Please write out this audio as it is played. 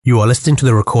You are listening to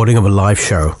the recording of a live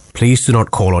show. Please do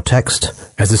not call or text,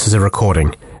 as this is a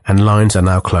recording, and lines are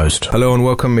now closed. Hello and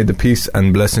welcome. May the peace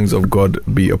and blessings of God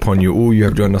be upon you all. You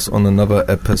have joined us on another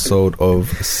episode of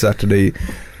Saturday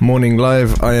Morning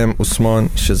Live. I am Usman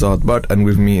Shazad Bhatt, and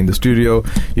with me in the studio,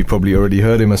 you probably already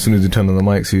heard him as soon as he turned on the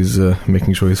mics. He's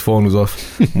making sure his phone was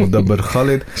off. Mudabbar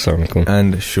Khalid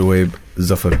and Shoaib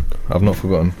Zafar. I've not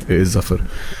forgotten. It is Zafar.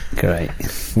 Great.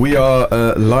 We are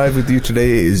live with you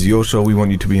today. It is your show. We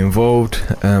want you to be involved.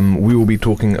 We will be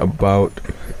talking about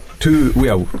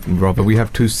we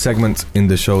have two segments in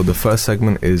the show. The first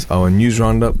segment is our news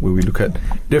roundup, where we look at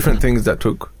different things that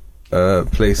took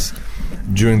place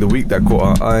during the week that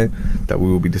caught our eye, that we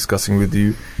will be discussing with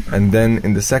you. And then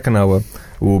in the second hour,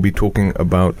 we will be talking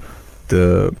about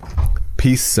the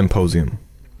Peace Symposium,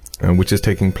 which is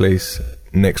taking place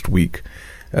next week.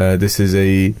 This is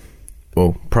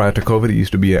prior to COVID, it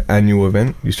used to be an annual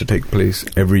event. It used to take place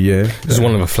every year. This is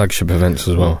one of the flagship events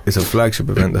as well. It's a flagship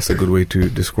event, that's a good way to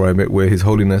describe it, where His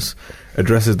Holiness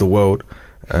addresses the world.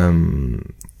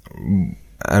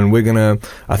 And we're gonna,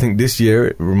 I think this year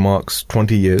it remarks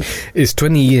 20 years. It's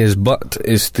 20 years, but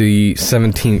it's the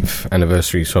 17th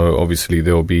anniversary, so obviously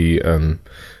there will be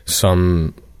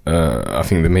some... I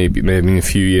think there may have been a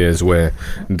few years where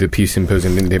the Peace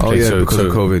Symposium didn't take place. Because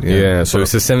of COVID. So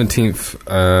it's the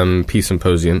 17th Peace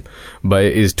Symposium, but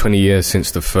it is 20 years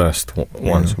since the first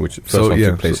one, which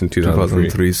took place in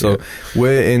 2003. So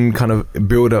we're in kind of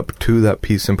build up to that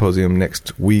Peace Symposium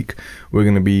next week. We're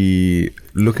going to be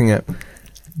looking at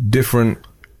different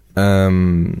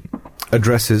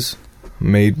addresses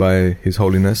made by His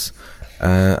Holiness,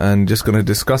 and just going to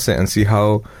discuss it and see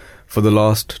how, for the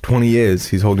last 20 years,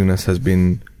 His Holiness has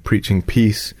been preaching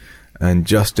peace and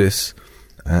justice,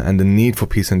 and the need for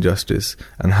peace and justice,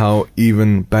 and how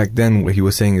even back then what he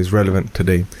was saying is relevant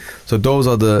today. So those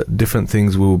are the different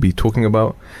things we will be talking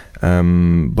about.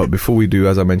 But before we do,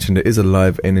 as I mentioned, it is a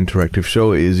live and interactive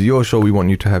show. It is your show. We want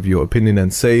you to have your opinion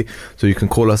and say. So you can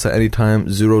call us at any time,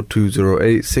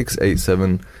 0208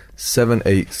 687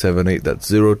 7878. That's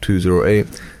 0208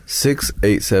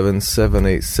 687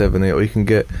 7878. Or you can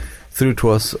get through to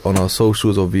us on our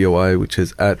socials or VOI, which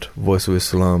is at Voice of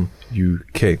Islam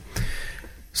UK.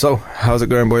 So, how's it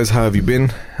going, boys? How have you been?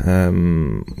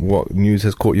 What news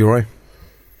has caught your eye?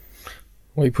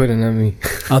 What are you putting at me?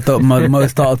 I thought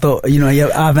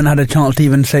I haven't had a chance to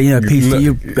even say peace to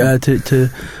you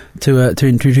to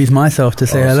introduce myself, to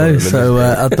say hello.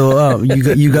 I thought,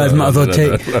 you guys might as well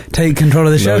take control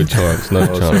of the show. No chance.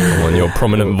 Come on, you're a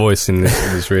prominent voice in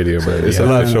this radio, but it's a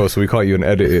live show, so we can't even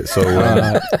edit it. So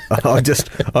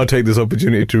I'll take this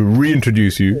opportunity to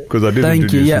reintroduce you, because I did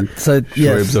introduce you. Thank you. So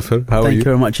yes, Zafar, how are you? Thank you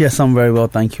very much. Yes, I'm very well.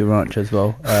 Thank you very much as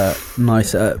well.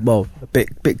 Nice. A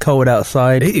bit cold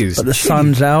outside. It is. But the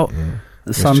sun's out. Yeah.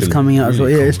 The sun's coming out as well.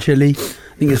 Yeah, it's chilly. I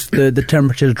think it's the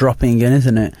temperature's dropping again,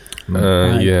 isn't it?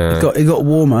 Yeah. It got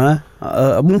warmer.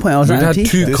 At one point I was had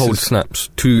two cold snaps.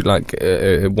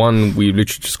 One we literally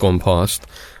just gone past,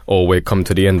 or we're come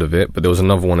to the end of it, but there was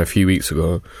another one a few weeks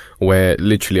ago where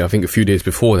literally I think a few days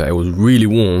before that it was really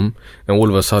warm, and all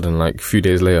of a sudden, like a few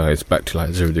days later, it's back to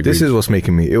like 0 degrees. This is what's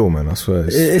making me ill, man, I swear.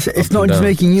 It's not just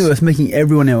making you, it's making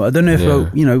everyone ill. I don't know if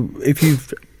if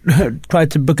you've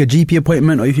tried to book a GP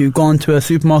appointment, or if you've gone to a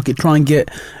supermarket, try and get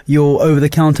your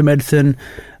over-the-counter medicine,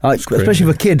 especially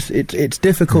for kids, it's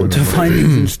difficult to find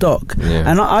things in stock.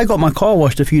 And I got my car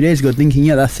washed a few days ago thinking,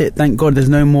 that's it, thank God there's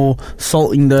no more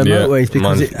salting the motorways,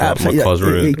 because it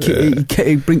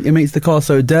makes the car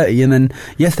so dirty. And then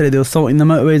yesterday they were salting the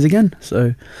motorways again.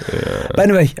 So but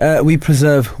anyway, we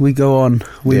go on,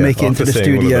 we make it into the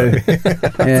studio.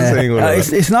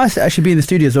 It's nice to actually be in the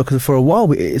studio as well, because for a while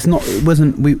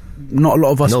not a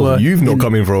lot of us were. You've not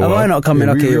come in for a while. Am I not coming?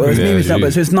 Okay,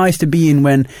 but so it's nice to be in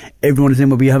when everyone is in,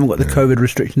 but we haven't got the COVID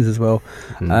restrictions as well,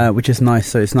 which is nice.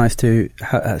 So it's nice to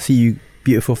see you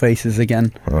beautiful faces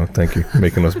again. Oh, thank you,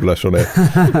 making us blush on it.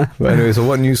 But anyway, so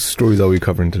what news stories are we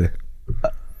covering today?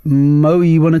 Mo,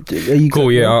 you want to?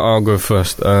 Cool. Yeah, I'll go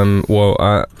first.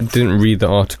 I didn't read the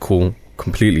article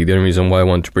completely. The only reason why I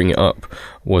wanted to bring it up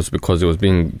was because it was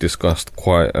being discussed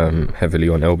quite heavily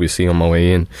on LBC on my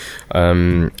way in,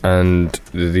 and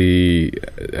the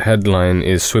headline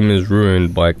is "Swimmers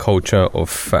Ruined by Culture of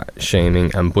Fat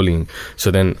Shaming and Bullying." So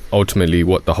then ultimately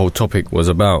what the whole topic was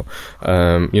about,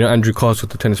 Andrew Castle,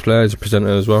 the tennis player, is a presenter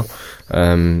as well,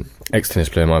 ex-tennis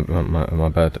player, my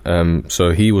bad.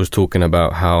 So he was talking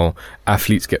about how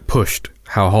athletes get pushed,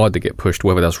 how hard they get pushed,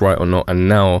 whether that's right or not, and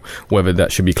now whether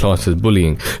that should be classed as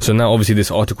bullying. So now obviously this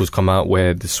article's come out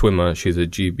where the swimmer, she's a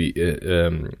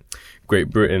Great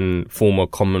Britain former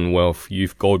Commonwealth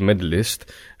youth gold medalist,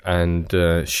 and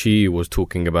she was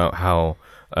talking about how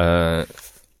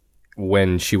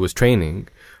when she was training,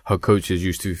 her coaches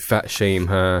used to fat shame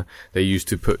her. They used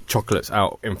to put chocolates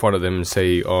out in front of them and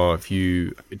say, "Oh, if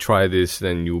you try this,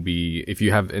 then you'll be. If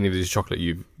you have any of this chocolate,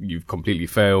 you've completely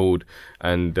failed."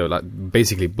 And they're like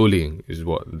basically bullying is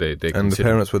what they. And the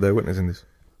parents were there witnessing this.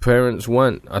 Parents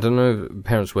weren't. I don't know if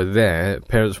parents were there.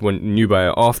 Parents knew by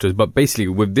it after. But basically,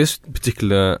 with this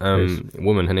particular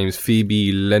woman, her name is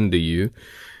Phoebe Lendeyu.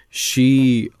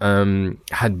 She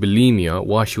had bulimia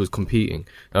while she was competing.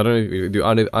 I don't know. Do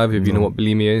either of you know what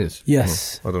bulimia is?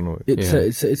 Yes, I don't know. It's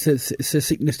a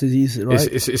sickness disease, right?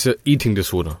 It's an eating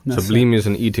disorder. That's so bulimia is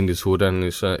an eating disorder, and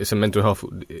it's a mental health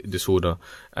disorder,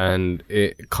 and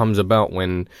it comes about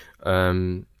when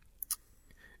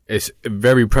it's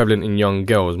very prevalent in young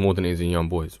girls more than it is in young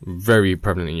boys. Very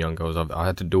prevalent in young girls. I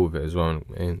had to deal with it as well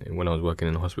when I was working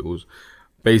in hospitals.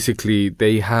 Basically,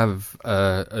 they have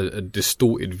a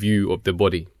distorted view of the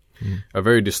body, a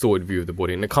very distorted view of the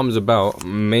body. And it comes about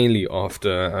mainly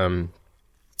after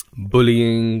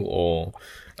bullying or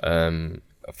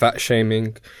fat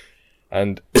shaming.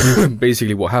 And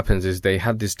basically what happens is they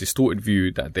have this distorted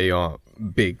view that they are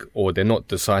big or they're not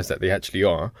the size that they actually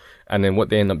are. And then what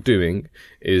they end up doing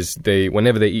is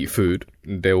whenever they eat food,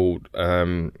 they'll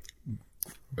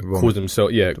cause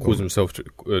themselves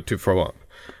to throw up.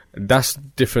 That's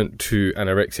different to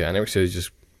anorexia. Anorexia is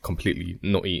just completely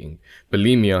not eating.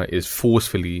 Bulimia is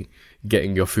forcefully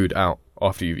getting your food out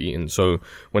after you've eaten. So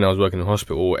when I was working in the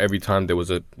hospital, every time there was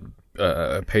a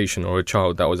patient or a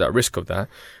child that was at risk of that,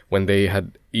 when they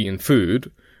had eaten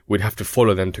food, we'd have to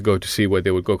follow them to go to see where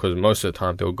they would go, because most of the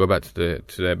time they would go back to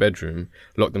their bedroom,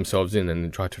 lock themselves in, and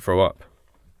then try to throw up.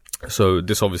 So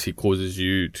this obviously causes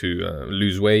you to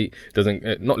lose weight.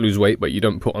 Not lose weight, but you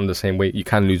don't put on the same weight. You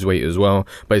can lose weight as well,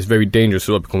 but it's very dangerous as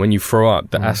well, because when you throw up,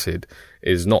 the acid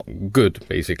is not good,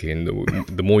 basically, and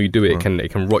the more you do it, it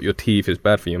can rot your teeth. It's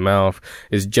bad for your mouth.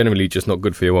 It's generally just not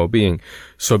good for your well-being.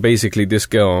 So basically, this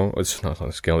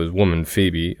woman,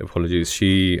 Phoebe, apologies,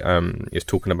 she is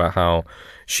talking about how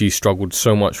she struggled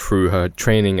so much through her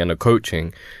training and her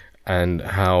coaching, and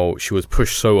how she was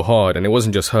pushed so hard. And it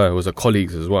wasn't just her, it was her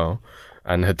colleagues as well,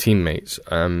 and her teammates.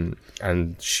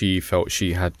 And she felt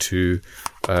she had to,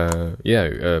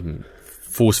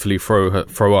 forcefully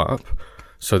throw up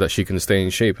so that she can stay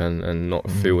in shape and not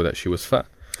feel that she was fat.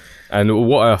 And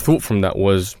what I thought from that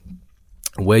was,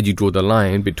 where do you draw the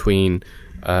line between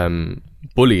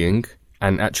bullying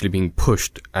and actually being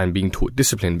pushed and being taught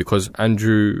discipline? Because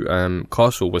Andrew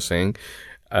Castle was saying,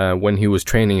 when he was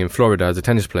training in Florida as a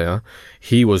tennis player,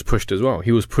 he was pushed as well.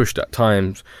 He was pushed at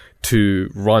times to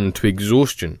run to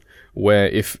exhaustion, where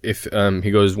if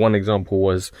he goes, one example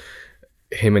was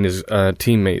him and his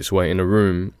teammates were in a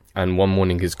room, and one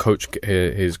morning his coach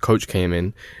came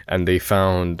in, and they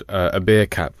found a beer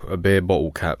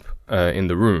bottle cap in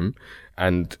the room,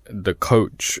 and the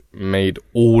coach made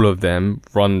all of them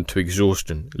run to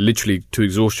exhaustion, literally to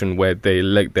exhaustion, where their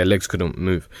legs couldn't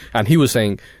move. And he was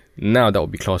saying, now that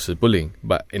would be classed as bullying,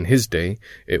 but in his day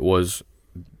it was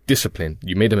discipline.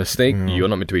 You made a mistake, you're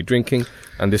not meant to be drinking,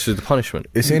 and this is the punishment.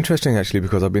 It's interesting actually,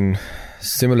 because I've been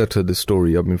similar to this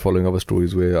story. I've been following other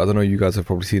stories where, I don't know, you guys have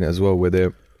probably seen it as well, where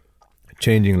they're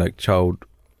changing like child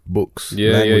books,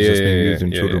 language that's being used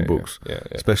in children's books,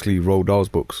 especially Roald Dahl's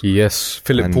books. Yes,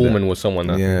 Philip Pullman was someone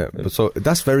that. But so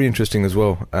that's very interesting as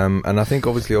well. And I think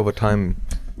obviously over time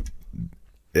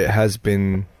it has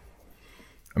been,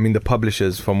 I mean, the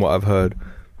publishers, from what I've heard,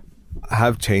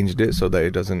 have changed it so that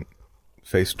it doesn't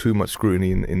face too much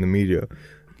scrutiny in the media.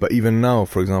 But even now,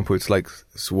 for example,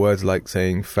 it's words like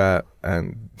saying fat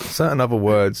and certain other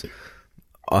words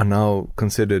are now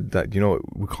considered that,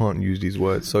 we can't use these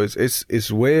words. So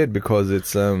it's weird, because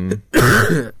it's and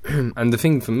the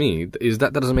thing for me is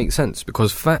that doesn't make sense,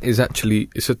 because fat is actually,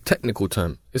 it's a technical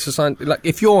term. It's a sign, like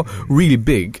if you're really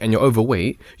big and you're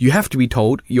overweight, you have to be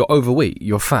told you're overweight,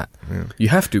 you're fat. Yeah. You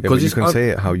have to, because you can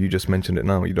say it how you just mentioned it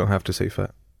now. You don't have to say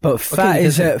fat. But fat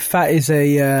is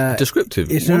a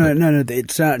descriptive. It's no.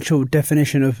 It's an actual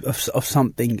definition of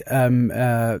something.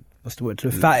 What's the word? So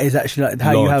fat is actually like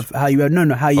how you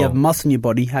have muscle in your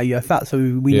body, how you have fat. So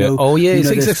we know. Oh yeah,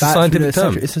 it's a scientific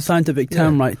term. It's a scientific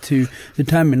term, right, to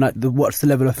determine like what's the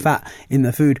level of fat in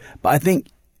the food. But I think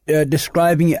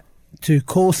describing it to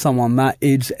call someone that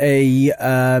is a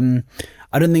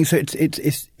I don't think so.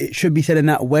 It should be said in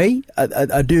that way.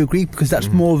 I do agree, because that's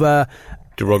more of a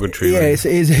derogatory. Yeah, it's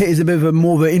a bit of a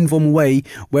more of an informal way.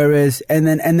 Whereas, and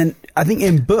then I think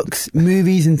in books,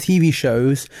 movies, and TV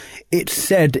shows, it's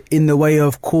said in the way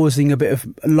of causing a bit of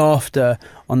laughter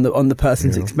on the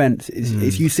person's expense.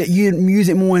 You use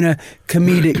it more in a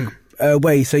comedic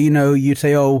way. So you'd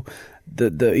say, oh,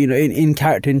 the you know, in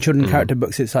character, in children's character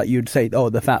books, it's like you'd say, oh,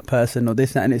 the fat person or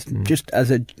this, that, and it's just as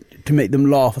to make them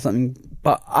laugh or something.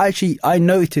 But actually, I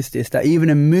noticed this, that even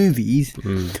in movies,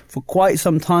 for quite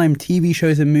some time, TV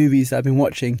shows and movies that I've been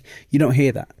watching, you don't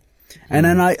hear that. And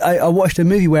then I watched a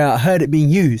movie where I heard it being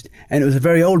used, and it was a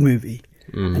very old movie.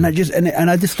 And I just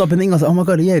stopped and think, I was like, oh my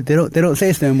god, yeah, they don't say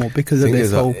this no more because of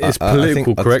this whole. It's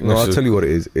political correctness. I'll tell you what it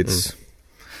is. It's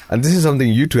and this is something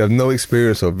you two have no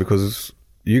experience of because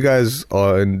you guys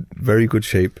are in very good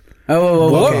shape.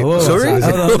 Whoa. Sorry?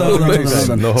 Hold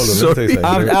on. Sorry.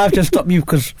 I have to stop you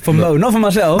because for Mo, not for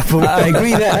myself. I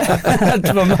agree there.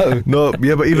 For Mo. No,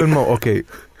 yeah, but even Mo, okay,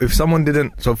 if someone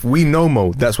didn't, so if we know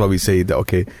Mo, that's why we say that,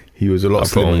 okay, he was a lot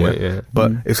slimmer. Yeah.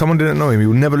 But if someone didn't know him, he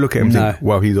would never look at him and think,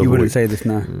 wow, he's overweight. You wouldn't say this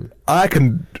now. I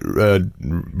can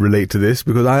relate to this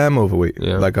because I am overweight.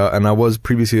 Yeah. And I was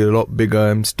previously a lot bigger.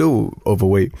 I'm still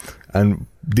overweight. And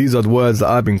these are the words that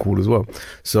I've been called as well.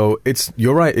 So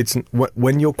you're right. It's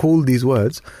when you're called these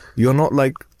words, you're not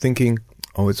like thinking,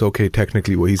 oh, it's okay.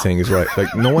 Technically, what he's saying is right.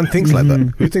 Like no one thinks like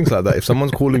that. Who thinks like that? If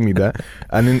someone's calling me that,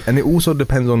 and it also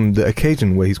depends on the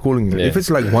occasion where he's calling me. Yeah. If it's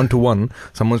like 1-to-1,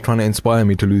 someone's trying to inspire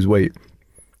me to lose weight,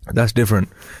 that's different.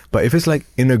 But if it's like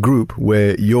in a group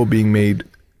where you're being made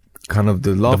kind of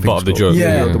the laughing butt of the stock, joke,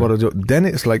 yeah. the butt of the joke, then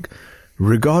it's like,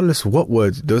 regardless of what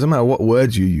words, doesn't matter what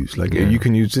words you use. Like you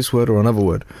can use this word or another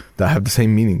word that have the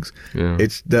same meanings. Yeah.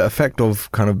 It's the effect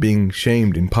of kind of being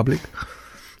shamed in public.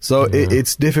 So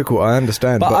it's difficult. I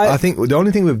understand, but I think the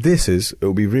only thing with this is it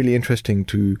will be really interesting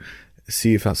to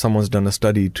see if someone's done a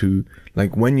study to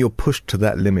like when you're pushed to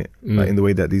that limit, like in the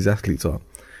way that these athletes are.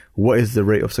 What is the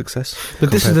rate of success?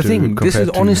 But this is the thing. This is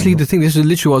honestly the thing. This is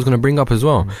literally what I was going to bring up as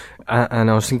well. And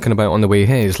I was thinking about it on the way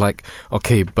here. It's like,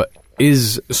 okay, but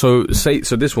so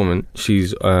this woman,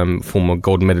 she's former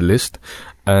gold medalist,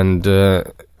 and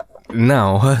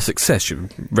now her success, she's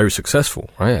very successful,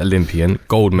 right? Olympian,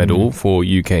 gold medal for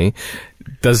UK.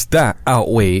 Does that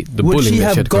outweigh the bullying that she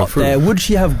had to go through? Would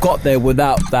she have got there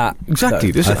without that?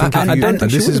 Exactly. This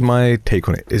is my take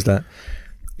on it. Is that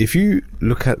if you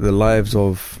look at the lives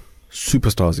of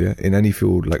superstars, in any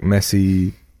field, like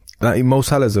Messi, Mo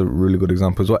Salah is a really good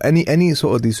example as well. Any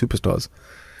sort of these superstars,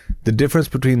 the difference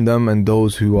between them and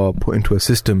those who are put into a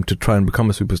system to try and become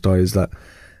a superstar is that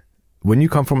when you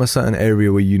come from a certain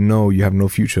area where you know you have no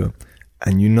future,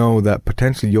 and you know that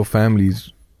potentially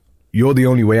you're the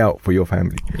only way out for your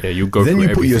family. Yeah, you go. Then you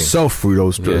put everything. Yourself through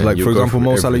those. Yeah, like for example,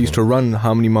 Mo Salah used to run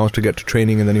how many miles to get to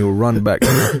training, and then he will run back.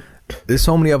 There's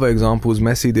so many other examples.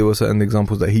 Messi, there were certain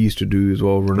examples that he used to do as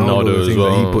well. Ronaldo, the things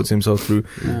that he puts himself through.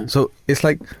 Yeah. So it's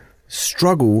like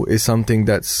struggle is something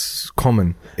that's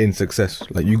common in success.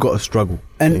 Like you got to struggle,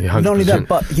 and 100%. Not only that,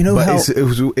 but you know how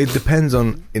it depends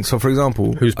on. So for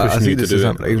example, who's pushing you to do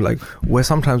example, it? Like where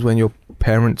sometimes when your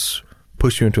parents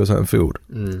push you into a certain field,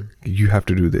 you have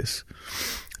to do this.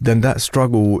 Then that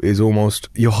struggle is almost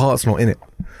your heart's not in it.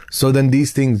 So then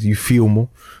these things you feel more.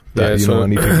 That I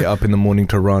need to get up in the morning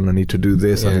to run. I need to do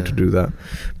this. I need to do that.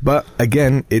 But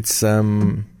again, it's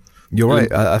you're right.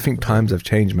 I think times have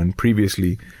changed, man.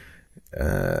 Previously,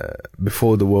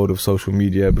 before the world of social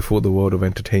media, before the world of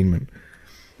entertainment,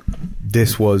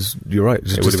 this was, you're right,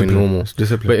 it would have been normal.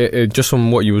 Discipline. But just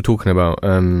from what you were talking about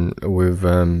with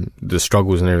the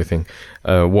struggles and everything,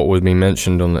 what was being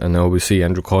mentioned on LBC,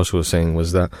 Andrew Castle was saying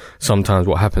was that sometimes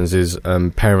what happens is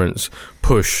parents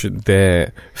push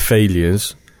their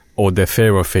failures or their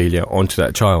fear of failure onto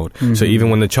that child. So even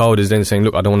when the child is then saying,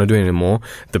 look, I don't want to do it anymore,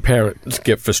 the parents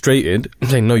get frustrated and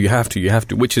saying, no, you have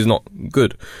to, which is not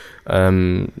good.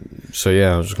 So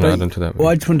yeah, I was just going to add on to that. What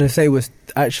I just wanted to say was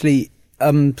actually,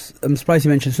 I'm surprised you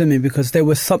mentioned swimming, because there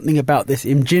was something about this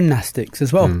in gymnastics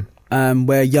as well,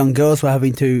 where young girls were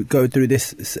having to go through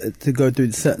this,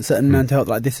 certain mental health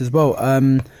like this as well.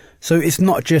 So it's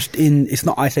not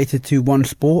isolated to one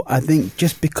sport. I think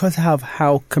just because of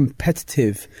how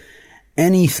competitive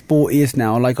any sport is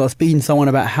now, like I was speaking to someone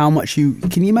about can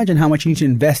you imagine how much you need to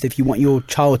invest if you want your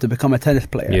child to become a tennis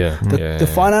player?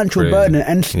 The financial burden,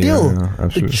 and still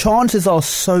the chances are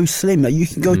so slim that you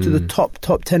can go to the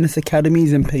top tennis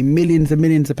academies and pay millions and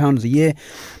millions of pounds a year,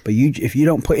 but if you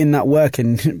don't put in that work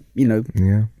and you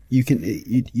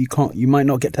might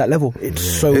not get to that level. It's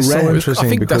so rare. So interesting. I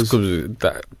think that's because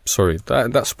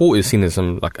that sport is seen as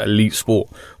some like elite sport,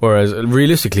 whereas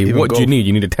realistically, what do you need?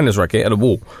 You need a tennis racket and a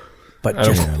ball. But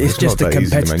it's just the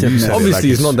competitiveness.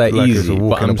 Obviously, it's not that easy.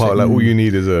 But I'm saying, all you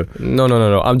need is a... No.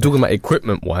 I'm talking about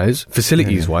equipment-wise,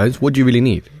 facilities-wise. What do you really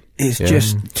need? It's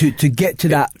just to get to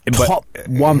that top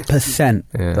 1%,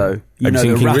 though. You know,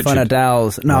 the Rafa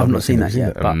Nadals. No, I've not seen that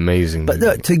yet. Amazing. But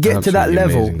look, to get to that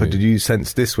level. But did you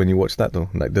sense this when you watched that, though?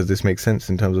 Like, does this make sense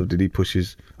in terms of did he push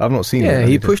his... I've not seen it. Yeah,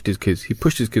 he pushed his kids. He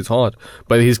pushed his kids hard.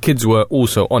 But his kids were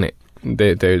also on it.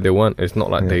 They weren't... It's not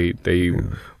like they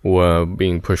were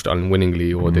being pushed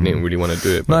unwillingly or they didn't really want to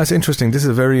do it. No, it's interesting. This is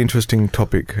a very interesting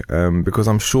topic because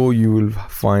I'm sure you will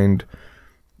find...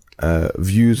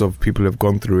 views of people who have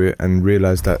gone through it and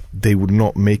realize that they would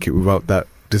not make it without that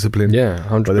discipline. Yeah,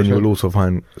 100%. But then you'll also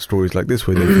find stories like this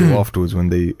where they feel afterwards when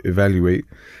they evaluate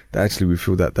that actually we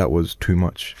feel that that was too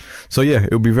much. So yeah,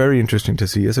 it'll be very interesting to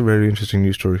see. It's a very interesting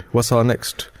news story. What's our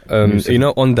next? You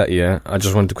know, on that, I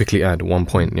just wanted to quickly add one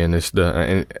point. And it's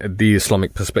the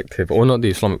Islamic perspective, or not the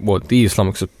Islamic, the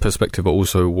Islamic perspective, but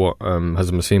also what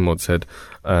Hazrat Masih Maud said.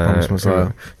 Promised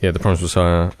Messiah. The Promised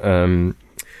Messiah.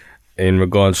 In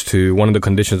regards to one of the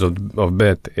conditions of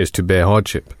Bayt is to bear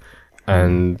hardship.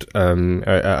 And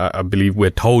I believe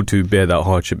we're told to bear that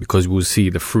hardship because we'll see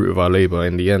the fruit of our labour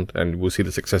in the end and we'll see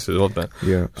the successes of that.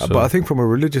 Yeah, but I think from a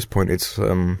religious point, it's...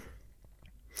 so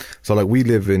like we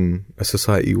live in a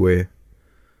society where,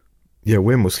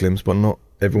 we're Muslims, but not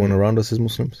everyone around us is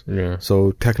Muslims. Yeah.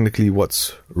 So technically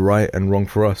what's right and wrong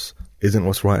for us isn't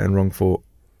what's right and wrong for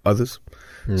others.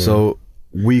 Yeah. So...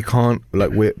 we can't,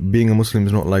 like, being a Muslim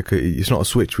is not like it's not a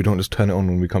switch. We don't just turn it on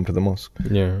when we come to the mosque.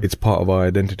 Yeah. It's part of our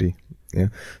identity. Yeah.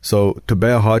 So to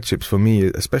bear hardships for me,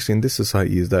 especially in this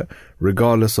society, is that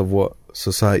regardless of what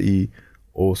society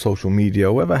or social media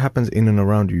or whatever happens in and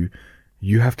around you,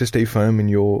 you have to stay firm in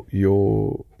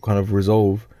your kind of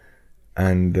resolve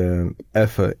and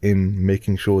effort in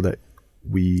making sure that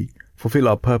we fulfill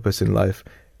our purpose in life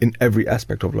in every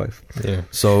aspect of life. Yeah.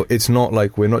 So it's not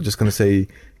like we're not just going to say,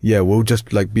 we'll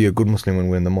just like be a good Muslim when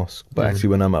we're in the mosque. But actually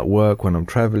when I'm at work, when I'm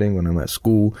traveling, when I'm at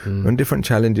school, when different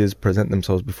challenges present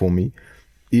themselves before me,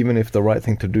 even if the right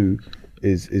thing to do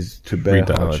is to bear Read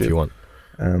that hardship, out if you want.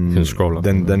 You can scroll up.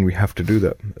 Then we have to do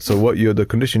that. So the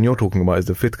condition you're talking about is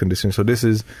the 5th condition. So this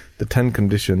is the 10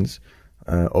 conditions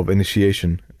of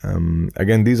initiation.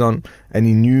 Again, these aren't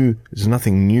any new, there's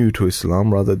nothing new to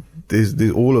Islam. Rather, there's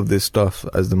all of this stuff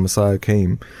as the Messiah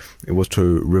came, it was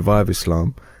to revive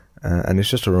Islam. And it's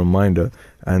just a reminder.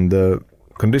 And the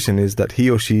condition is that he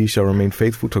or she shall remain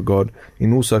faithful to God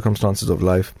in all circumstances of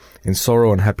life, in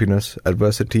sorrow and happiness,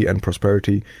 adversity and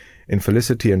prosperity, in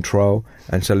felicity and trial,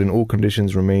 and shall in all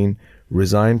conditions remain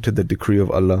resigned to the decree of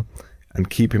Allah, and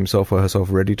keep himself or herself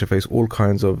ready to face all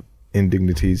kinds of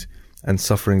indignities and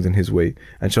sufferings in his way,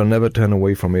 and shall never turn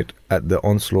away from it at the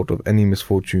onslaught of any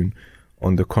misfortune.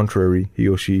 On the contrary, he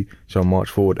or she shall march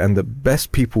forward. And the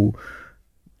best people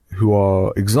who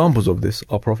are examples of this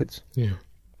are prophets. Yeah.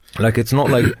 Like, it's not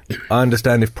like, I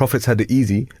understand if prophets had it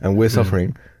easy and we're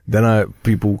suffering, then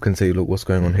people can say, look, what's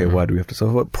going on here? Why do we have to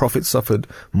suffer? But prophets suffered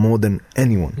more than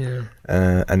anyone.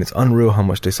 Yeah. And it's unreal how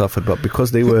much they suffered. But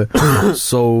because they were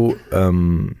so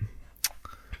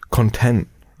content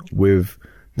with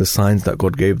the signs that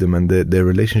God gave them and their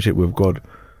relationship with God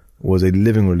was a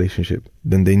living relationship,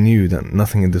 then they knew that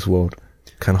nothing in this world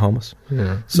can harm us.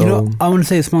 Yeah. So I want to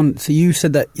say, Usman, so you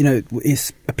said that,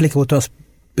 it's applicable to us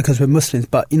because we're Muslims,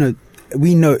 but,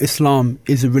 we know Islam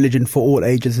is a religion for all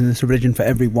ages and it's a religion for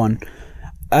everyone.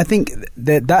 I think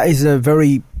that is a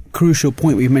very crucial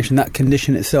point we've mentioned, that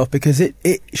condition itself, because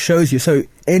it shows you, so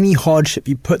any hardship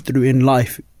you put through in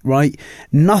life, right,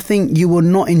 you will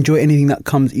not enjoy anything that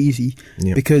comes easy,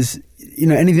 because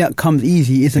anything that comes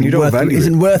easy isn't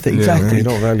worth it. Exactly. You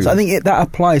don't value so I think that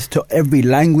applies to every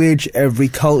language, every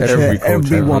culture,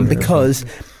 everyone, because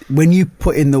when you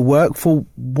put in the work for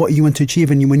what you want to achieve,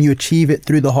 and when you achieve it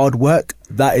through the hard work,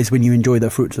 that is when you enjoy the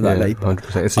fruits of that labour.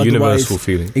 100%. It's a universal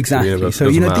feeling. Exactly. So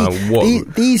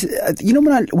these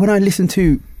when I listen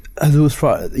to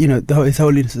His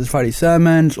Holiness Friday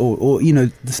sermons or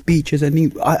the speeches,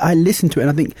 I listen to it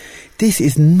and I think this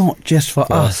is not just for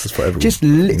us. It's for everyone. Just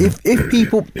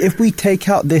if we take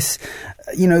out this,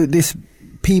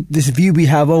 this view we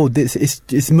have,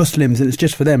 it's Muslims and it's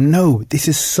just for them. No, this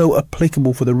is so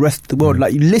applicable for the rest of the world.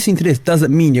 Like, listening to this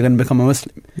doesn't mean you're going to become a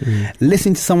Muslim.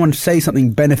 Listening to someone say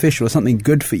something beneficial or something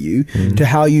good for you, to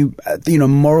how you, the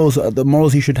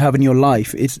morals you should have in your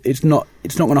life, it's not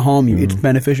going to harm you. It's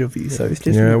beneficial for you. So it's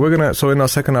just so in our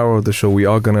second hour of the show, we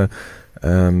are going to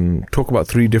talk about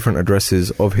 3 different addresses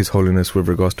of His Holiness with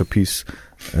regards to peace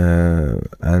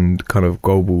and kind of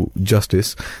global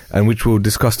justice, and which will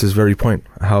discuss this very point,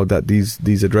 how that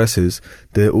these addresses,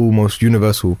 they're almost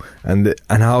universal, and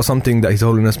how something that His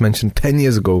Holiness mentioned 10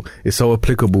 years ago is so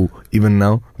applicable even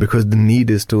now because the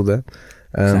need is still there.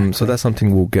 Exactly. So that's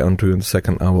something we'll get onto in the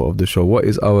second hour of the show. What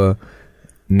is our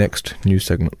next news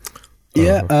segment?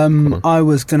 Yeah, I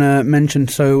was going to mention,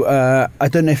 so I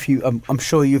don't know if you, I'm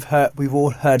sure we've all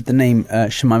heard the name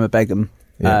Shamima Begum.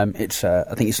 Yeah.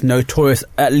 I think it's notorious,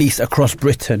 at least across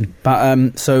Britain.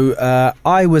 But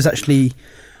I was actually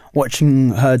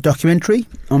watching her documentary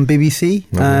on BBC.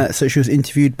 Okay. So she was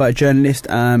interviewed by a journalist,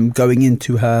 going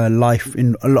into her life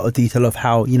in a lot of detail of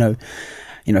how,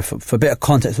 for a bit of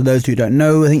context for those who don't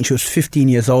know, I think she was 15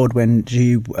 years old when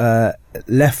she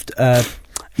left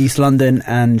East London,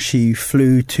 and she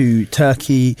flew to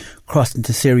Turkey, crossed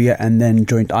into Syria, and then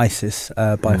joined ISIS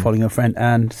by following a friend.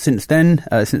 And since then,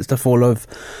 since the fall of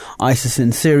ISIS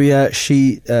in Syria,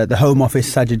 the Home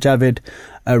Office, Sajid Javid,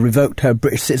 revoked her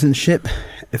British citizenship,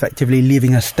 effectively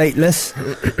leaving her stateless.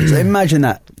 So imagine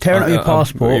that, tearing up your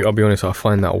passport. I'll be honest, I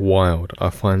find that wild. I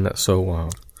find that so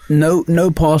wild.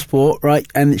 No passport, right?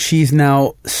 And she's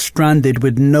now stranded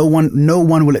with no one. No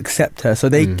one will accept her. So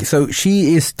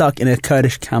she is stuck in a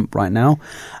Kurdish camp right now,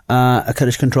 a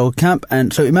Kurdish controlled camp.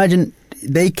 And so imagine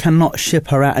they cannot ship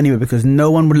her out anywhere because no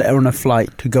one would let her on a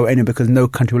flight to go anywhere because no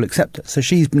country will accept her. So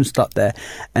she's been stuck there.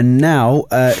 And now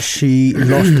she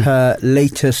lost her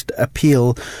latest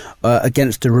appeal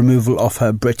against the removal of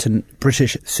her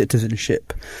British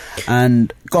citizenship.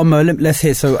 And go on, Mo, let's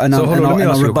hear. Hold on, let me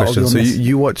ask you a question. So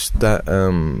you watched that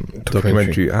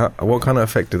documentary. What kind of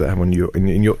effect did that have on you?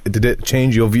 Did it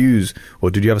change your views, or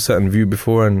did you have a certain view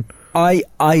before? And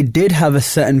I did have a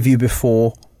certain view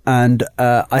before, and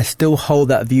I still hold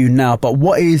that view now. But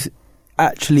what is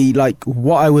actually,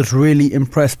 what I was really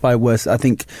impressed by was, I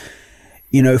think,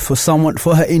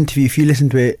 for her interview, if you listen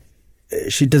to it,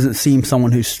 she doesn't seem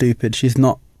someone who's stupid.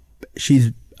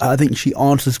 I think she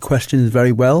answers questions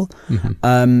very well.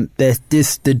 Mm-hmm.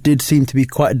 There did seem to be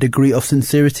quite a degree of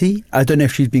sincerity. I don't know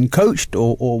if she's been coached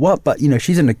or what, but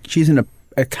she's in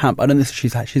a camp. I don't know if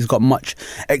she's got much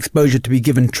exposure to be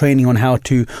given training on how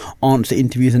to answer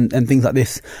interviews and things like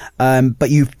this. But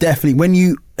you've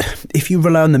definitely, if you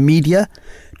rely on the media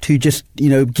to just,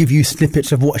 give you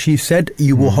snippets of what she said,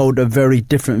 you will hold a very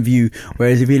different view.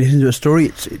 Whereas if you listen to a story,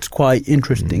 it's quite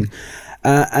interesting.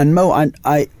 And Mo,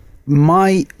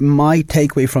 my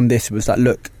takeaway from this was that,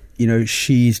 look,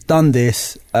 she's done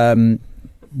this.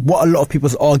 What a lot of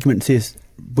people's arguments is,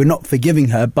 we're not forgiving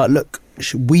her, but look,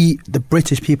 the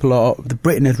British people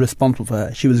Britain is responsible for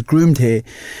her. She was groomed here,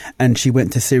 and she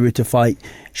went to Syria to fight.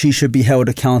 She should be held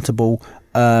accountable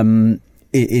in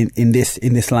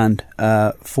this land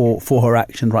for her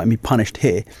actions, right, and be punished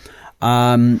here.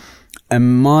 And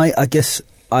my, I guess,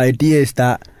 idea is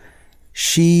that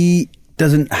she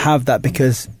doesn't have that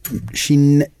because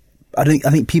I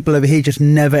think people over here just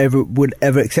never ever would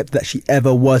ever accept that she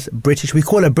ever was British. We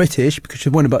call her British because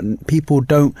she's one, but people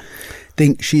don't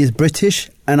think she is British.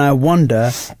 And I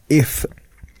wonder if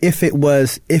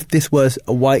this was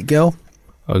a white girl,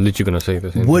 I was literally going to say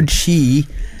the same.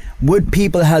 Would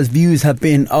people has views have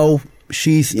been,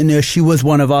 she's, she was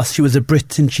one of us, she was a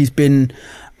Briton, she's been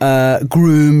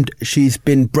groomed, she's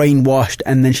been brainwashed,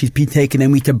 and then she's been taken,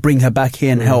 and we to bring her back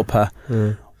here and help her.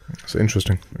 It's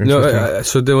interesting. No,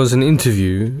 so there was an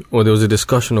interview, or there was a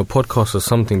discussion or podcast or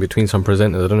something between some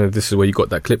presenters. I don't know if this is where you got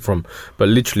that clip from, but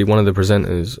literally one of the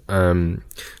presenters, he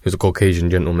was a Caucasian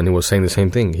gentleman, who was saying the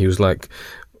same thing. He was like,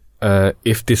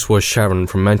 if this was Sharon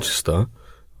from Manchester,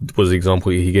 was the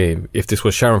example he gave. If this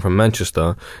was Sharon from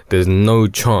Manchester, there's no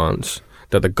chance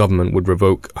that the government would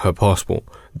revoke her passport.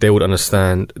 They would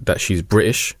understand that she's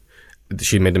British,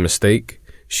 she made a mistake,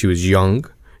 she was young,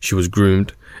 she was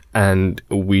groomed, and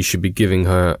we should be giving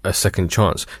her a second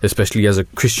chance, especially as a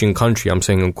Christian country. I'm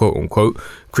saying quote unquote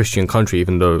Christian country,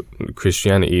 even though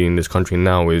Christianity in this country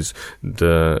now is not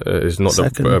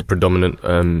the predominant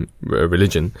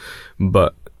religion.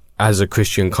 But as a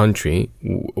Christian country,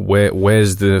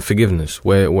 where's the forgiveness?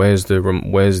 Where's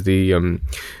the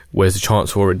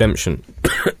chance for redemption?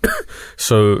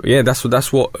 So yeah,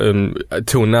 that's what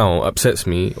till now upsets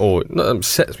me, or not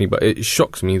upsets me, but it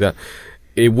shocks me that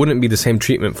it wouldn't be the same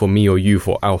treatment for me or you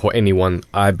for anyone,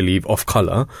 I believe, of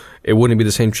colour. It wouldn't be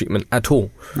the same treatment at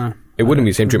all. No. It wouldn't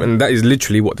be the same treatment. And that is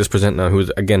literally what this presenter, who is,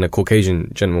 again, a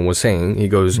Caucasian gentleman, was saying. He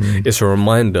goes, it's a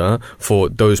reminder for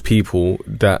those people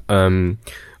that are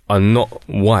not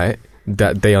white,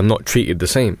 that they are not treated the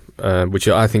same, which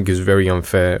I think is very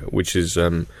unfair, which is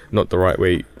not the right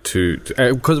way to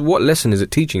because what lesson is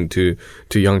it teaching to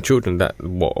young children that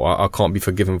I can't be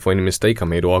forgiven for any mistake I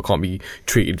made, or I can't be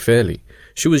treated fairly?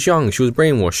 She was young, she was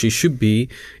brainwashed, she should be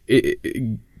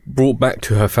brought back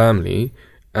to her family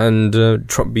and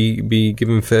be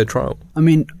given fair trial. I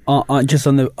mean, just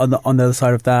on the other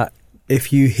side of that,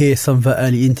 if you hear some of her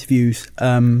early interviews,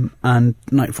 and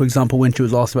like for example, when she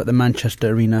was asked about the Manchester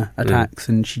Arena attacks,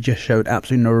 and she just showed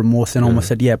absolutely no remorse and almost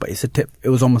said, "Yeah, but it's a tip." It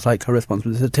was almost like her response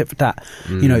was, "It's a tit for tat."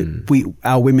 You know,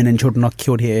 our women and children are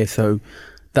killed here, so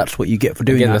that's what you get for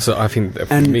doing that. That's what I think for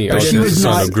and me. she was a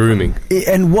sign of grooming.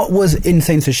 And what was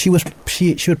insane? So she was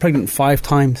pregnant 5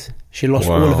 times. She lost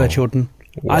all of her children.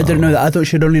 Wow. I didn't know that. I thought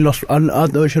she'd only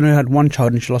had one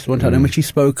child, and she lost one child. And when she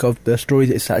spoke of the stories,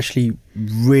 it's actually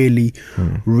really,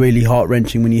 really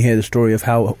heart-wrenching when you hear the story of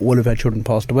how all of her children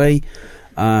passed away.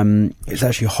 It's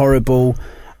actually horrible.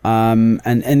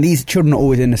 And these children are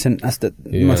always innocent. That's the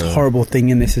most horrible thing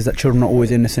in this, is that children are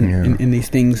always innocent in these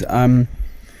things.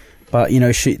 But you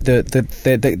know,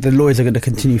 the lawyers are going to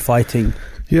continue fighting.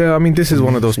 Yeah, I mean, this is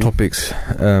one of those topics.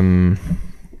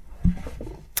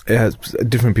 It has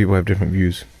different people have different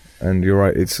views, and you're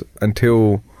right. It's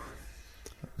until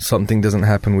something doesn't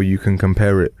happen where you can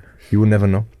compare it, you will never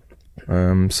know.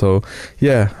 So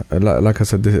yeah, like I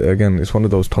said, again, it's one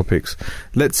of those topics.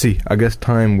 Let's see. I guess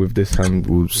time with this hand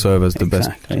will serve as the best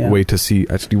way to see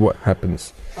actually what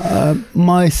happens.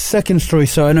 My second story.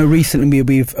 So I know recently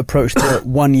we've approached the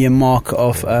 1-year mark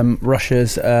of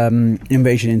Russia's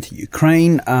invasion into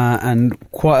Ukraine, and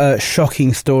quite a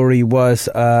shocking story was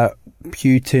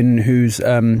Putin, who's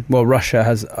Russia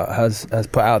has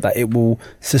put out that it will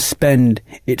suspend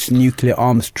its nuclear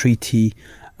arms treaty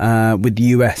with the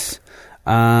US.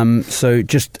 So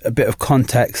just a bit of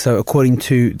context. So according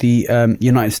to the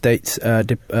United States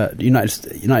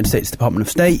Department of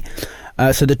State,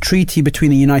 so the treaty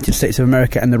between the United States of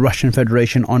America and the Russian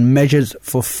Federation on measures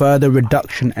for further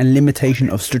reduction and limitation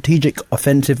of strategic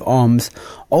offensive arms,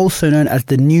 also known as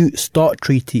the New START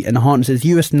Treaty, enhances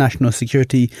US national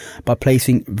security by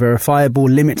placing verifiable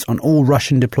limits on all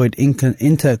Russian deployed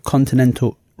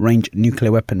intercontinental range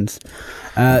nuclear weapons.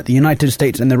 The United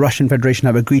States and the Russian Federation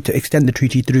have agreed to extend the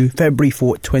treaty through February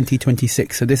 4,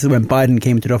 2026. So this is when Biden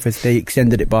came into the office. They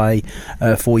extended it by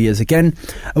 4 years again,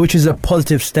 which is a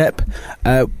positive step.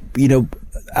 You know,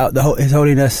 His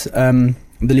Holiness, the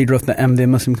leader of the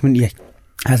Muslim community,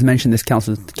 has mentioned this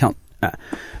council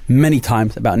many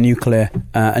times about a nuclear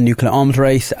arms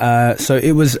race. So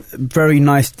it was very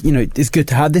nice. You know, it's good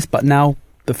to have this, but now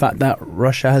the fact that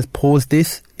Russia has paused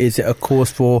this, is it a cause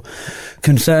for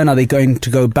concern? Are they going to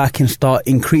go back and start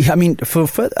increase? I mean,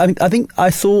 I think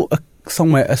I saw a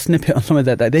snippet on somewhere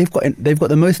that they've got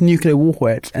the most nuclear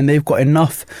warheads, and they've got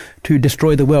enough to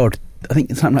destroy the world. I think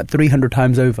it's something like 300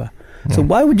 times over. So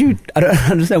why would you? I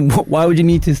don't understand. Why would you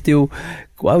need to still?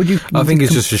 Why would you? I think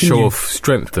it's just a show of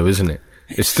strength, though, isn't it?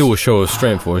 It's still a show of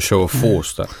strength or a show of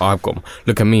force that I've got.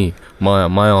 Look at me. My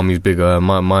army's bigger.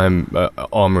 My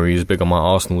armory is bigger. My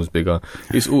arsenal is bigger.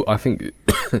 It's all. I think.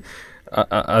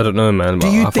 I don't know, man. Do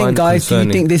you think, guys? Do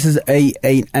you think this is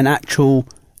an actual?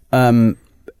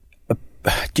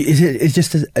 Is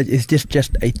just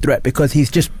a threat because he's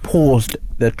just paused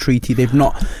the treaty? They've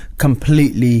not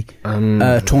completely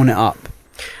torn it up.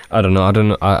 I don't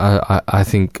know. I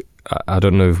think I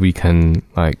don't know if we can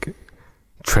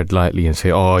tread lightly and say,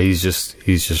 "Oh, he's just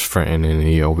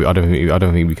threatening." I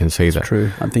don't think we can say that.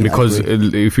 True. I think because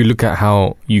if you look at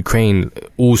how Ukraine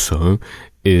also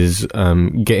is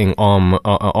getting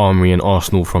armory and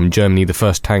arsenal from Germany, the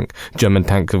first German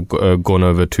tank have gone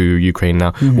over to Ukraine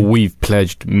now. Mm-hmm. We've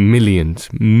pledged millions,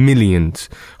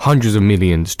 hundreds of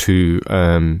millions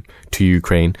to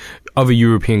Ukraine. Other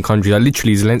European countries,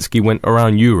 literally Zelensky went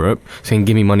around Europe saying,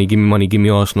 give me money, give me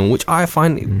arsenal, which I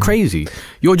find crazy.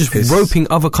 You're just roping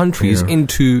other countries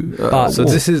into so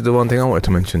this is the one thing I wanted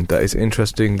to mention, that it's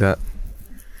interesting that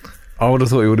I would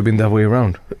have thought it would have been that way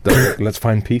around. Let's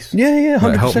find peace. Yeah,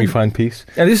 100%. Help me find peace.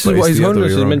 And this is what His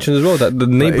Holiness has mentioned as well, that the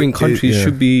neighbouring countries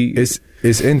should be...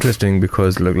 It's interesting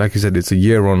because, look, like you said, it's a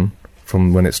year on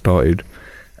from when it started.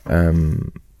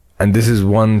 And this is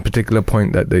one particular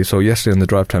point that they saw yesterday on the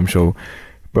Drive Time show.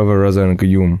 Brother Raza and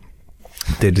Qayyum,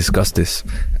 they discussed this,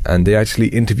 and they actually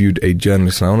interviewed a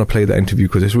journalist. And I want to play that interview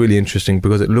because it's really interesting,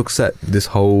 because it looks at this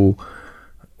whole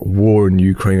war in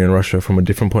Ukraine and Russia from a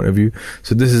different point of view.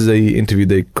 So this is a interview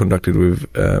they conducted with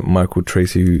Michael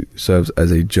Tracy, who serves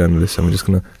as a journalist. And we're just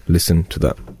going to listen to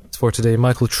that. For today,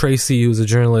 Michael Tracy, who's a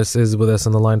journalist, is with us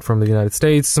on the line from the United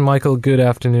States. Michael, good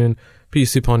afternoon.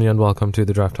 Peace upon you, and welcome to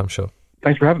the Drive Time show.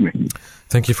 Thanks for having me.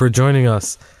 Thank you for joining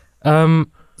us.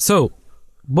 So,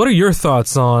 what are your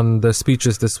thoughts on the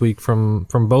speeches this week from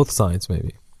both sides,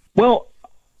 maybe? Well,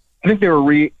 I think they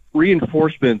were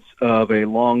reinforcements of a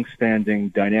long-standing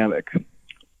dynamic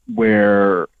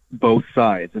where both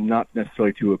sides, and not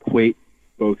necessarily to equate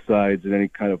both sides in any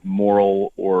kind of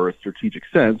moral or strategic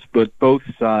sense, but both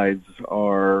sides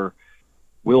are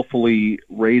willfully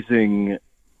raising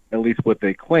at least what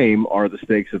they claim, are the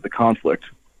stakes of the conflict.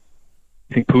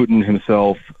 I think Putin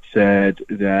himself said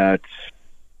that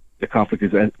the conflict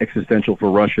is existential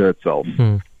for Russia itself,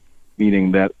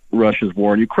 meaning that Russia's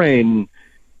war in Ukraine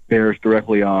bears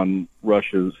directly on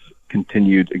Russia's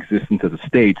continued existence as a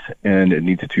state, and it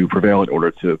needs to prevail in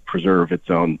order to preserve its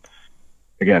own,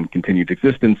 again, continued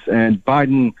existence. And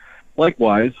Biden,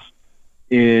 likewise,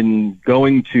 in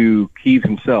going to Kyiv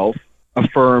himself,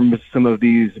 affirms some of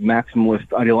these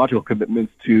maximalist ideological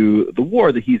commitments to the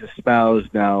war that he's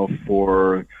espoused now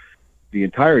for the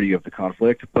entirety of the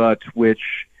conflict, but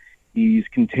which he's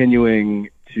continuing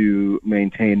to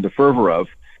maintain the fervor of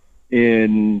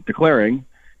in declaring.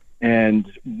 And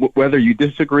whether you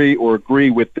disagree or agree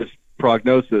with this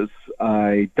prognosis,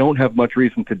 I don't have much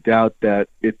reason to doubt that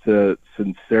it's a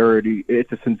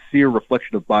sincere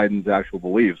reflection of Biden's actual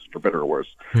beliefs, for better or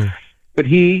worse. But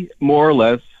he, more or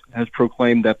less, has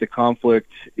proclaimed that the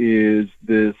conflict is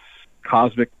this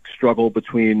cosmic struggle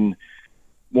between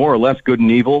more or less good and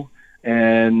evil,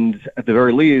 and at the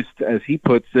very least, as he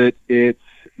puts it, it's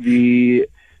the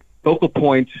focal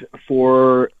point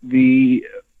for the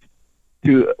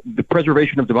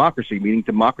preservation of democracy, meaning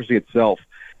democracy itself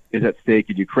is at stake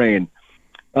in Ukraine.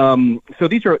 So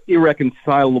these are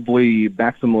irreconcilably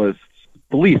maximalist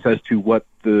beliefs as to what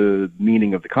the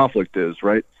meaning of the conflict is,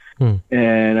 right?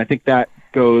 And I think that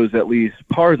goes at least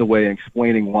part of the way in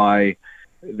explaining why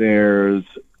there's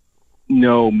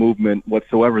no movement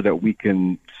whatsoever that we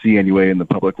can see anyway in the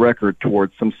public record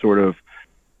towards some sort of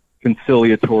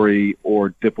conciliatory or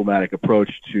diplomatic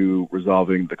approach to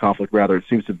resolving the conflict. Rather, it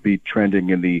seems to be trending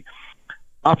in the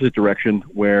opposite direction,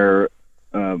 where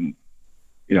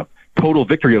total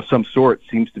victory of some sort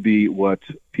seems to be what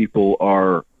people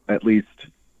are at least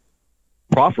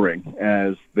proffering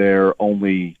as their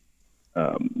only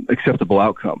acceptable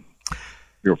outcome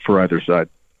for either side.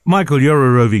 Michael, you're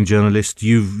a roving journalist. I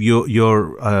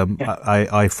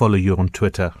follow you on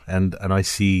Twitter, and I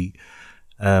see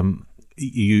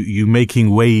you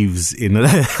making waves in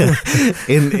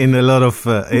in a lot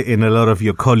of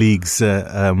your colleagues. Not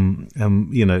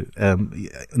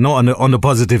on the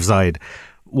positive side.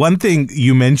 One thing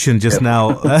you mentioned just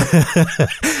now,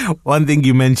 one thing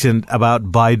you mentioned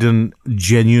about Biden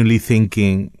genuinely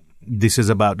thinking this is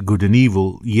about good and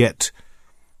evil, yet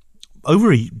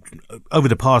over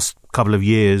the past couple of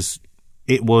years,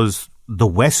 it was the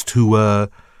West who were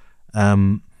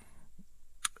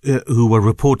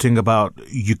reporting about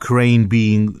Ukraine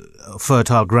being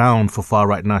fertile ground for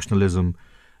far-right nationalism,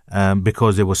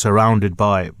 because they were surrounded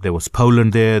by, there was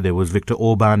Poland there was Viktor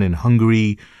Orban in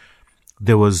Hungary.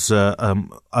 There was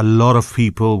a lot of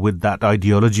people with that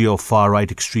ideology of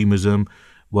far-right extremism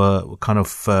were kind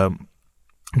of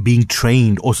being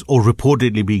trained or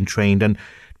reportedly being trained, and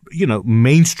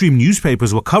mainstream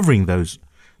newspapers were covering those.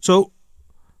 So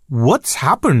what's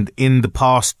happened in the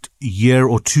past year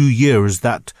or 2 years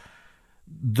that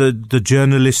the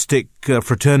journalistic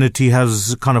fraternity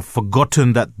has kind of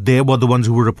forgotten that they were the ones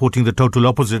who were reporting the total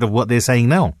opposite of what they're saying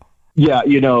now? Yeah,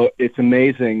 it's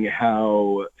amazing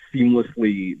how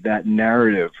seamlessly that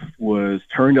narrative was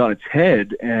turned on its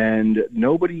head, and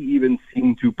nobody even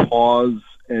seemed to pause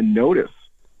and notice,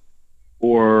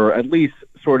 or at least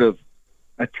sort of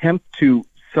attempt to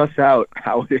suss out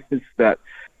how it is that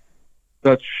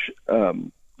such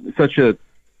a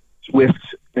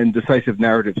swift and decisive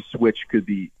narrative switch could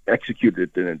be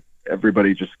executed, and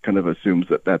everybody just kind of assumes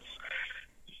that that's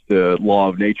the law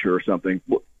of nature or something.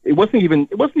 It wasn't even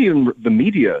the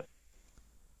media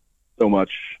so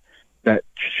much that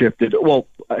shifted. Well,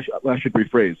 I should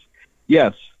rephrase.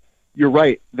 Yes, you're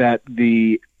right that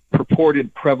the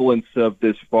purported prevalence of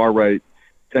this far-right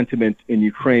sentiment in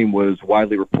Ukraine was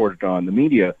widely reported on the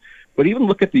media. But even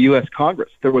look at the U.S. Congress.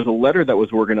 There was a letter that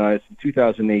was organized in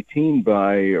 2018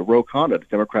 by Ro Khanna, the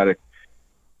Democratic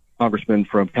congressman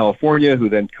from California, who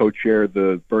then co-chaired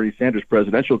the Bernie Sanders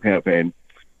presidential campaign,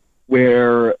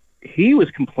 where he was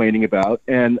complaining about,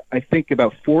 and I think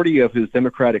about 40 of his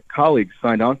Democratic colleagues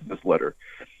signed on to this letter.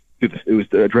 It was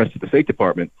addressed to the State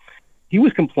Department. He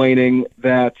was complaining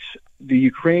that the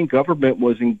Ukraine government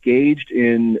was engaged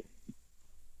in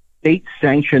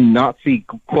state-sanctioned Nazi,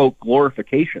 quote,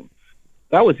 glorification.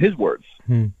 That was his words.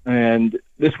 And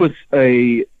this was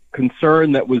a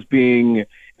concern that was being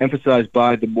emphasized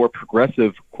by the more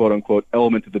progressive, quote-unquote,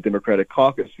 element of the Democratic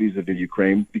caucus vis-a-vis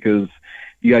Ukraine, because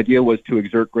the idea was to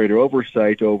exert greater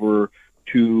oversight over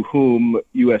to whom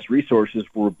U.S. resources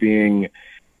were being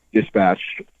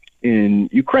dispatched in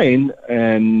Ukraine,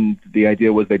 and the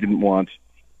idea was they didn't want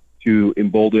to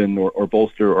embolden or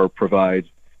bolster or provide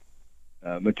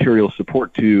material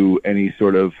support to any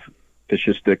sort of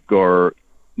fascistic or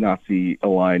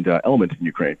Nazi-aligned element in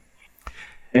Ukraine.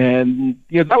 And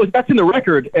that's in the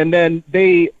record. And then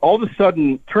they all of a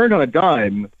sudden turned on a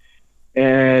dime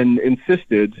and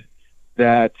insisted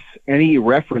that any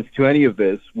reference to any of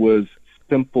this was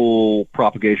simple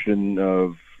propagation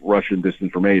of Russian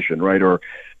disinformation, right, or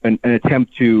an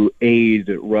attempt to aid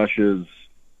Russia's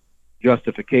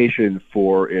justification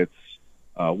for its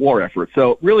war effort.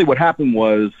 So really what happened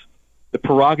was the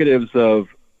prerogatives of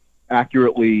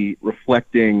accurately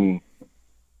reflecting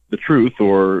the truth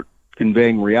or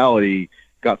conveying reality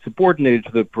got subordinated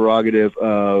to the prerogative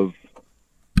of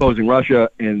opposing Russia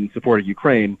and supporting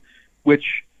Ukraine,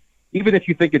 which, even if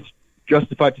you think it's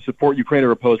justified to support Ukraine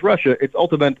or oppose Russia, it's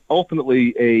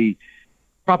ultimately a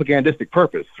propagandistic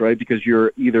purpose, right? Because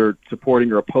you're either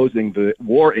supporting or opposing the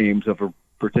war aims of a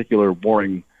particular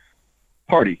warring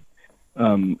party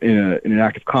in an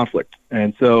active conflict.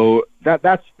 And so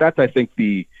that's I think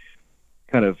the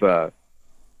kind of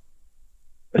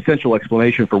essential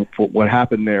explanation for what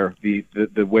happened there.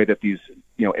 The way that these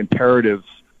imperatives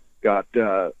got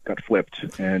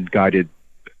flipped and guided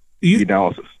the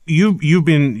analysis. You've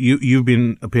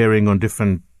been appearing on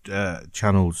different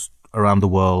channels around the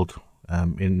world,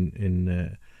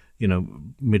 in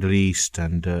Middle East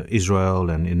and Israel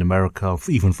and in America,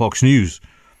 even Fox News.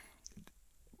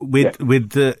 With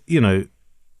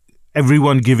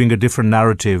everyone giving a different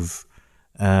narrative,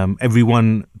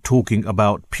 everyone talking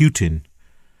about Putin.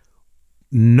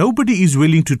 Nobody is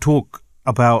willing to talk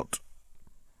about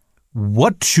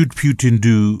what should Putin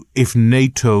do if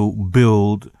NATO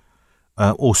build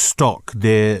or stock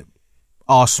their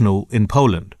arsenal in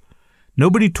Poland.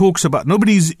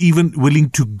 Nobody's even willing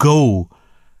to go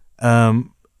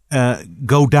down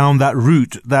that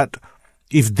route, that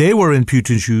if they were in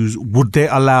Putin's shoes, would they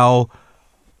allow,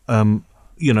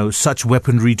 such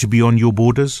weaponry to be on your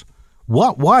borders?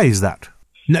 Why is that?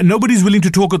 Nobody's willing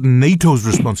to talk about NATO's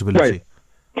responsibility.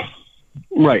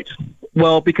 Right.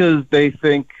 Well, because they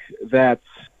think that,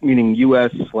 meaning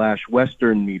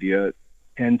U.S./Western media,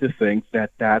 tend to think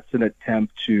that that's an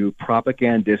attempt to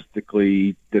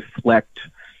propagandistically deflect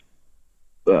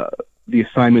the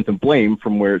assignment of blame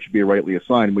from where it should be rightly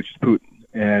assigned, which is Putin.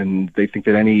 And they think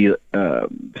that any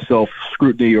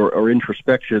self-scrutiny or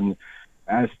introspection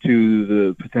as to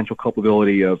the potential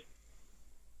culpability of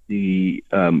the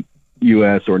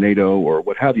U.S. or NATO or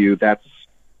what have you, that's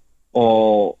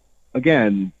all,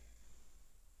 again,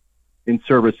 in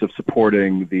service of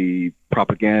supporting the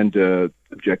propaganda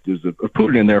objectives of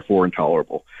Putin, and therefore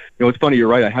intolerable. It's funny, you're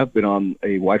right, I have been on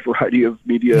a wide variety of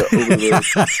media over the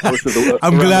course of the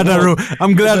I'm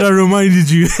glad I reminded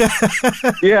you.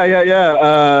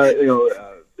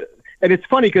 And it's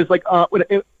funny because, when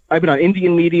I've been on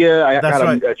Indian media, I got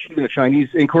on a Chinese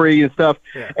inquiry and stuff,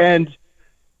 and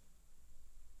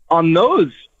on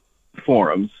those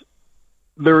forums,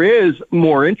 there is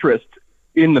more interest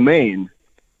in the main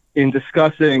in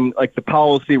discussing the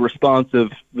policy response of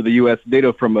the U.S.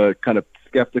 NATO from a kind of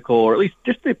skeptical, or at least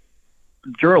just a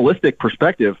journalistic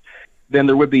perspective, than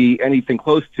there would be anything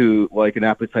close to an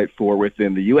appetite for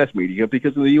within the U.S. media.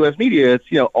 Because in the U.S. media, it's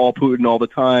all Putin all the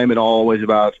time and always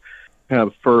about kind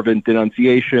of fervent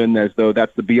denunciation, as though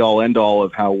that's the be-all, end-all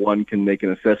of how one can make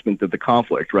an assessment of the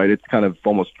conflict. Right? It's kind of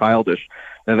almost childish,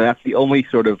 and that's the only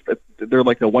sort of, they're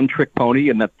like a one-trick pony,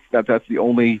 and that's the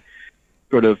only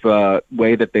sort of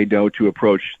way that they know to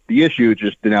approach the issue,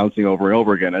 just denouncing over and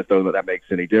over again, as though that makes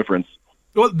any difference.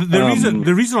 Well,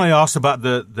 the reason I asked about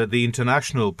the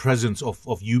international presence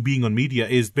of you being on media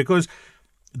is because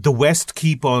the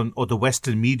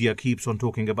Western media keeps on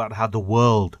talking about how the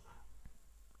world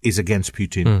is against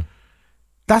Putin.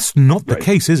 That's not the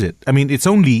case, is it? I mean, it's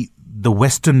only the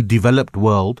Western developed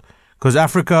world, because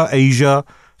Africa, Asia,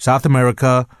 South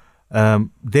America,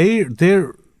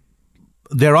 they're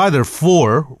either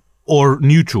for or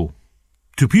neutral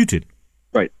to Putin.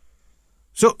 Right.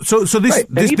 So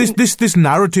this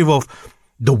narrative of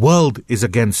the world is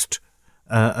against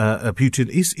Putin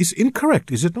is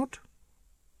incorrect, is it not?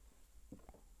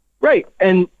 Right.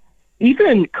 And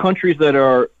even countries that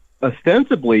are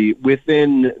ostensibly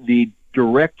within the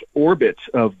direct orbit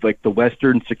of the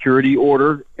Western security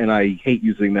order, and I hate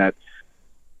using that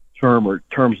term or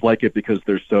terms like it because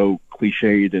they're so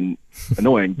cliched and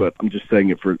annoying, but I'm just saying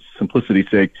it for simplicity's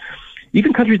sake.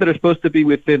 Even countries that are supposed to be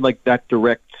within that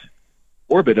direct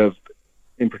orbit of,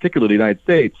 in particular, the United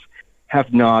States,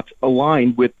 have not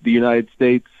aligned with the United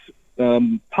States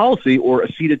policy or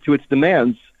acceded to its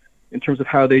demands in terms of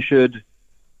how they should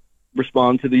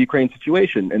respond to the Ukraine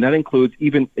situation. And that includes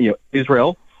even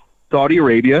Israel, Saudi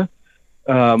Arabia,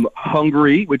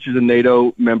 Hungary, which is a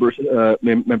NATO member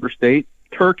state,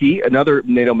 Turkey, another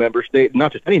NATO member state,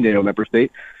 not just any NATO member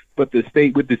state, but the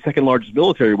state with the second largest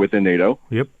military within NATO.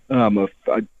 Yep. A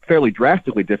fairly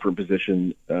drastically different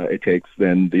position it takes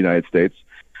than the United States.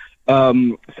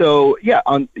 You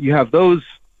have those,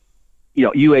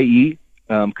 UAE,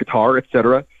 Qatar,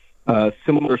 etc.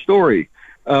 Similar story.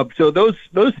 So those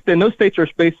states are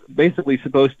basically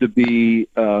supposed to be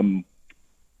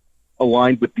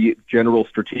aligned with the general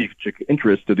strategic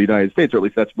interest of the United States, or at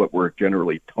least that's what we're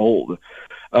generally told.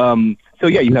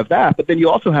 You have that, but then you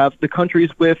also have the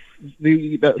countries that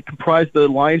comprise the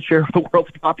lion's share of the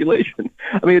world's population.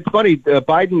 I mean, it's funny.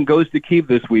 Biden goes to Kyiv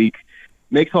this week,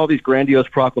 makes all these grandiose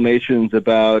proclamations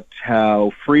about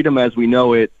how freedom as we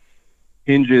know it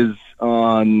hinges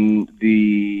on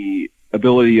the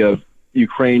ability of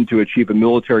Ukraine to achieve a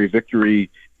military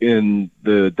victory in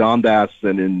the Donbass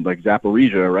and in like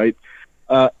Zaporizhia, right?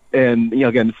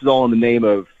 Again, this is all in the name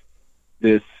of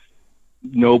this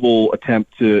noble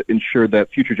attempt to ensure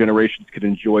that future generations could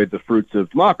enjoy the fruits of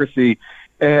democracy.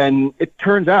 And it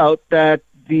turns out that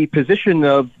the position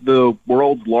of the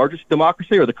world's largest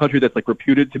democracy, or the country that's like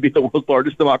reputed to be the world's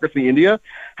largest democracy, India,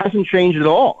 hasn't changed at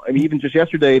all. I mean, even just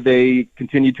yesterday, they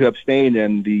continued to abstain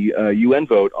in the UN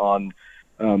vote on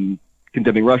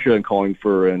condemning Russia and calling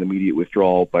for an immediate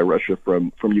withdrawal by Russia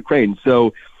from Ukraine.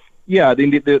 So, yeah,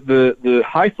 the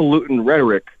highfalutin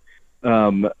rhetoric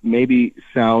maybe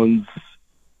sounds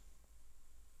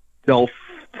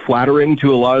self-flattering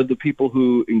to a lot of the people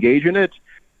who engage in it,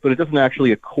 but it doesn't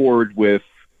actually accord with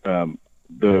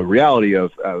the reality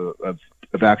of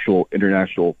actual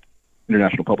international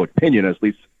public opinion, at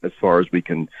least as far as we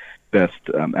can best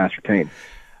ascertain.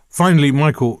 Finally,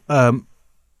 Michael,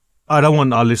 I don't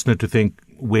want our listener to think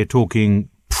we're talking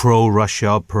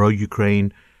pro-Russia,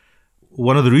 pro-Ukraine.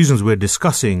 One of the reasons we're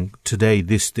discussing today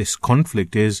this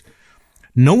conflict is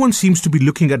no one seems to be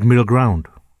looking at middle ground.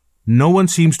 No one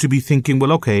seems to be thinking,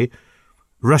 well, okay,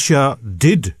 Russia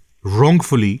did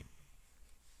wrongfully,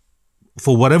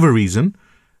 for whatever reason,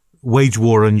 wage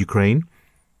war on Ukraine.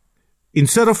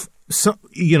 Instead of,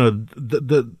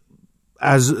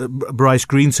 as Bryce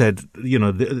Green said,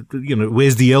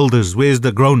 where's the elders? Where's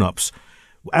the grown-ups?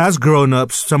 As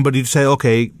grown-ups, somebody say,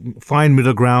 okay, find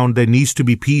middle ground. There needs to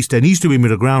be peace. There needs to be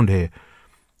middle ground here.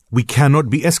 We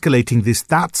cannot be escalating this.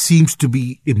 That seems to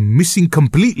be missing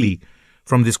completely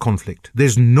from this conflict.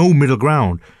 There's no middle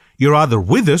ground. You're either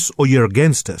with us or you're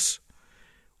against us.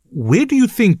 Where do you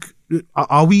think,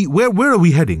 are we, where are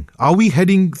we heading? Are we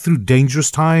heading through dangerous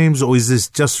times, or is this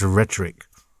just rhetoric?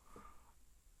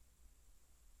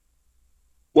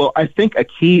 Well, I think a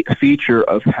key feature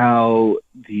of how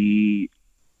the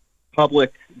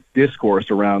public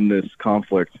discourse around this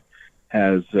conflict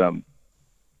has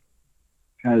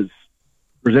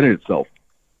presented itself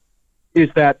is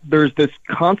that there's this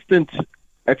constant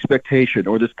expectation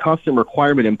or this constant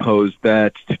requirement imposed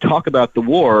that to talk about the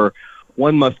war,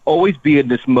 one must always be in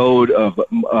this mode of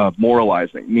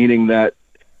moralizing, meaning that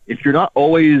if you're not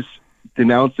always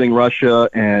denouncing Russia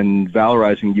and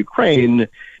valorizing Ukraine,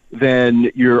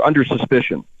 then you're under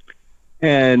suspicion.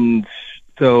 And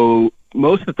so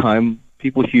most of the time,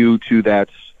 people hew to that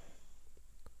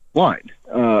line,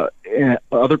 because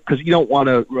you don't want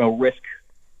to risk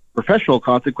professional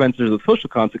consequences or social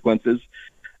consequences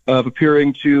of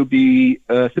appearing to be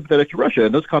sympathetic to Russia.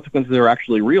 And those consequences are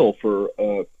actually real for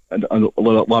a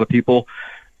lot of people,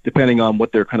 depending on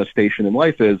what their kind of station in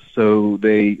life is. So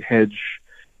they hedge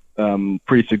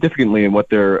pretty significantly in what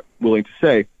they're willing to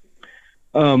say.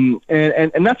 And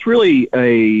that's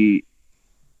really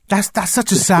that's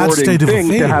such a sad state of thing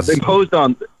affairs to have imposed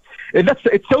on. And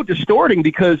it's so distorting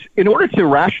because in order to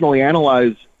rationally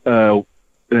analyze an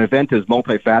event as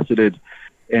multifaceted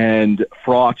and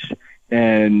fraught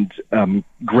and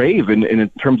grave in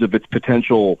terms of its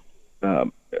potential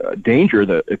danger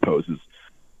that it poses,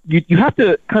 you have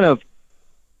to kind of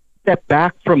step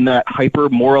back from that hyper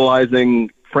moralizing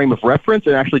frame of reference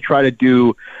and actually try to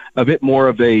do a bit more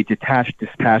of a detached,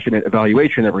 dispassionate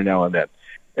evaluation every now and then.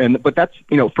 But that's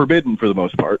forbidden for the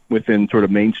most part within sort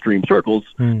of mainstream circles.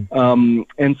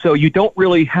 And so you don't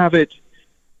really have it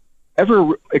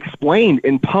ever explained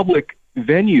in public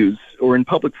venues or in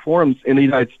public forums in the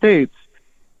United States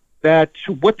that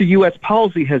what the U.S.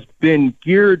 policy has been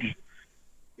geared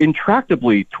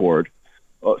intractably toward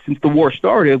since the war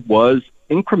started was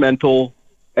incremental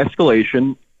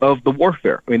escalation of the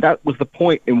warfare. I mean, that was the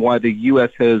point in why the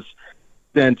U.S. has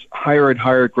sent higher and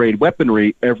higher grade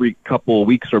weaponry every couple of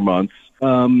weeks or months.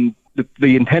 The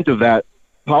intent of that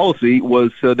policy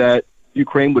was so that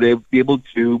Ukraine would be able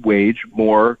to wage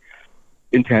more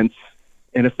intense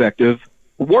and effective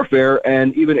warfare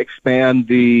and even expand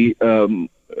the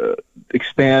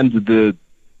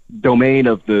domain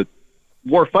of the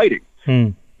war fighting.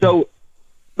 So,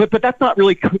 but that's not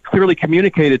really clearly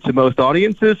communicated to most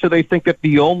audiences. So they think that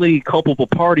the only culpable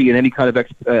party in any kind of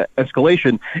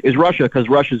escalation is Russia, because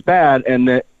Russia's bad, and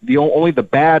that only the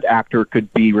bad actor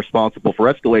could be responsible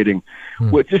for escalating,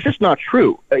 which is just not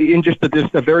true. In just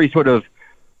a very sort of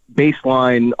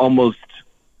baseline, almost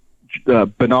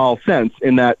banal sense,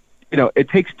 in that it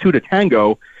takes two to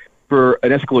tango for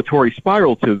an escalatory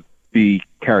spiral to be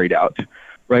carried out,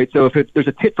 right? So if there's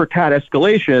a tit for tat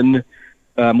escalation,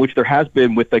 which there has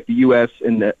been with like the U.S.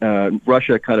 and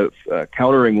Russia kind of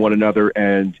countering one another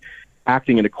and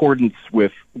acting in accordance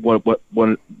with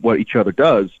what each other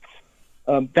does,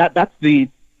 that's the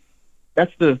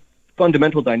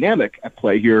fundamental dynamic at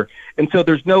play here. And so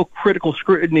there's no critical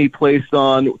scrutiny placed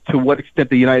on to what extent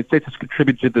the United States has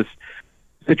contributed to this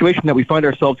situation that we find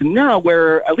ourselves in now,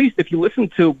 where at least if you listen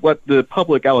to what the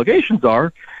public allegations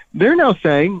are, they're now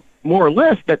saying more or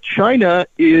less that China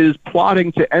is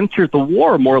plotting to enter the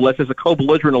war more or less as a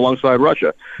co-belligerent alongside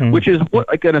Russia, which is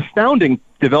an astounding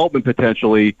development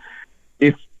potentially,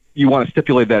 if you want to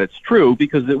stipulate that it's true,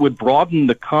 because it would broaden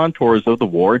the contours of the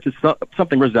war into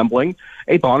something resembling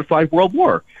a bona fide world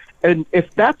war. And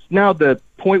if that's now the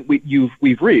point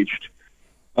we've reached,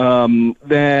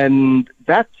 then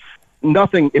that's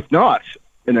nothing if not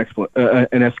an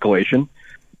escalation.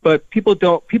 But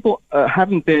people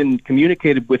haven't been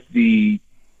communicated with the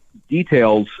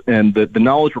details and the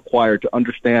knowledge required to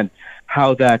understand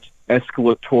how that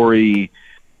escalatory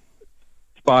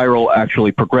spiral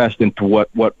actually progressed into what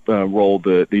role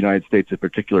the United States in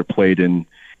particular played in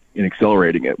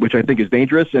accelerating it, which I think is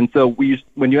dangerous. And so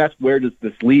when you ask where does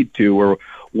this lead to or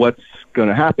what's going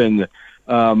to happen,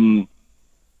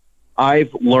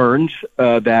 I've learned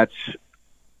that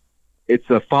it's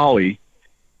a folly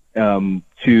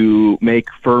to make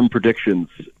firm predictions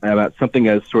about something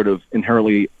as sort of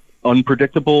inherently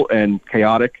unpredictable and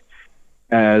chaotic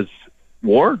as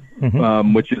war,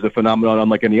 which is a phenomenon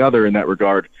unlike any other in that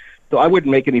regard. So I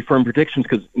wouldn't make any firm predictions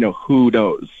because, who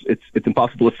knows? It's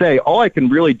impossible to say. All I can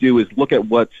really do is look at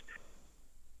what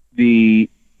the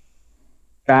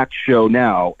facts show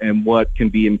now and what can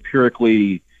be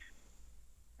empirically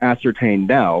ascertained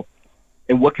now.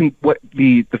 And what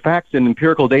the facts and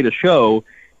empirical data show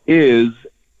is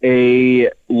a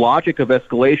logic of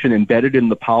escalation embedded in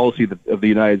the policy of the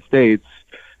United States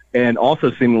and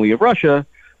also seemingly of Russia,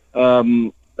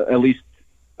 at least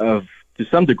to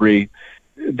some degree,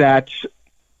 that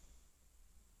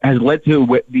has led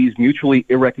to these mutually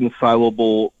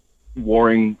irreconcilable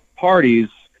warring parties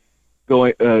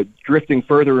drifting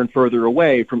further and further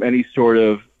away from any sort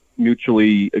of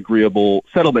mutually agreeable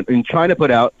settlement. And China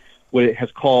put out what it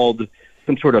has called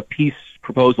some sort of peace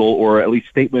proposal, or at least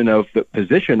statement of the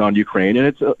position on Ukraine, and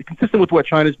it's consistent with what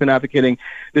China's been advocating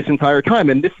this entire time.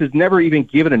 And this has never even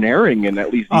given an airing in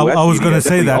at least US I was going to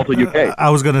say that. Also UK. I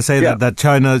was going to say that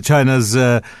China's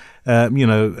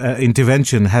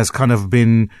intervention has kind of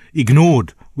been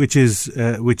ignored, which is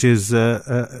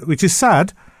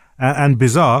sad and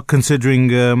bizarre, considering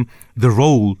the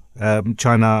role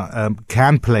China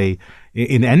can play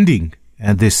in ending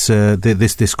this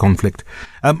conflict.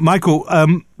 Michael,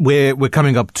 we're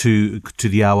coming up to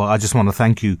the hour. I just want to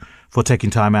thank you for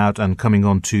taking time out and coming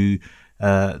on to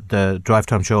the Drive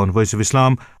Time Show on Voice of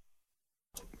Islam.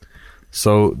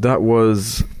 So that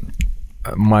was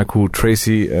Michael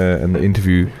Tracy and the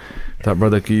interview that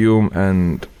Brother Qiyum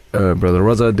and Brother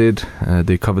Raza did.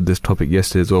 They covered this topic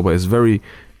yesterday as well, but it's a very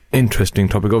interesting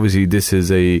topic. Obviously, this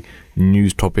is a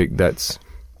news topic that's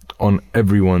on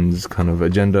everyone's kind of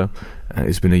agenda.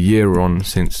 It's been a year on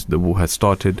since the war had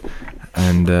started,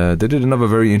 and they did another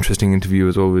very interesting interview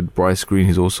as well with Bryce Green,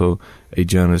 who's also a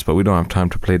journalist, but we don't have time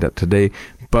to play that today.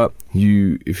 But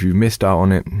if you missed out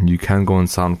on it, you can go on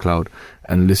SoundCloud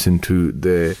and listen to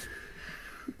the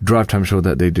Drive Time Show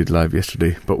that they did live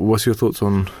yesterday. But what's your thoughts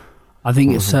on? I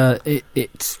think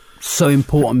it's so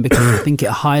important because I think it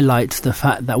highlights the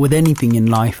fact that with anything in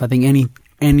life, I think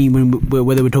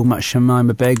whether we're talking about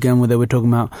Shamima Begum, whether we're talking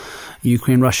about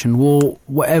Ukraine-Russian war,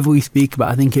 whatever we speak about,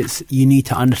 I think you need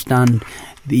to understand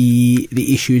the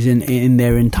issues in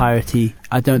their entirety.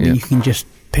 I don't think you can just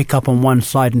pick up on one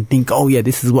side and think, oh yeah,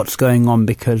 this is what's going on,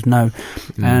 because no.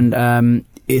 And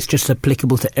it's just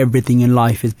applicable to everything in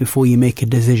life. Is before you make a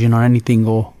decision on anything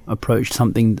or approach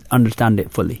something, understand it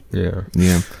fully. Yeah.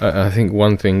 I think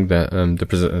one thing that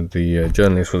the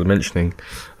journalist was mentioning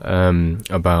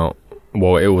about,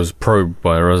 well, it was probed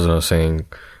by Raza, saying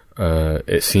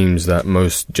it seems that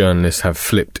most journalists have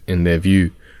flipped in their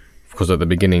view, because at the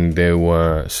beginning they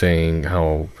were saying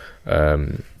how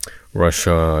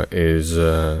Russia is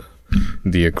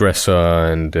the aggressor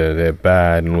and they're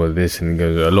bad and all of this, and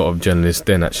a lot of journalists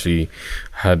then actually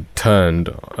had turned,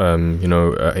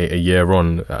 a year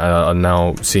on, are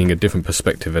now seeing a different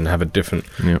perspective and have a different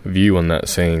view on that,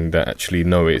 saying that actually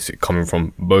no, it's coming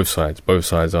from both sides. Both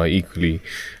sides are equally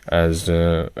as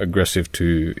aggressive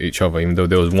to each other, even though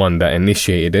there was one that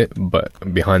initiated it, but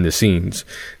behind the scenes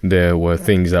there were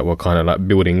things that were kind of like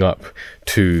building up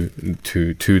to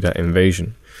that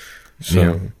invasion.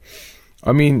 So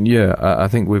I mean, I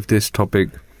think with this topic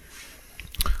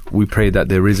we pray that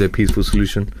there is a peaceful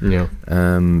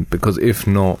solution. Because if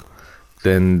not,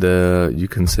 then the, you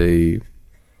can say,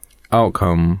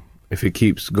 outcome, if it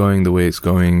keeps going the way it's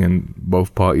going and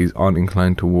both parties aren't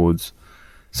inclined towards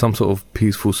some sort of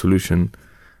peaceful solution,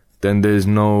 then there's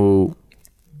no...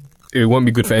 It won't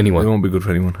be good for anyone. It won't be good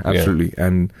for anyone, absolutely. Yeah.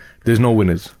 And there's no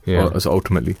winners,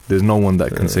 ultimately. There's no one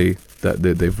that can say that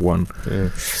they've won. Yeah.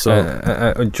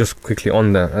 So, just quickly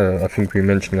on that, I think we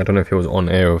mentioned, I don't know if it was on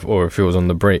air or if it was on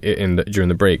the break during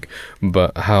the break,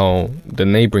 but how the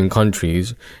neighbouring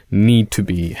countries need to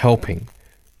be helping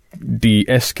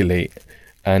de-escalate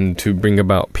and to bring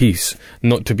about peace,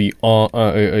 not to be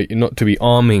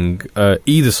arming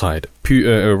either side,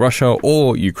 Russia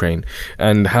or Ukraine.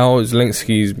 And how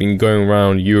Zelensky's been going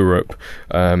around Europe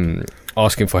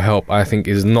asking for help, I think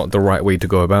is not the right way to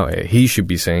go about it. He should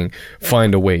be saying,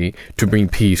 find a way to bring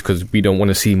peace, because we don't want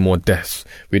to see more deaths.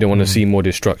 We don't want to see more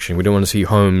destruction. We don't want to see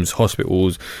homes,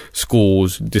 hospitals,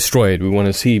 schools destroyed. We want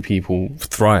to see people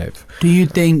thrive. Do you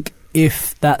think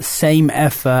if that same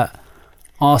effort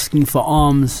asking for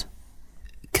arms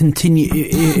continue,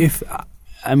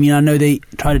 I know they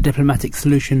tried a diplomatic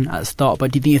solution at the start,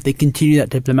 but do you think if they continue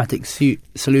that diplomatic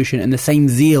solution and the same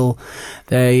zeal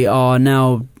they are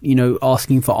now,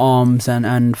 asking for arms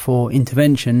and for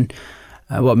intervention,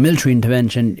 military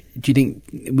intervention, do you think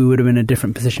we would have been in a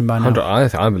different position by now?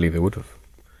 I believe they would have.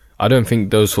 I don't think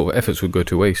those sort of efforts would go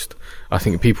to waste. I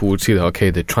think people would see that,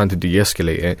 okay, they're trying to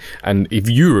de-escalate it. And if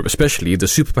Europe, especially the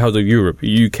superpowers of Europe,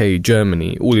 UK,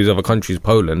 Germany, all these other countries,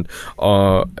 Poland,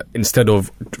 are, instead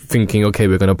of thinking, okay,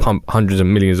 we're going to pump hundreds of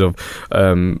millions of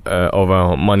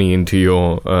our money into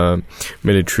your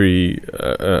military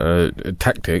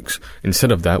tactics,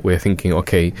 instead of that, we're thinking,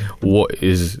 okay, what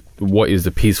is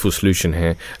the peaceful solution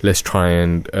here? Let's try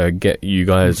and get you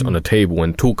guys on a table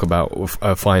and talk about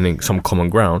finding some common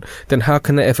ground. Then how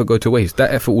can that effort go to waste?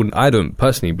 That effort wouldn't. I don't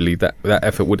personally believe that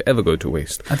effort would ever go to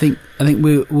waste. I think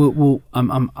we'll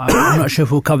I'm not sure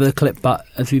if we'll cover the clip, but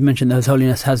as we mentioned, His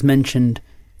Holiness has mentioned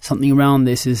something around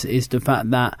this. Is the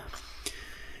fact that,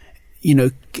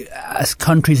 as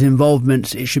countries'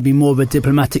 involvement, it should be more of a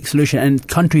diplomatic solution, and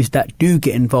countries that do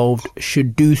get involved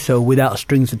should do so without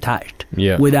strings attached,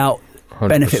 without 100%.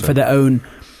 Benefit for their own.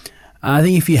 I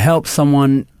think if you help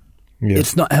someone,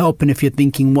 it's not helping if you're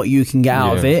thinking what you can get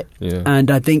out of it. And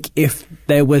I think if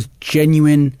there was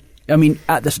genuine,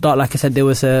 at the start, like I said,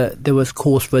 there was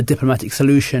cause for a diplomatic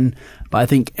solution, but I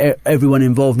think everyone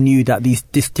involved knew that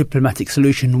this diplomatic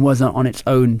solution wasn't on its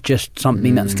own just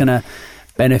something that's going to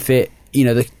benefit,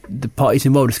 the parties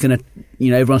involved. It's going to,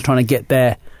 everyone's trying to get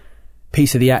their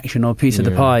piece of the action or piece of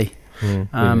the pie.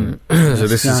 So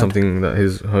this is something that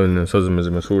His Holiness Hazrat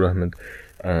Mirza Masroor Ahmad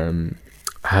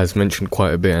has mentioned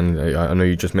quite a bit, and I know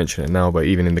you just mentioned it now, but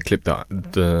even in the clip that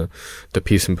the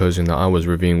peace symposium that I was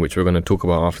reviewing, which we're going to talk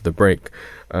about after the break,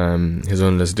 His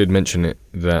Holiness did mention it,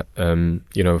 that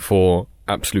for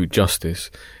absolute justice,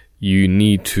 you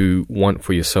need to want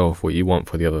for yourself what you want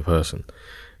for the other person.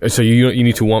 So you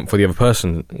need to want for the other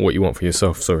person what you want for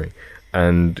yourself,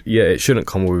 And it shouldn't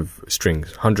come with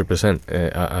strings,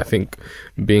 100%. I think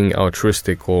being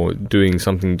altruistic or doing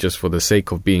something just for the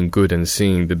sake of being good and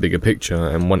seeing the bigger picture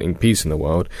and wanting peace in the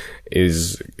world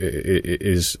is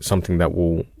something that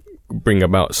will bring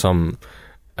about some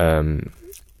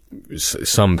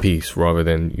peace, rather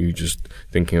than you just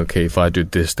thinking, okay, if I do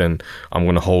this, then I'm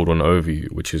going to hold on over you,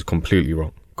 which is completely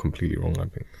wrong, I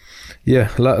think.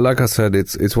 Yeah, like I said,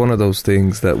 it's one of those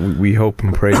things that we hope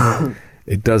and pray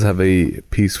it does have a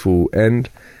peaceful end.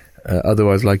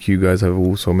 Otherwise, like you guys have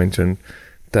also mentioned,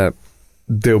 that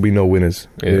there'll be no winners.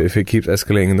 If it keeps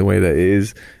escalating in the way that it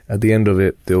is, at the end of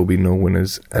it, there will be no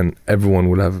winners, and everyone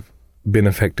will have been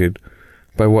affected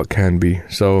by what can be.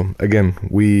 So again,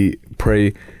 we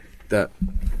pray that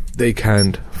they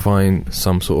can find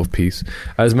some sort of peace.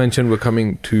 As mentioned, we're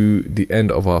coming to the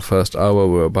end of our first hour.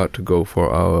 We're about to go for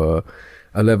our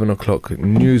 11 o'clock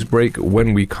news break.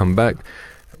 When we come back,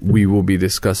 we will be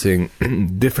discussing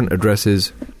different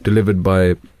addresses delivered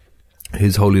by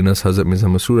His Holiness Hazrat Mirza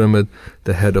Masroor Ahmad,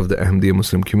 the head of the Ahmadiyya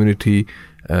Muslim community,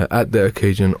 at the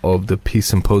occasion of the Peace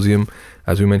Symposium.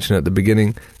 As we mentioned at the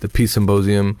beginning, the Peace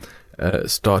Symposium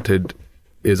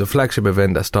is a flagship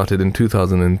event that started in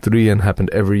 2003 and happened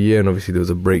every year. And obviously there was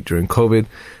a break during COVID.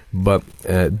 But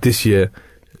this year,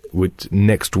 which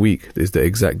next week is the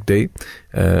exact date,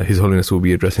 His Holiness will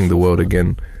be addressing the world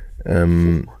again.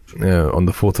 On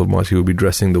the 4th of March, he will be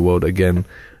addressing the world again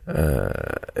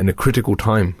in a critical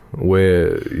time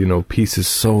where, peace is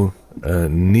so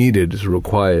needed, is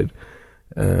required.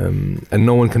 And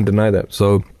no one can deny that.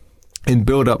 So in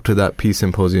build up to that peace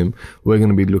symposium, we're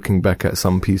going to be looking back at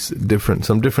some different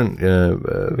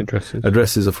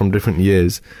addresses are from different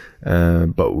years,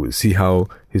 but we'll see how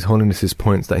His Holiness's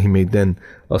points that he made then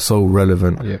are so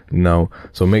relevant now.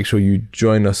 So make sure you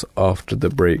join us after the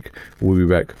break. We'll be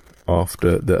back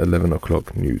after the 11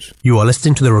 o'clock news. You are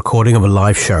listening to the recording of a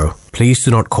live show. Please do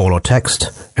not call or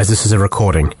text, as this is a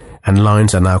recording, and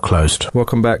lines are now closed.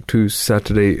 Welcome back to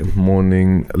Saturday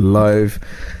Morning Live.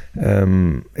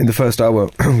 In the first hour,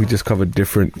 we just covered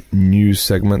different news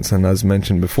segments, and as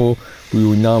mentioned before, we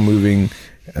will now moving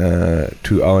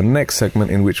to our next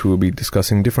segment, in which we will be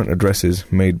discussing different addresses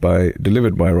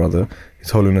delivered by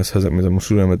His Holiness Hazrat Mirza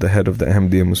Masroor Ahmad, the head of the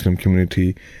Ahmadiyya Muslim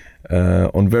community,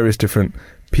 on various different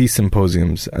peace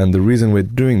symposiums. And the reason we're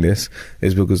doing this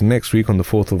is because next week on the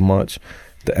 4th of March,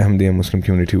 the Ahmadiyya Muslim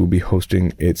community will be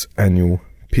hosting its annual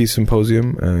Peace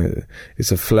Symposium. It's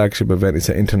a flagship event. It's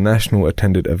an international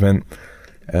attended event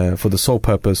for the sole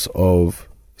purpose of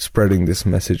spreading this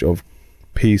message of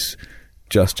peace,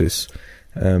 justice.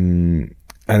 And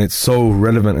it's so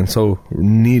relevant and so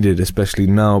needed, especially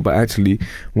now. But actually,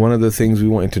 one of the things we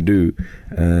wanted to do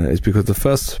is because the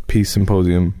first Peace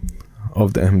Symposium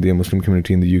of the Ahmadiyya Muslim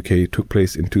community in the UK took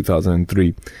place in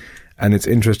 2003. And it's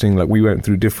interesting, we went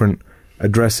through different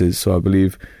addresses. So I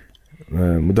believe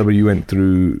Mudabbir, you went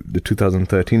through the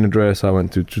 2013 address, I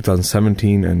went through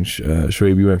 2017, and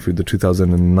Shoaib, you went through the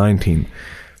 2019.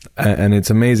 And it's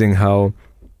amazing how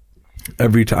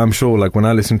every time, I'm sure, when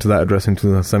I listened to that address in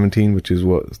 2017, which is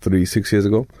 6 years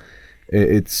ago,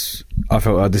 I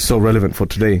felt this is so relevant for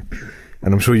today.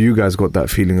 And I'm sure you guys got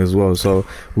that feeling as well. So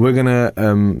we're going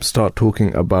to start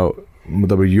talking about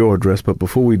Mudabbir, your address, but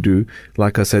before we do,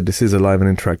 like I said, this is a live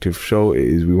and interactive show.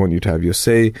 We want you to have your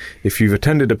say. If you've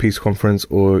attended a peace conference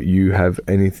or you have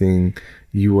anything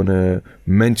you want to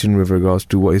mention with regards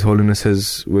to what His Holiness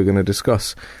says we're going to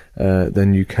discuss,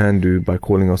 then you can do by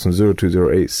calling us on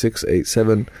 0208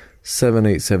 687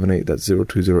 7878. That's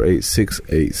 0208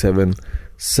 687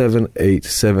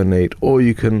 7878. Or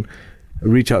you can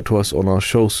reach out to us on our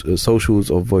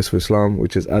socials of Voice of Islam,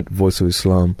 which is at Voice of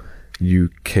Islam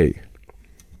UK.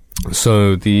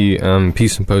 So the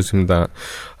peace symposium that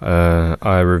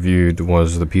I reviewed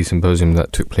was the peace symposium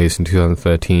that took place in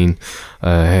 2013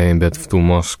 here in Beit Ftul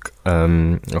Mosque. I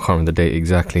can't remember the date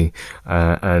exactly.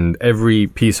 And every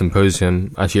peace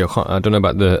symposium, actually I don't know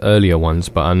about the earlier ones,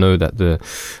 but I know that the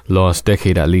last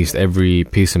decade at least, every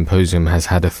peace symposium has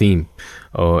had a theme,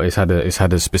 or it's had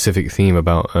a specific theme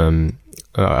about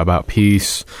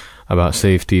peace, about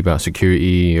safety, about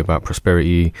security, about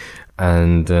prosperity.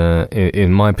 And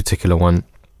in my particular one,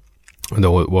 the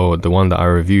one that I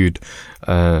reviewed,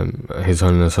 His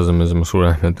Holiness Hazrat Mirza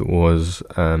Masroor Ahmad was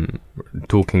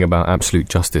talking about absolute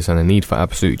justice and the need for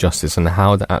absolute justice, and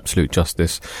how the absolute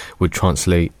justice would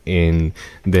translate in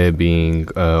there being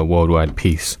worldwide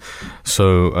peace.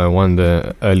 So one of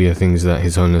the earlier things that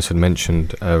His Holiness had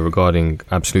mentioned regarding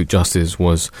absolute justice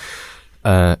was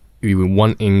you were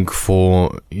wanting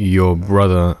for your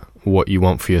brother what you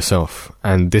want for yourself.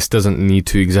 And this doesn't need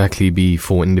to exactly be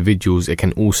for individuals, it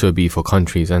can also be for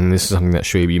countries. And this is something that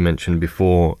Shoaib mentioned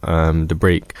before the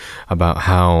break, about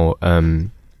how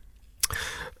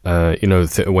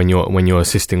when you're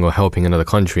assisting or helping another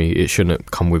country, it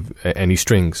shouldn't come with any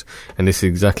strings. And this is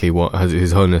exactly what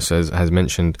His Holiness has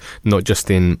mentioned, not just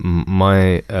in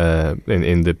my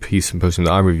in the peace symposium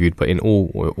that I reviewed, but in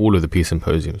all of the peace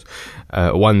symposiums.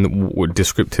 One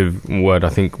descriptive word I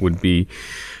think would be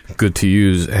good to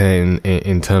use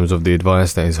in terms of the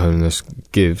advice that His Holiness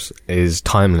gives is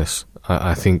timeless.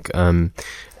 I think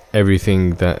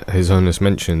everything that His Holiness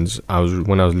mentions,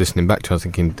 when I was listening back to it, I was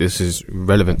thinking this is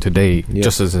relevant today,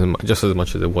 just as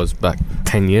much as it was back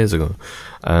 10 years ago.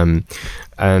 And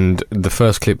the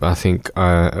first clip I think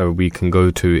we can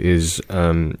go to is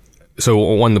so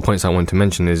one of the points I want to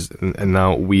mention is, and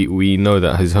now we know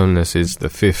that His Holiness is the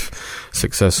 5th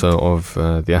successor of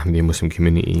the Ahmadiyya Muslim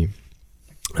community.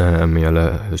 May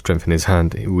Allah strengthen his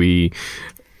hand. We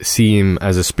see him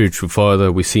as a spiritual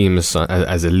father, we see him as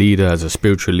a leader, as a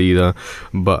spiritual leader,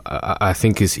 but I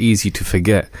think it's easy to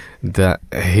forget that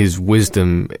his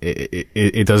wisdom,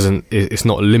 it's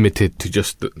not limited to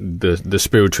just the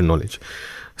spiritual knowledge.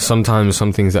 sometimes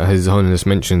some things that His Holiness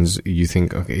mentions, you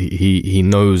think, okay, he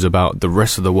knows about the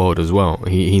rest of the world as well.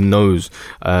 He knows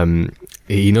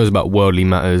about worldly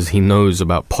matters. He knows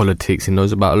about politics. He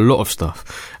knows about a lot of stuff,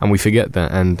 and we forget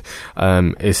that. And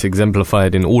it's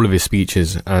exemplified in all of his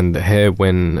speeches. And here,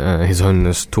 when His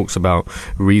Holiness talks about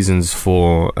reasons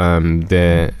for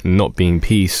there not being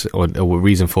peace or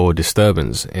reason for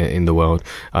disturbance in the world,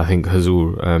 I think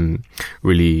Hazur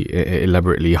really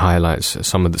elaborately highlights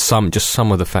some of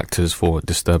the factors for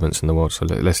disturbance in the world. So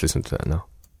let's listen to that now.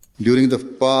 During the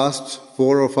past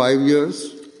 4 or 5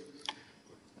 years,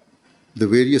 the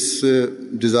various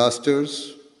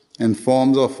disasters and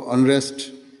forms of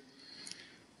unrest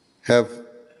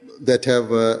that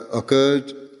have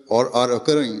occurred or are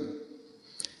occurring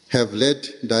have led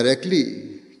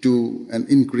directly to an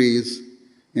increase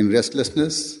in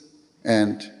restlessness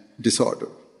and disorder.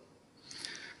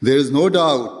 There is no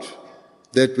doubt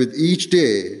that with each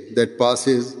day that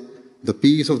passes, the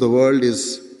peace of the world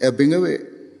is ebbing away.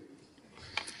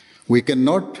 We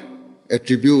cannot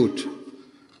attribute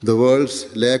the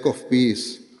world's lack of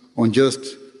peace on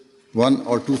just 1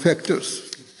 or 2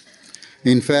 factors.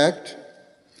 In fact,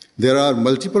 there are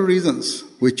multiple reasons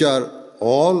which are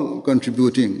all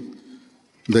contributing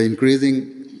the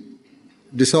increasing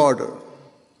disorder.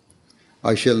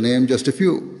 I shall name just a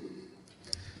few.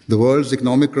 The world's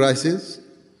economic crisis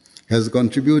has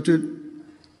contributed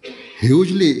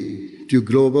hugely to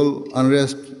global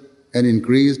unrest and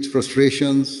increased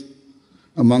frustrations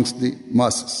amongst the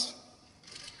masses.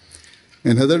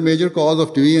 Another major cause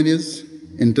of division is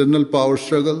internal power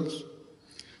struggles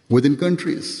within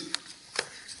countries.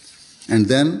 And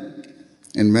then,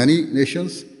 in many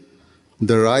nations,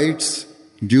 the rights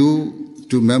due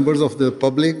to members of the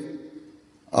public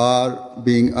are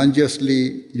being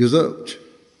unjustly usurped.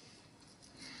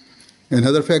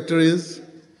 Another factor is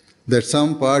that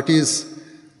some parties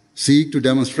seek to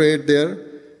demonstrate their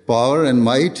power and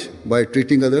might by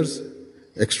treating others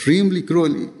extremely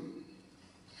cruelly.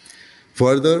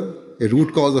 Further, a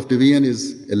root cause of division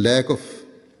is a lack of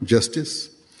justice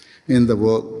in the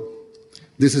world.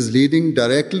 This is leading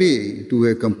directly to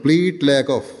a complete lack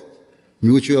of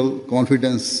mutual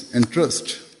confidence and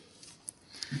trust.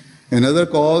 Another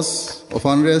cause of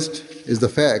unrest is the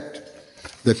fact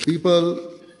that people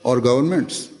or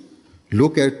governments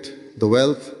look at the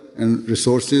wealth and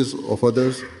resources of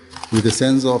others with a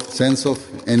sense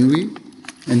of envy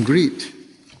and greed.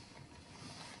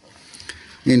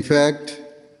 In fact,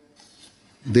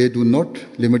 they do not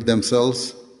limit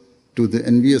themselves to the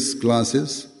envious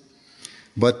glances,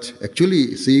 but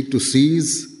actually seek to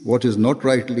seize what is not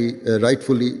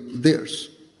rightfully theirs.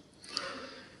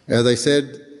 As I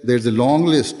said, there's a long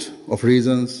list of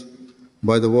reasons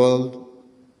why the world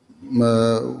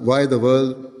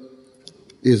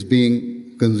is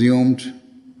being consumed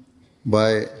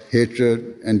by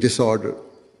hatred and disorder,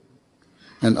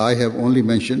 and I have only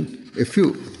mentioned a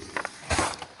few.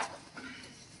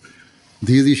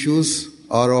 These issues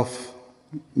are of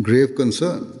grave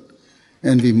concern,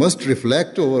 and we must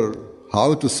reflect over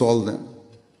how to solve them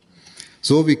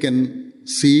so we can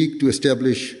seek to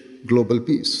establish global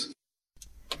peace.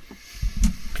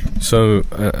 So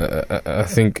I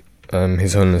think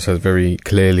His Holiness has very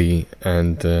clearly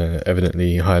and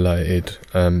evidently highlighted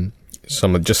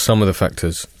some of the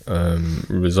factors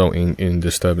resulting in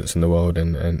disturbance in the world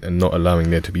and not allowing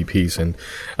there to be peace. And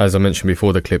as I mentioned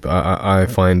before the clip, I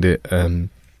find it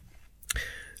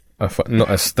not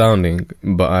astounding,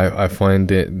 but I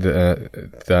find it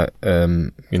that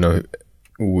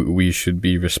we should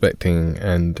be respecting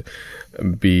and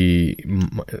be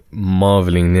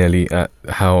marveling nearly at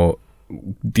how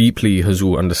deeply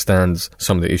Hazur understands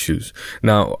some of the issues.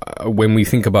 Now, when we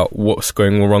think about what's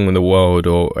going wrong in the world,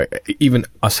 or even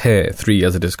us here, three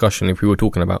as a discussion, if we were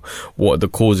talking about what are the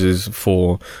causes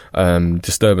for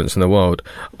disturbance in the world,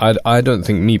 I don't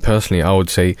think, me personally, I would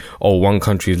say, one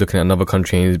country is looking at another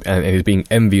country and is being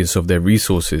envious of their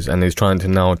resources and is trying to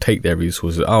now take their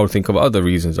resources. I would think of other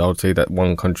reasons. I would say that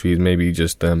one country is maybe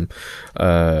just they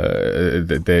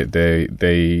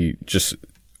just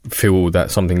feel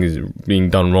that something is being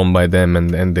done wrong by them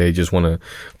and they just want to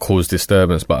cause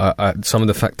disturbance. But some of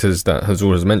the factors that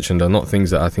Hazur has mentioned are not things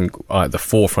that I think are at the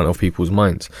forefront of people's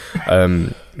minds.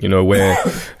 Where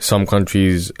some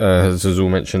countries, as Hazur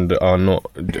mentioned, are not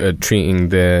treating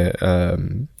their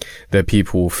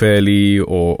people fairly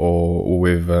or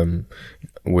with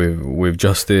with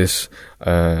justice,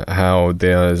 how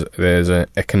there's an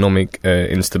economic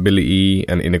instability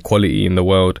and inequality in the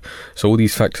world. So all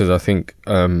these factors, I think,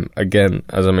 again,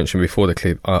 as I mentioned before the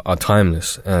clip, are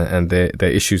timeless, and they're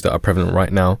issues that are prevalent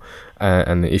right now,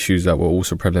 and the issues that were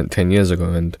also prevalent 10 years ago.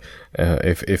 And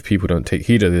if people don't take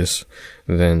heed of this,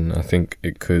 then I think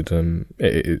it could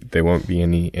there won't be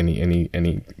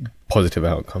any positive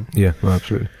outcome. Yeah, no,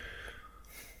 absolutely.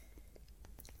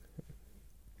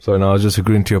 So now I was just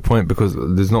agreeing to your point, because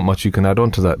there's not much you can add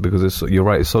on to that, because you're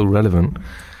right, it's so relevant,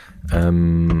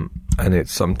 and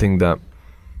it's something that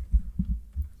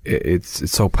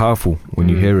it's so powerful when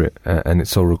you hear it, and it's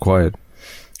so required.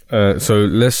 So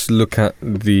let's look at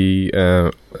the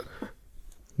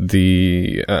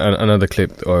another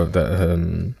clip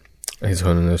that His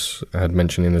Holiness had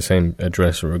mentioned in the same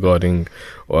address regarding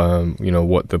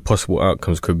what the possible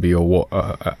outcomes could be, or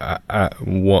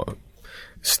what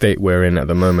state we're in at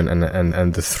the moment,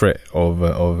 and the threat of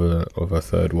a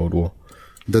third world war.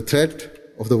 The threat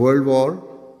of the world war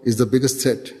is the biggest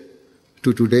threat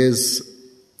to today's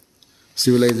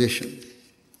civilization.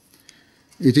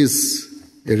 It is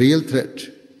a real threat,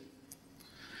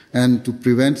 and to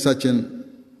prevent such an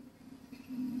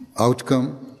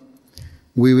outcome,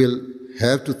 we will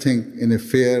have to think in a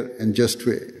fair and just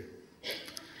way,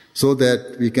 so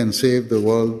that we can save the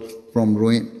world from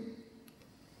ruin.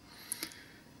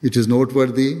 It is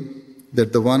noteworthy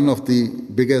that one of the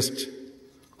biggest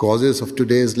causes of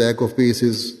today's lack of peace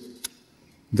is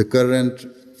the current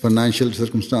financial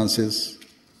circumstances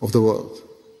of the world,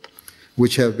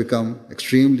 which have become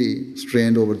extremely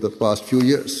strained over the past few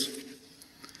years.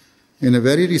 In a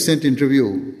very recent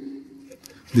interview,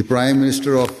 the Prime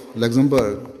Minister of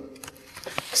Luxembourg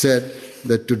said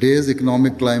that today's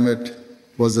economic climate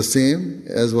was the same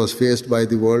as was faced by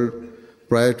the world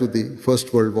prior to the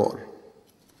First World War.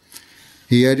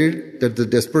 He added that the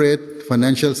desperate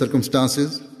financial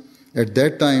circumstances at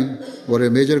that time were a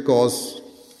major cause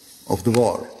of the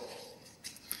war.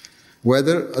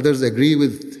 Whether others agree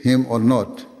with him or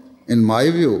not, in my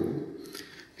view,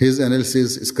 his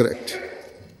analysis is correct.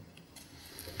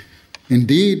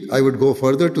 Indeed, I would go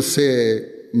further to say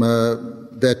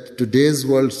that today's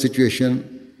world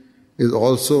situation is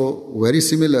also very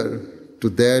similar to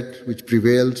that which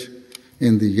prevailed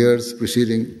in the years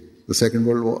preceding the Second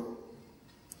World War.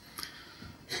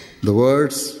 The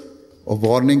words of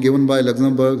warning given by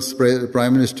Luxembourg's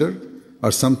Prime Minister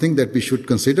are something that we should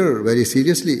consider very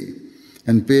seriously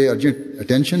and pay urgent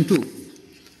attention to.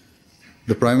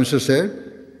 The Prime Minister said,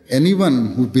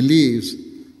 anyone who believes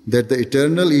that the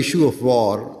eternal issue of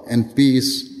war and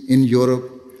peace in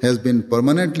Europe has been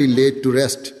permanently laid to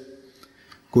rest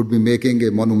could be making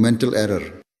a monumental error.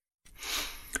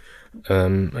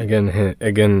 His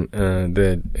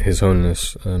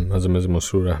Holiness Hazrat Mirza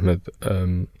Masroor Ahmad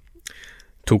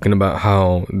talking about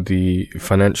how the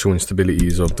financial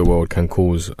instabilities of the world can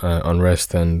cause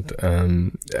unrest, and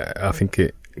I think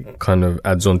it kind of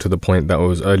adds on to the point that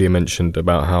was earlier mentioned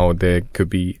about how there could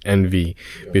be envy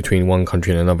between one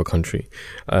country and another country,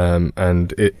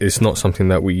 and it's not something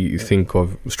that we think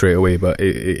of straight away, but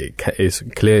it's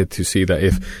clear to see that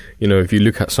if you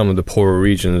look at some of the poorer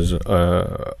regions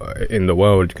in the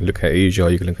world, you can look at Asia,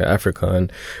 you can look at Africa,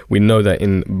 and we know that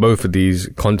in both of these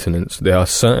continents there are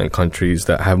certain countries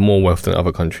that have more wealth than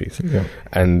other countries,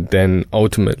 and then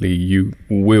ultimately you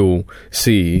will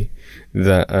see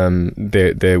that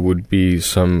there would be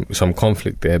some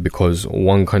conflict there, because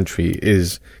one country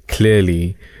is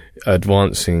clearly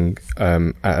advancing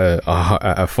at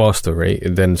a faster rate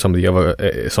than some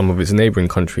of its neighboring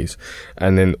countries,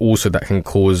 and then also that can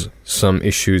cause some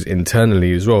issues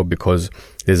internally as well, because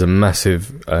there's a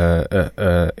massive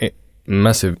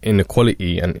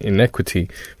inequality and inequity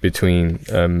between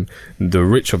the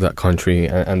rich of that country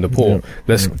and the poor.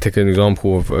 Let's take an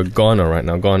example of Ghana right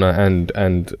now. Ghana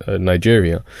and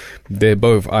Nigeria, they're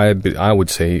both, I would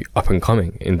say, up and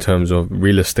coming in terms of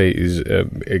real estate is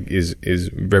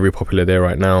very popular there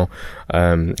right now.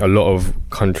 A lot of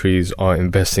countries are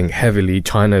investing heavily.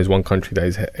 China is one country that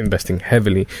is investing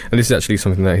heavily, and this is actually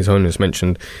something that His Holiness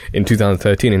mentioned in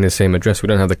 2013 in the same address. We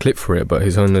don't have the clip for it, but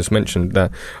His Holiness mentioned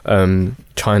that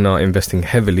China investing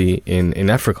heavily in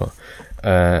Africa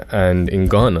and in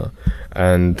Ghana,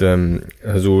 and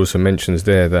Hazur also mentions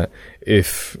there that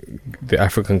if the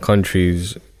African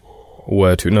countries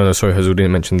were to Hazur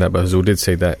didn't mention that, but Hazur did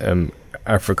say that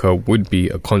Africa would be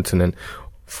a continent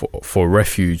for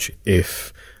refuge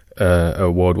if a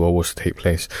world war was to take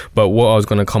place. But what I was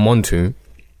going to come on to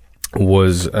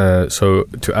was so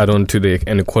to add on to the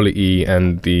inequality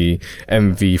and the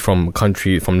envy from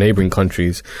neighboring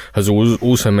countries, has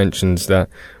also mentions that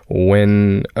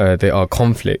when there are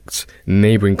conflicts,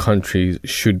 neighboring countries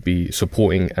should be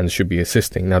supporting and should be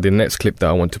assisting. Now, the next clip that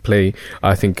I want to play,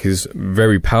 I think, is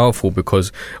very powerful,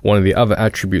 because one of the other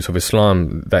attributes of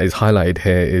Islam that is highlighted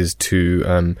here is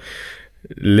to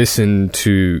listen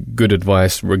to good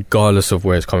advice regardless of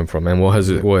where it's coming from. And what has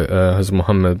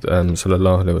Muhammad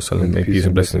sallallahu alaihi wasallam, may peace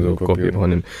and blessings of God be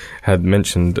upon him, had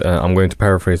mentioned, I'm going to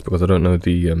paraphrase because I don't know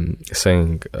the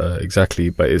saying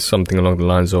exactly, but it's something along the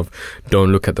lines of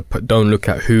don't look at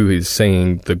who is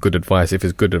saying the good advice. If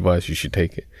it's good advice, you should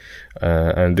take it.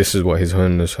 And this is what His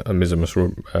Holiness Mirza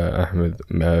Masroor Ahmad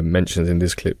mentions in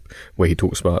this clip, where he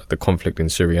talks about the conflict in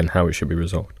Syria and how it should be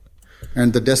resolved.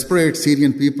 And the desperate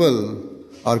Syrian people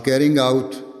are crying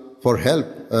out for help.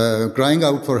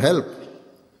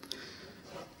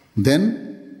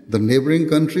 Then the neighboring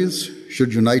countries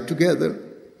should unite together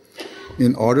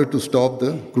in order to stop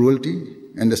the cruelty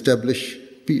and establish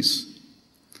peace.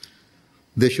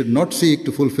 They should not seek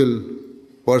to fulfill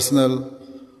personal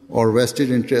or vested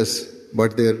interests,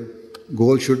 but their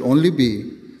goal should only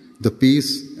be the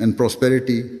peace and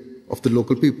prosperity of the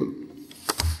local people.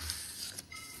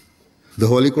 The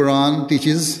Holy Quran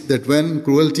teaches that when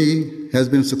cruelty has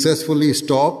been successfully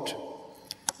stopped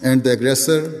and the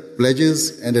aggressor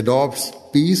pledges and adopts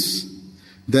peace,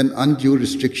 then undue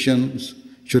restrictions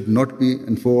should not be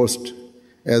enforced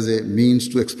as a means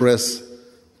to express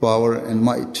power and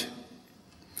might.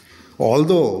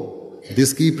 Although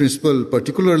this key principle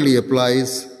particularly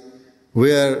applies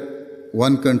where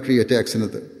one country attacks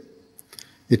another,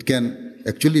 it can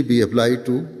actually be applied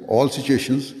to all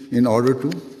situations in order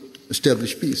to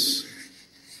establish peace.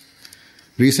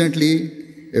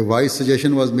 Recently, a wise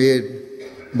suggestion was made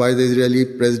by the Israeli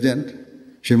President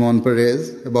Shimon Peres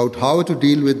about how to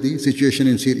deal with the situation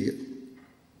in Syria.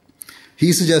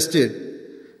 He suggested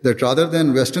that rather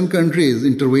than Western countries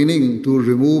intervening to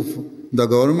remove the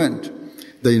government,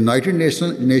 the United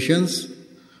Nations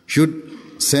should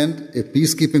send a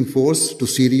peacekeeping force to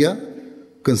Syria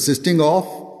consisting of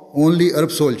only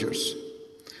Arab soldiers,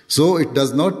 so it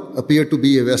does not appear to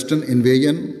be a Western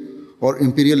invasion or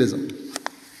imperialism.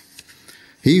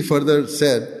 He further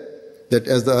said that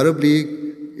as the Arab League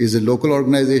is a local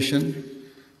organization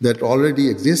that already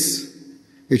exists,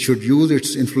 it should use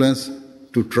its influence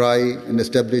to try and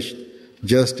establish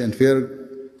just and fair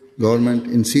government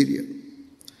in Syria.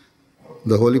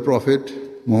 The Holy Prophet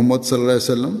Muhammad sallallahu alaihi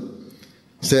wasallam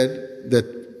said that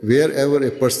wherever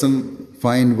a person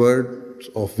finds words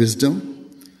of wisdom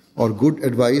or good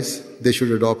advice, they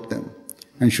should adopt them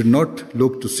and should not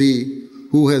look to see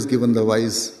who has given the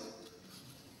wise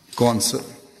counsel.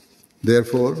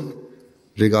 Therefore,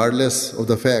 regardless of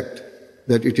the fact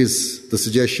that it is the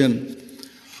suggestion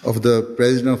of the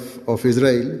President of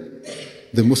Israel,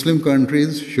 the Muslim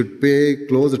countries should pay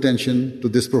close attention to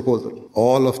this proposal.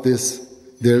 All of this,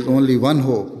 there is only one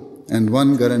hope and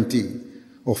one guarantee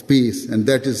of peace, and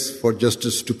that is for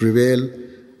justice to prevail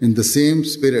in the same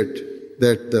spirit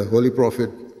that the Holy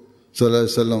Prophet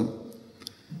ﷺ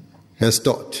has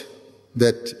taught,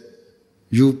 that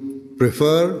you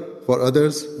prefer for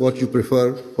others what you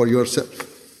prefer for yourself.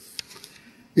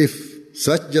 If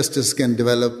such justice can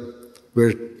develop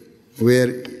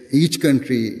where each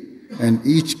country and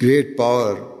each great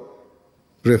power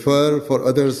prefer for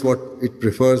others what it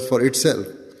prefers for itself,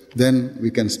 then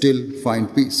we can still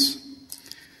find peace.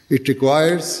 It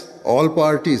requires all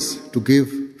parties to give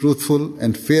truthful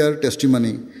and fair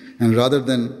testimony, and rather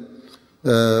than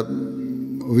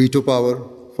veto power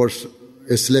for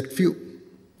a select few.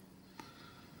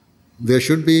 There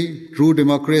should be true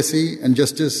democracy and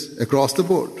justice across the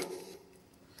board.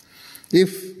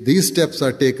 If these steps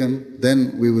are taken,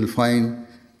 then we will find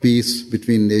peace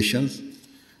between nations,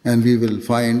 and we will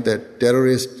find that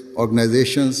terrorist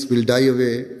organizations will die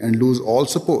away and lose all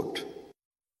support.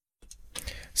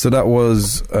 So that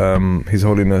was His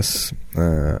Holiness,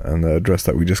 and the address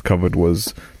that we just covered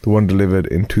was the one delivered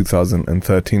in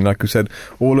 2013. Like we said,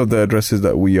 all of the addresses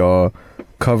that we are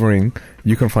covering,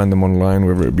 you can find them online,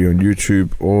 whether it be on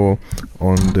YouTube or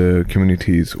on the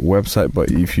community's website.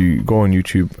 But if you go on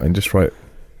YouTube and just write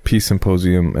Peace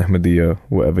Symposium Ahmadiyya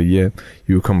whatever year,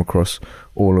 you will come across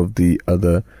all of the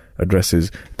other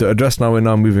addresses. The address now we're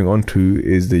moving on to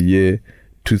is the year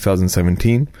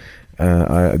 2017.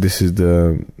 This is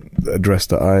the address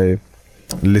that I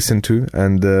listened to,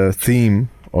 and the theme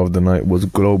of the night was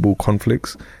global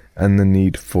conflicts and the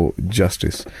need for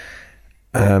justice.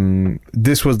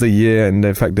 this was the year, and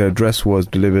in fact the address was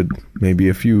delivered maybe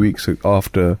a few weeks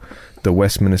after the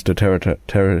Westminster terror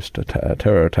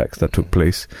attacks that took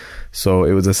place. So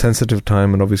it was a sensitive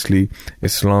time, and obviously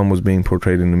Islam was being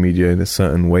portrayed in the media in a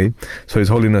certain way. So His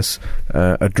Holiness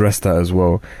addressed that as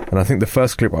well. And I think the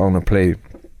first clip I want to play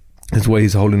is where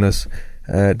His Holiness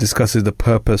discusses the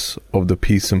purpose of the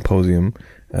Peace Symposium,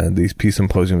 these peace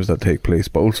symposiums that take place,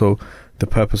 but also the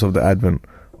purpose of the advent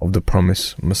of the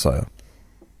promised Messiah.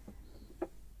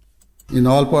 In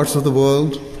all parts of the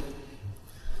world,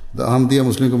 the Ahmadiyya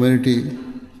Muslim community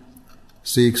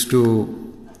seeks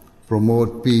to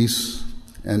promote peace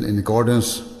and, in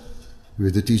accordance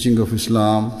with the teaching of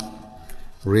Islam,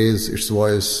 raise its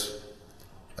voice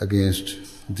against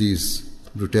these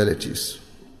brutalities.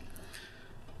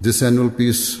 This annual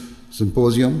Peace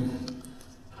Symposium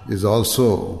is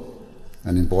also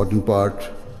an important part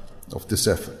of this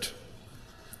effort.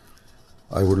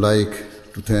 I would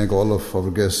like to thank all of our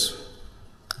guests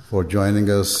for joining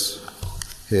us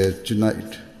here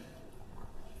tonight.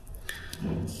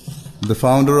 The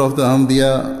founder of the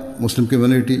Ahmadiyya Muslim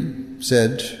community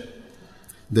said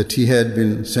that he had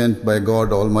been sent by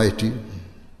God Almighty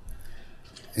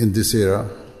in this era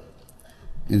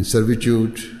in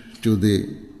servitude to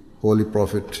the Holy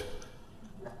Prophet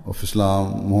of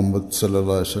Islam, Muhammad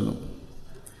Sallallahu Alaihi Wasallam,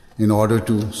 in order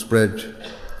to spread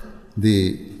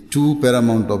the two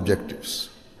paramount objectives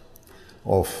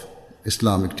of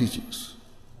Islamic teachings.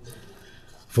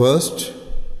 First,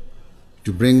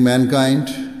 to bring mankind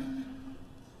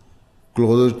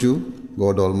closer to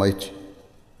God Almighty.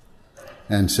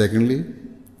 And secondly,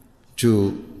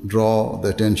 to draw the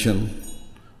attention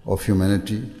of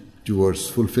humanity towards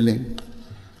fulfilling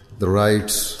the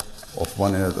rights of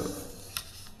one another.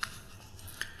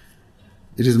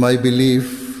 It is my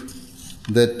belief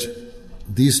that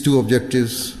these two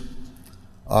objectives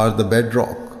are the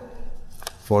bedrock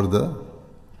for the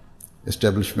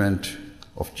establishment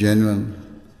of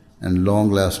genuine and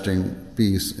long-lasting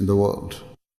peace in the world.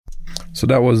 So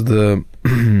that was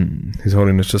His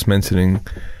Holiness just mentioning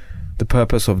the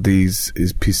purpose of these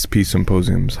is peace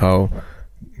symposiums, how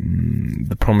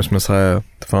the promised Messiah,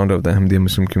 the founder of the Ahmadiyya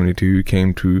Muslim community, who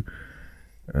came to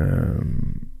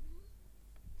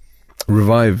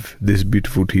revive these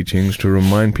beautiful teachings, to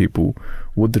remind people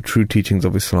what the true teachings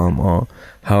of Islam are,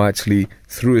 how actually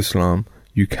through Islam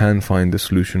you can find the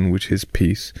solution, which is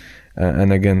peace.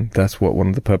 And again, that's what one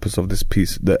of the purpose of this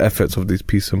peace, the efforts of this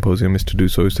peace symposium is to do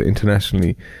so, is to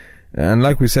internationally. And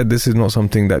like we said, this is not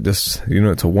something that just,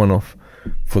 it's a one-off.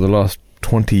 For the last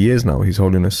 20 years now, His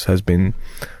Holiness has been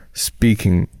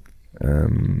speaking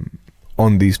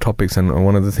on these topics. And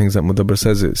one of the things that Mudabbir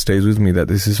says, it stays with me, that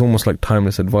this is almost like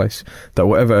timeless advice, that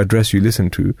whatever address you listen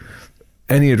to,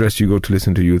 any address you go to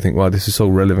listen to, you think, wow, this is so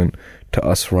relevant to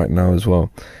us right now as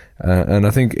well. And I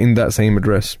think in that same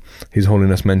address, His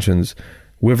Holiness mentions,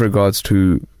 with regards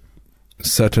to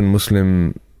certain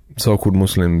Muslim, so-called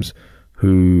Muslims,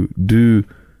 who do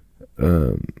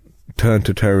turn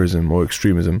to terrorism or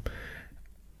extremism,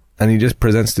 and he just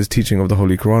presents this teaching of the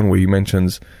Holy Quran, where he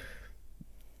mentions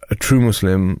a true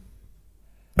Muslim,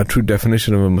 a true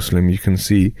definition of a Muslim. You can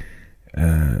see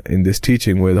in this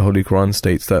teaching where the Holy Quran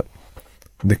states that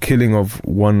the killing of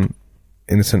one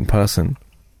innocent person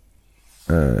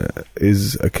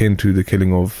is akin to the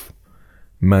killing of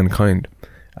mankind,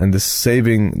 and the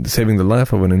saving the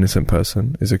life of an innocent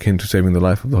person is akin to saving the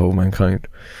life of the whole mankind.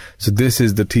 So this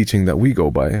is the teaching that we go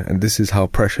by, and this is how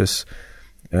precious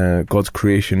God's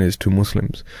creation is to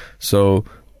Muslims. So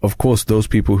of course those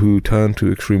people who turn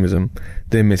to extremism,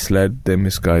 they're misled, they're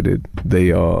misguided,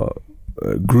 they are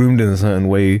groomed in a certain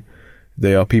way.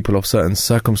 They are people of certain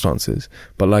circumstances,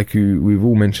 but like we've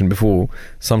all mentioned before,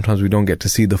 sometimes we don't get to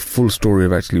see the full story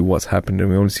of actually what's happened,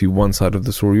 and we only see one side of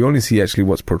the story. We only see actually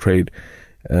what's portrayed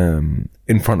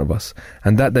in front of us.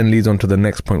 And that then leads on to the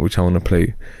next point, which I want to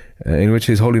play, in which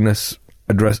His Holiness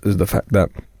addresses the fact that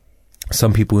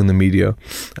some people in the media,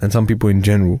 and some people in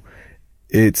general,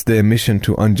 it's their mission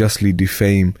to unjustly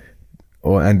defame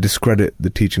and discredit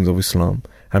the teachings of Islam,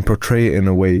 and portray it in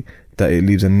a way that it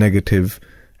leaves a negative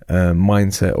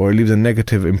mindset, or it leaves a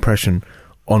negative impression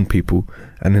on people.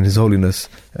 And then His Holiness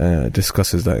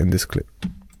discusses that in this clip.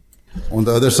 On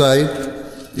the other side,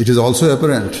 it is also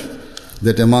apparent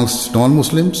that amongst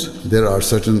non-Muslims there are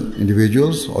certain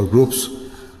individuals or groups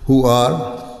who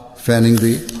are fanning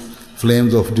the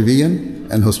flames of division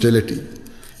and hostility,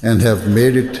 and have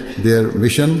made it their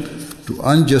mission to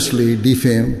unjustly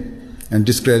defame and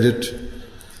discredit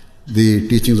the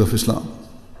teachings of Islam.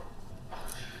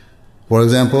 For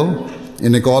example,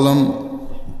 in a column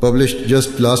published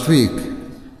just last week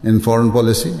in Foreign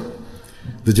Policy,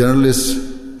 The journalist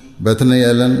Bethany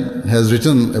Allen has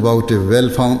written about a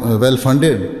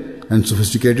well-funded and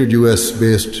sophisticated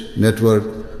US-based network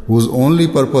whose only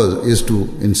purpose is to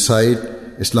incite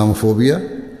Islamophobia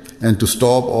and to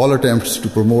stop all attempts to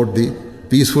promote the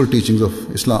peaceful teachings of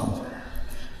Islam.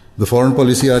 The foreign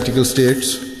policy article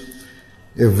states,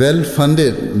 a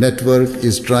well-funded network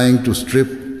is trying to strip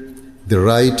the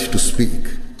right to speak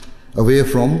away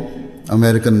from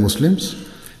American Muslims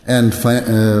and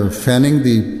fanning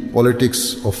the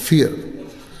politics of fear.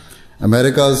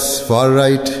 America's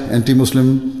far-right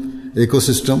anti-Muslim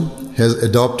ecosystem has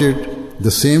adopted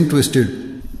the same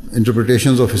twisted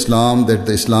interpretations of Islam that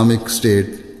the Islamic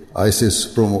State, ISIS,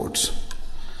 promotes.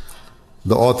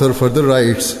 The author further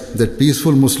writes that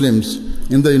peaceful Muslims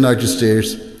in the United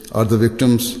States are the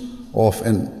victims of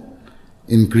an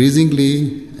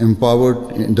increasingly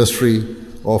empowered industry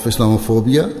of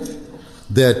Islamophobia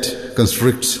that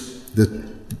constricts the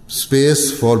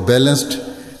space for balanced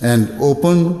and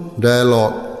open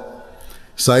dialogue,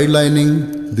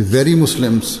 sidelining the very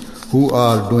Muslims who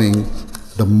are doing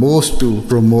the most to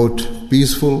promote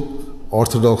peaceful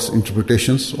orthodox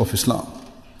interpretations of Islam.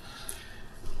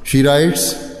 She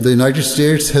writes, the United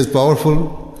States has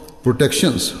powerful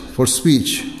protections for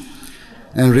speech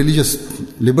and religious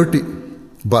liberty,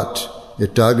 but a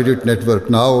targeted network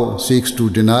now seeks to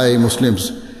deny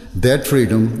Muslims that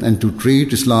freedom and to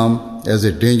treat Islam as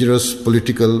a dangerous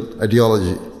political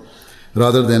ideology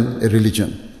rather than a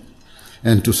religion,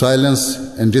 and to silence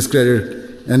and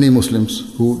discredit any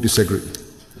Muslims who disagree.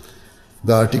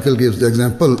 The article gives the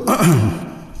example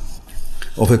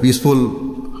of a peaceful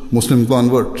Muslim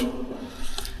convert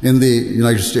in the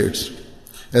United States.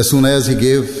 As soon as he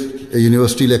gave a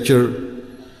university lecture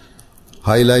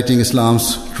highlighting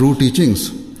Islam's true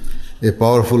teachings, a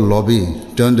powerful lobby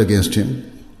turned against him,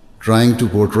 trying to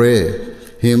portray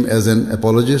him as an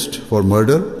apologist for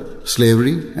murder,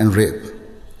 slavery, and rape.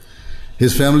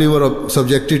 His family were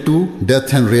subjected to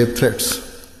death and rape threats.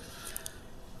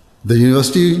 The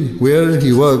university where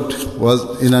he worked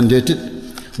was inundated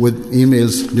with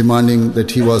emails demanding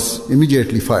that he was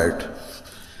immediately fired.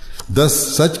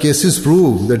 Thus, such cases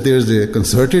prove that there is a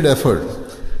concerted effort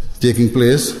taking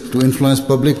place to influence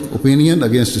public opinion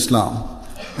against Islam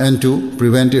and to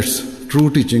prevent its true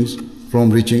teachings from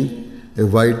reaching a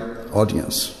wide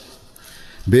audience.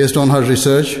 Based on her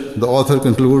research, the author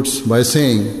concludes by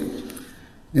saying,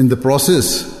 in the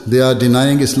process, they are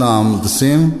denying Islam the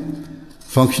same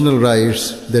functional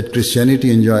rights that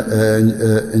Christianity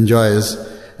enjoys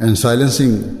and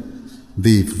silencing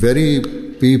the very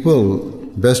people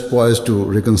best poised to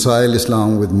reconcile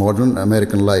Islam with modern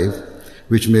American life,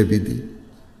 which may be the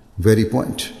very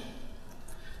point.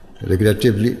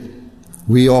 Regrettably,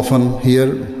 we often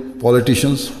hear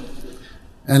politicians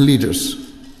and leaders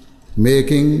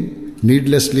making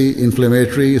needlessly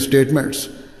inflammatory statements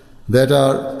that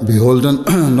are beholden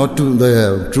not to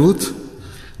the truth,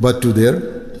 but to their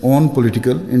own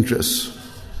political interests.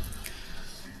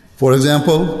 For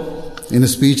example, in a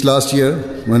speech last year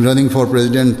when running for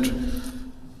president,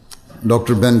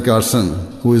 Dr. Ben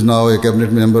Carson, who is now a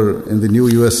cabinet member in the new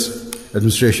US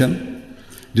administration,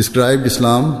 described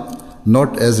Islam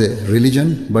not as a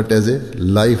religion but as a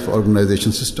life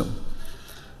organization system.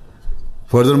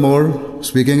 Furthermore,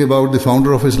 speaking about the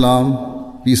founder of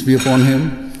Islam, peace be upon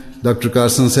him, Dr.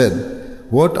 Carson said,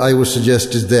 "What I would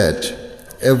suggest is that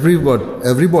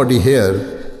everybody here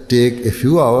take a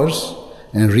few hours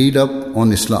and read up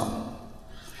on Islam.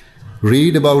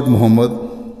 Read about Muhammad,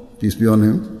 peace be on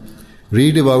him.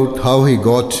 Read about how he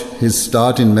got his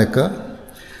start in Mecca.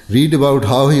 Read about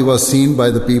how he was seen by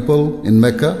the people in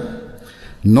Mecca,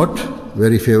 not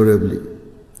very favorably.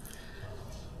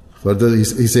 Further,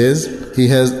 he says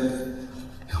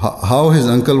how his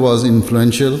uncle was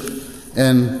influential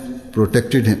and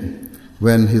protected him.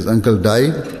 When his uncle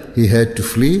died, he had to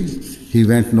flee. He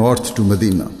went north to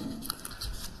Medina.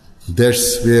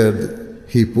 That's where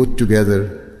he put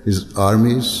together his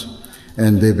armies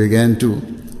and they began to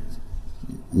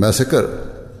massacre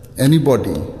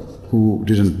anybody who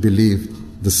didn't believe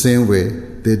the same way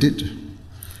they did."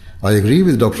 I agree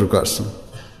with Dr. Carson,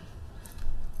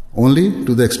 only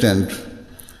to the extent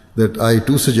that I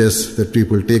too suggest that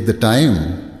people take the time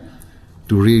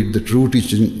to read the true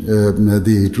teaching,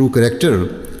 the true character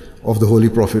of the Holy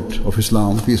Prophet of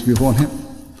Islam, peace be upon him.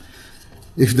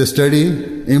 If they study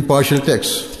impartial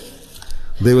texts,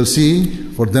 they will see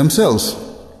for themselves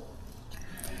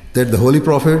that the Holy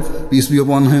Prophet, peace be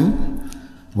upon him,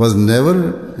 was never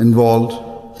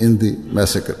involved in the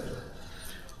massacre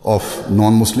of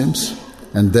non-Muslims,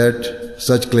 and that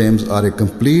such claims are a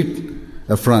complete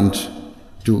affront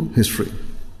to history.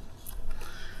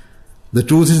 The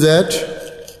truth is that,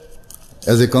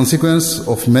 as a consequence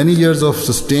of many years of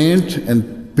sustained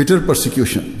and bitter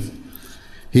persecution,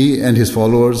 he and his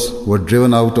followers were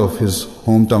driven out of his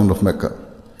hometown of Mecca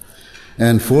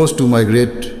and forced to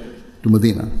migrate to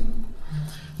Medina,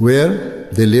 where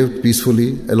they lived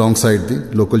peacefully alongside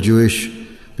the local Jewish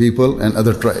people and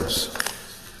other tribes.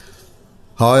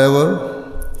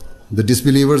 However, the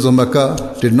disbelievers of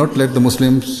Mecca did not let the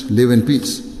Muslims live in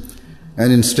peace,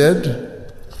 and instead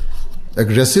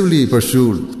aggressively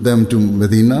pursued them to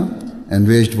Medina and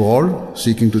waged war,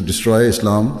 seeking to destroy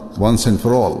Islam once and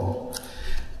for all.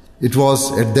 It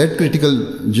was at that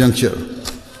critical juncture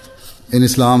in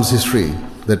Islam's history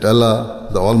that Allah,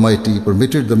 the Almighty,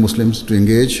 permitted the Muslims to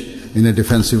engage in a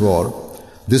defensive war.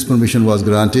 This permission was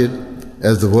granted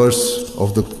as the verse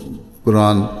of the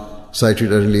Quran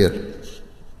cited earlier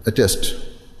attest,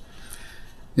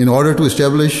 in order to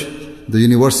establish the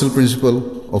universal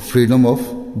principle of freedom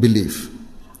of belief.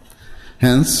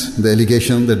 Hence, the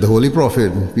allegation that the Holy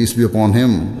Prophet, peace be upon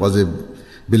him, was a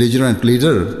belligerent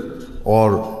leader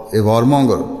or a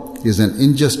warmonger is an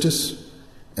injustice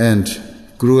and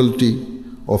cruelty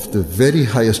of the very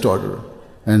highest order,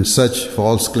 and such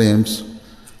false claims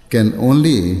can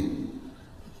only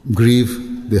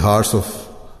grieve the hearts of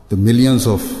the millions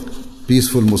of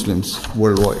peaceful Muslims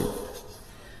worldwide.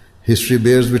 History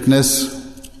bears witness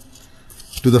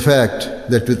to the fact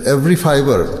that with every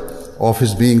fiber of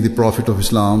his being, the Prophet of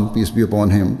Islam, peace be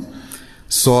upon him,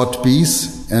 sought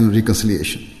peace and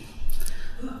reconciliation.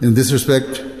 In this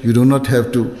respect, you do not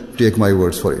have to take my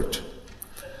words for it.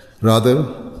 Rather,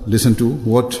 listen to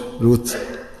what Ruth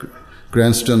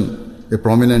Cranston, a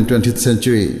prominent 20th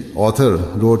century author,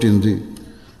 wrote in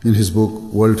his book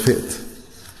World Faith.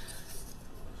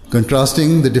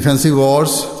 Contrasting the defensive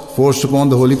wars forced upon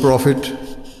the Holy Prophet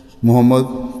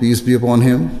Muhammad, peace be upon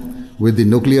him, with the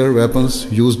nuclear weapons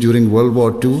used during World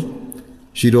War II,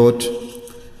 she wrote,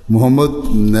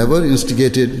 Muhammad never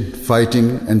instigated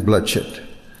fighting and bloodshed.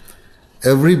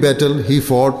 Every battle he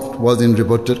fought was in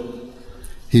rebuttal.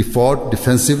 He fought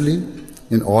defensively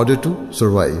in order to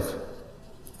survive.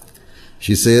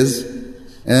 She says,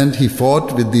 and he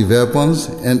fought with the weapons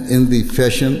and in the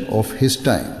fashion of his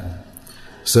time.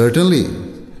 Certainly,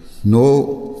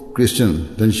 no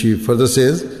Christian, then she further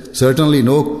says, certainly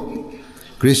no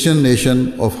Christian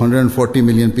nation of 140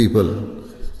 million people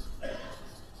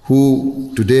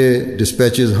who today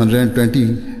dispatches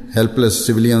 120 helpless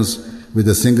civilians with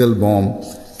a single bomb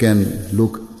can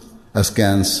look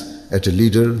askance at a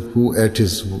leader who at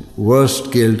his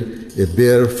worst killed a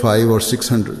bare 500 or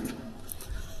 600.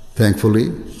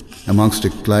 Thankfully, amongst a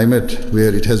climate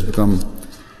where it has become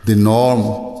the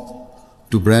norm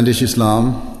to brandish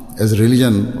Islam as a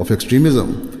religion of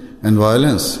extremism and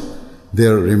violence,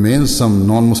 there remains some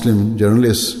non-Muslim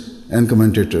journalists and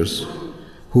commentators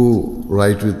who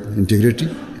write with integrity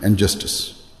and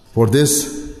justice. For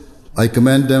this, I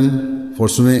commend them for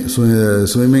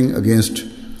swimming against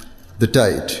the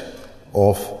tide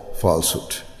of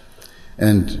falsehood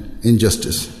and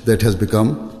injustice that has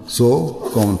become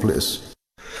so commonplace.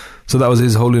 So that was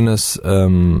His Holiness.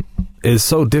 It's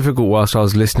so difficult whilst I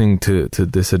was listening to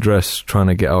this address, trying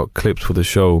to get out clips for the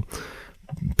show,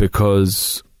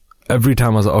 because every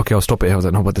time I was like, okay, I'll stop it. I was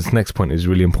like, no, but this next point is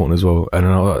really important as well.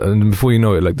 And before you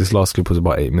know it, like, this last clip was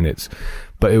about 8 minutes,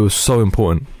 but it was so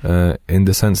important in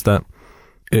the sense that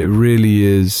it really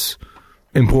is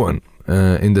important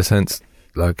in the sense,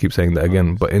 like I keep saying that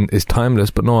again, but it's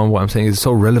timeless. But no, what I'm saying is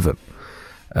so relevant,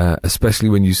 especially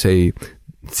when you see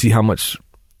how much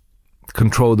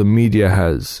control the media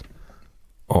has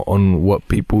on what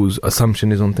people's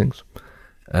assumption is on things,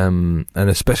 and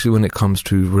especially when it comes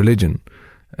to religion.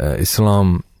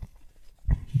 Islam,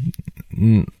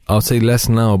 I'll say less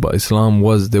now, but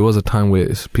there was a time where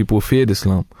people feared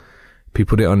Islam.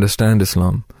 People didn't understand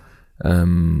Islam.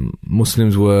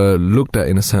 Muslims were looked at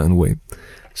in a certain way.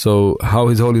 So how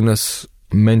His Holiness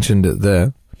mentioned it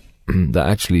there, that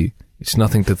actually it's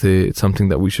nothing to say, it's something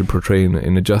that we should portray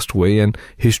in a just way, and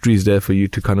history is there for you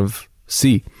to kind of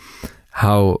see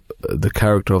how the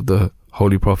character of the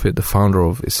Holy Prophet, the founder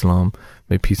of Islam,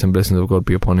 may peace and blessings of God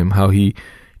be upon him, how he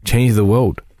changed the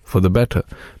world for the better.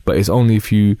 But it's only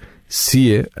if you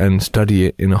see it and study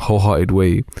it in a wholehearted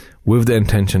way with the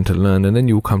intention to learn, and then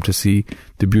you'll come to see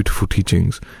the beautiful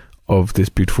teachings of this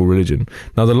beautiful religion.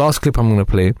 Now, the last clip I'm going to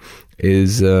play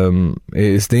is the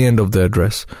end of the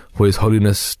address, where His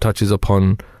Holiness touches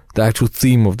upon the actual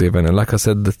theme of the event. And like I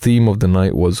said, the theme of the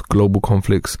night was global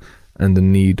conflicts and the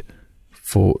need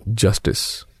for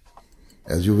justice.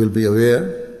 As you will be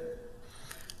aware,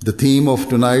 the theme of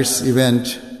tonight's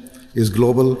event is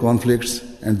global conflicts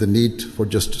and the need for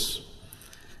justice.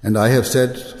 And I have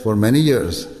said for many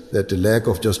years that a lack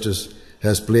of justice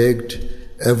has plagued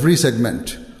every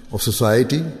segment of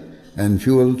society and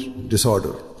fueled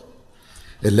disorder.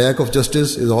 A lack of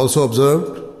justice is also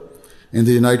observed in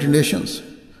the United Nations,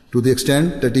 to the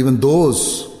extent that even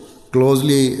those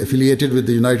closely affiliated with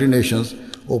the United Nations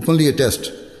openly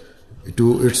attest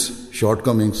to its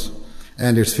shortcomings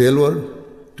and its failure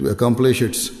to accomplish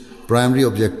its primary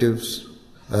objective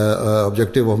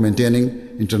of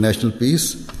maintaining international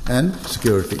peace and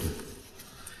security.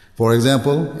 For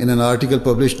example, in an article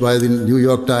published by the New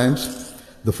York Times,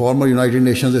 the former United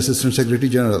Nations Assistant Secretary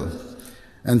General,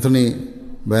 Anthony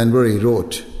Banbury,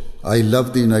 wrote, "I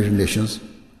love the United Nations,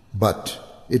 but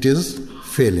it is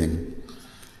failing.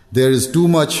 There is too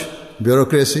much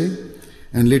bureaucracy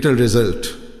and little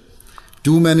result.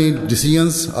 Too many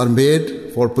decisions are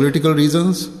made for political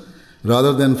reasons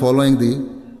rather than following the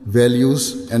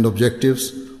values and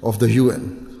objectives of the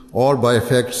UN or by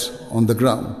effects on the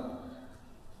ground."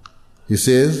 He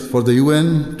says, for the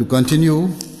UN to continue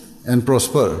and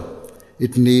prosper,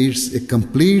 it needs a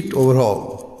complete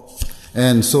overhaul.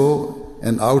 And so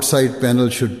an outside panel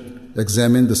should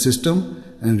examine the system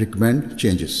and recommend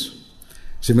changes.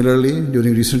 Similarly,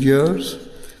 during recent years,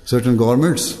 certain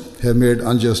governments have made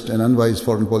unjust and unwise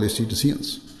foreign policy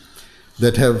decisions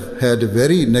that have had a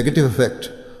very negative effect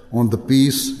on the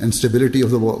peace and stability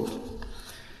of the world.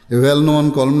 A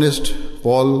well-known columnist,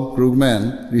 Paul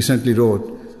Krugman, recently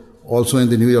wrote, also in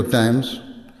the New York Times,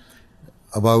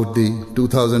 about the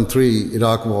 2003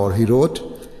 Iraq War. He wrote,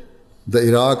 "The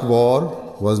Iraq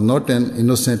War was not an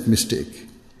innocent mistake,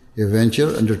 a venture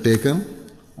undertaken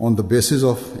on the basis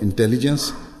of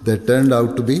intelligence that turned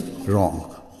out to be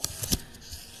wrong."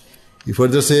 He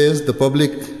further says the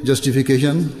public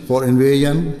justification for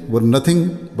invasion were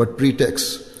nothing but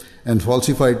pretexts, and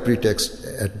falsified pretexts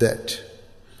at that.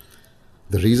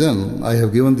 The reason I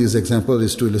have given these examples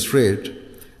is to illustrate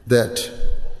that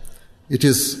it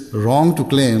is wrong to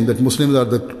claim that Muslims are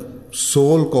the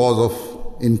sole cause of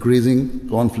increasing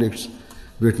conflicts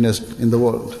witnessed in the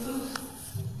world.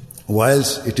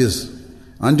 Whilst it is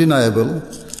undeniable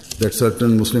that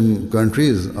certain Muslim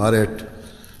countries are at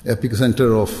epicenter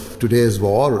of today's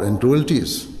war and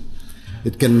cruelties,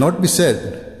 it cannot be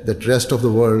said that rest of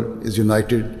the world is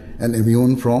united and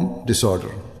immune from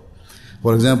disorder.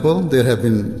 For example, there have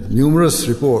been numerous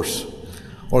reports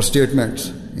or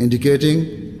statements indicating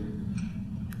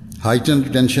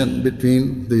heightened tension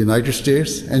between the United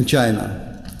States and China,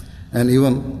 and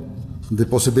even the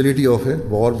possibility of a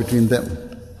war between them.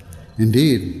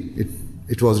 Indeed,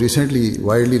 it was recently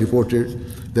widely reported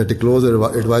that a close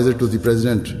advisor to the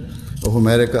President of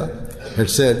America had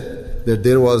said that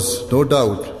there was no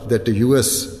doubt that a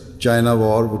US-China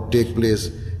war would take place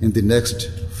in the next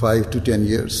 5 to 10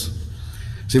 years.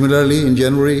 Similarly, in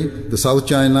January, the South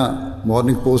China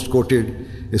Morning Post quoted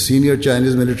a senior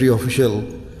Chinese military official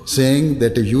saying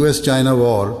that a US-China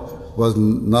war was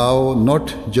now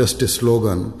not just a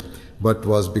slogan, but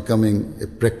was becoming a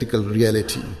practical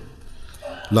reality.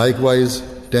 Likewise,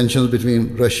 tensions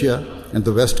between Russia and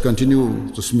the West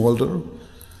continue to smolder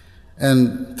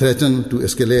and threaten to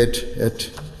escalate at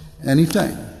any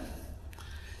time.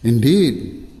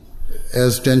 Indeed,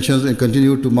 as tensions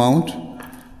continue to mount,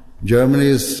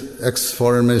 Germany's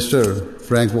ex-foreign minister,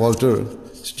 Frank-Walter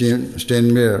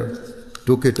Steinmeier,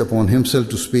 took it upon himself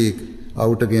to speak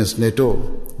out against NATO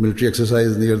military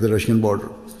exercise near the Russian border.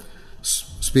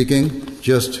 Speaking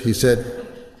just, he said,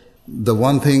 "The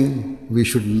one thing we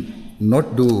should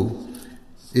not do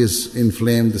is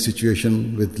inflame the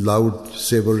situation with loud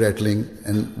saber rattling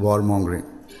and warmongering."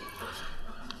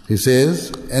 He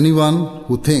says, "Anyone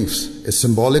who thinks a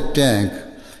symbolic tank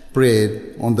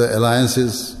parade on the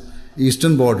alliance's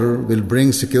eastern border will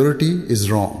bring security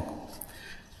is wrong.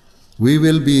 We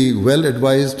will be well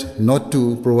advised not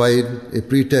to provide a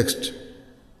pretext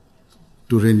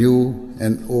to renew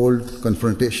an old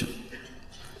confrontation."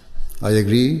 I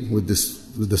agree with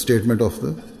the statement of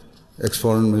the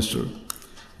ex-foreign minister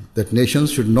that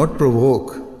nations should not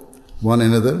provoke one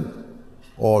another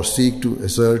or seek to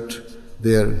assert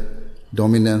their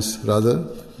dominance. Rather,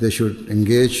 they should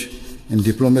engage in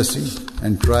diplomacy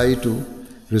and try to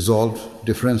resolve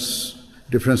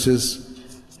differences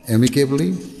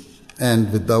amicably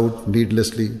and without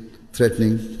needlessly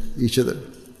threatening each other.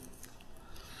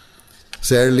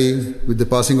 Sadly, with the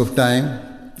passing of time,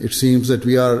 it seems that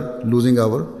we are losing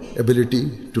our ability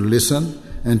to listen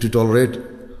and to tolerate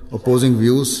opposing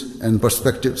views and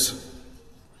perspectives.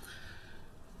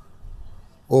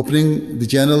 Opening the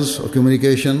channels of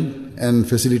communication and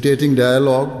facilitating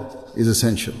dialogue is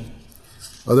essential.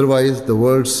 Otherwise, the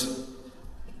world's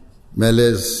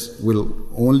malaise will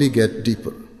only get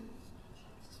deeper.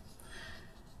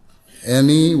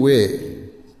 Anyway,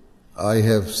 I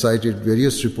have cited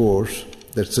various reports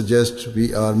that suggest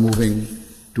we are moving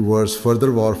towards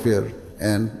further warfare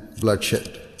and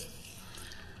bloodshed,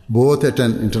 both at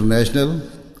an international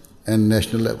and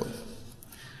national level.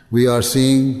 We are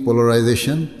seeing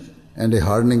polarization and a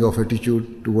hardening of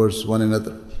attitude towards one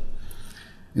another.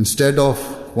 Instead of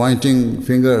pointing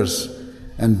fingers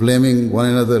and blaming one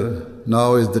another,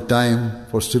 now is the time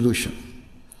for solution.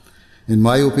 In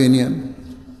my opinion,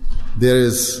 there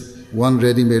is one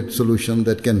ready-made solution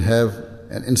that can have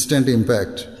an instant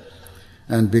impact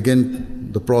and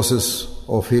begin the process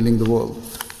of healing the world.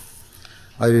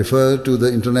 I refer to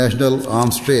the international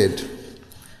arms trade,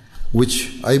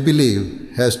 which I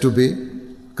believe has to be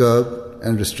curbed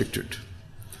and restricted.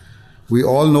 We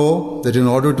all know that in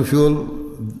order to fuel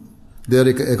their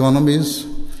economies,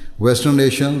 Western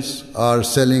nations are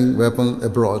selling weapons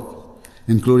abroad,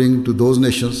 including to those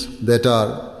nations that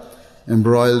are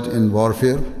embroiled in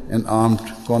warfare and armed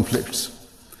conflicts.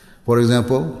 For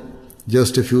example,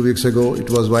 just a few weeks ago, it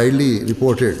was widely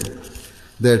reported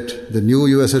that the new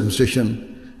US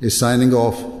administration is signing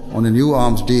off on a new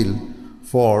arms deal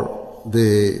for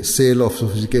the sale of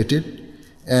sophisticated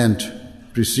and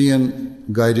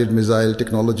precision-guided missile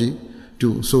technology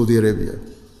to Saudi Arabia.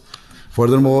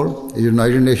 Furthermore, a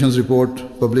United Nations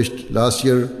report published last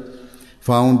year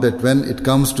found that when it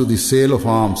comes to the sale of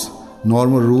arms,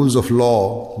 normal rules of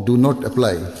law do not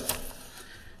apply.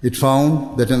 It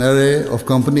found that an array of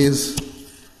companies,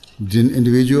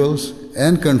 individuals,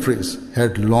 and countries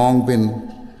had long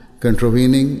been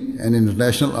contravening an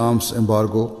international arms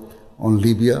embargo on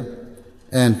Libya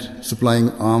and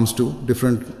supplying arms to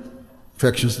different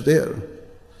factions there.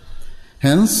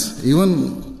 Hence,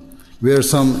 even where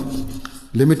some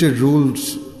limited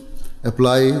rules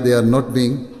apply, they are not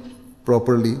being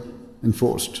properly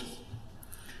enforced.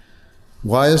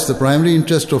 Whilst the primary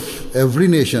interest of every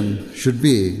nation should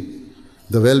be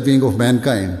the well-being of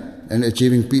mankind and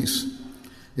achieving peace,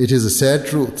 it is a sad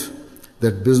truth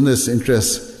that business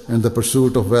interests and the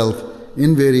pursuit of wealth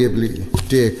invariably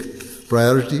take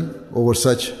priority over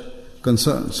such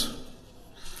concerns.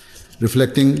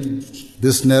 Reflecting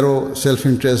this narrow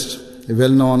self-interest, a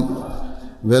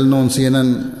well-known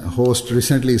CNN host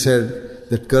recently said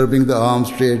that curbing the arms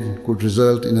trade could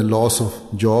result in a loss of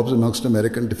jobs amongst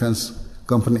American defense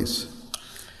companies.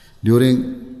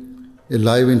 During a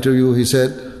live interview, he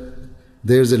said,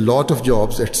 "There's a lot of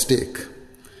jobs at stake.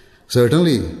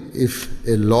 Certainly, if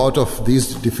a lot of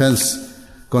these defense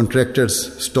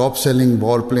contractors stop selling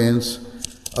warplanes,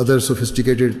 other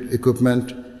sophisticated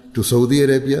equipment to Saudi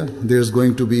Arabia, there's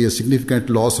going to be a significant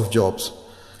loss of jobs,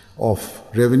 of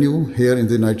revenue here in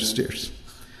the United States.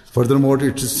 Furthermore,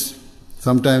 it is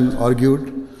sometimes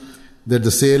argued that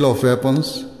the sale of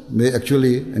weapons may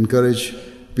actually encourage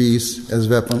peace, as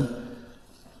weapon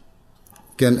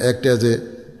can act as a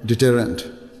deterrent.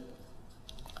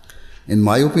 In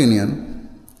my opinion,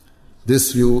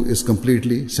 this view is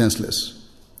completely senseless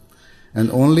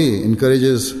and only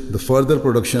encourages the further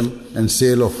production and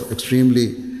sale of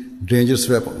extremely dangerous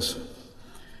weapons.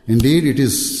 Indeed, it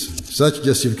is such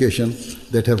justification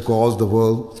that have caused the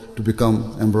world to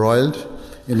become embroiled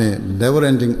in a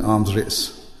never-ending arms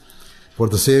race. For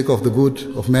the sake of the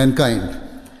good of mankind,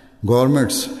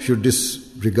 governments should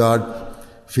disregard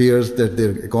fears that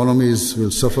their economies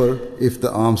will suffer if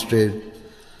the arms trade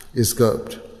is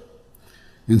curbed.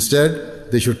 Instead,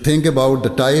 they should think about the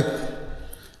type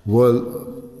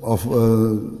of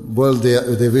world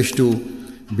they wish to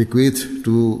bequeath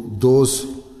to those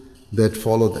that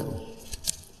follow them.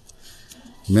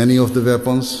 Many of the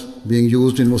weapons being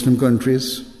used in Muslim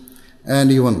countries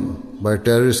and even by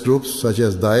terrorist groups such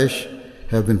as Daesh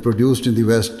have been produced in the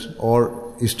West or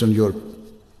Eastern Europe.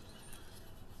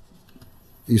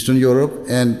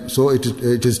 And so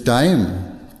it is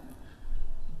time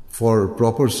for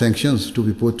proper sanctions to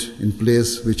be put in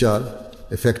place which are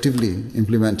effectively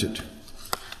implemented.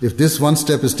 If this one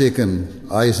step is taken,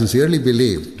 I sincerely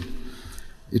believe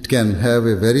it can have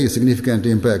a very significant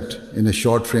impact in a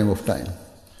short frame of time.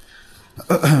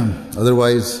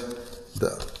 Otherwise,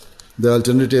 the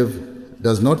alternative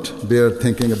does not bear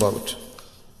thinking about.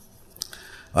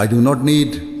 I do not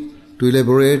need to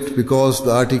elaborate because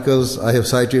the articles I have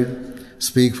cited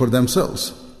speak for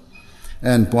themselves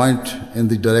and point in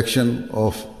the direction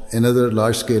of another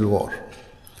large-scale war.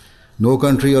 No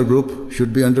country or group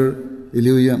should be under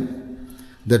illusion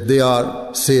that they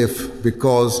are safe,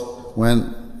 because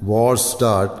when wars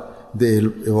start, they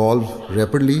evolve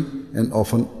rapidly and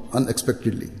often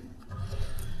unexpectedly.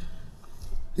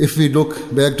 If we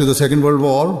look back to the Second World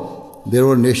War, there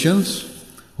were nations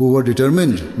who were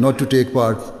determined not to take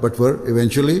part but were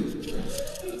eventually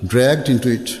dragged into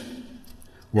it,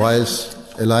 whilst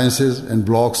alliances and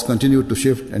blocs continue to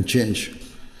shift and change.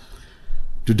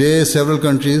 Today, several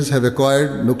countries have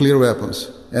acquired nuclear weapons,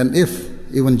 and if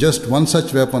even just one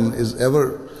such weapon is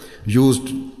ever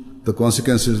used, the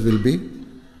consequences will be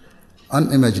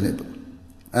unimaginable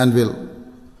and will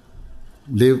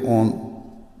live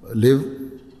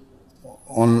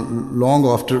on long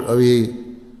after we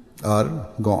are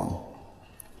gone.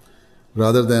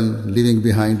 Rather than leaving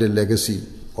behind a legacy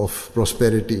of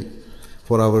prosperity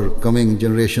for our coming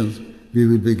generations, we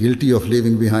will be guilty of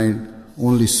leaving behind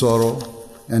only sorrow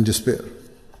and despair.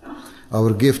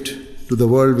 Our gift to the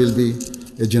world will be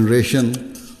a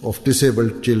generation of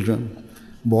disabled children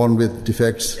born with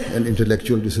defects and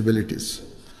intellectual disabilities.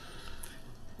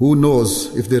 Who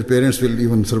knows if their parents will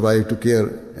even survive to care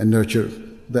and nurture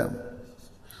them?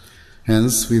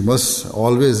 Hence, we must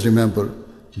always remember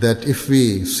that if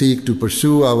we seek to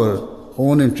pursue our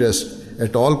own interests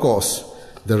at all costs,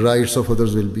 the rights of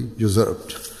others will be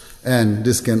usurped. And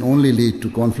this can only lead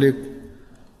to conflict,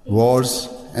 wars,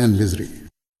 and misery.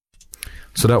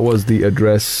 So that was the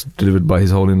address delivered by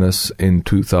His Holiness in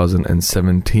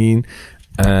 2017.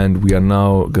 And we are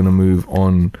now going to move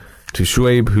on to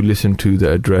Shuaib, who listened to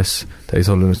the address that His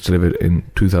Holiness delivered in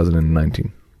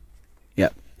 2019. Yeah,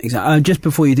 exactly. Just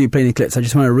before you do play the clips, I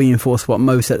just want to reinforce what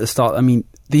Mo said at the start. I mean,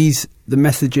 the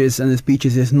messages and the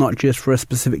speeches is not just for a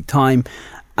specific time.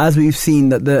 As we've seen,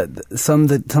 that some of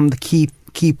the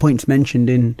key points mentioned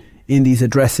in these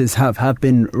addresses have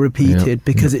been repeated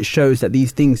because it shows that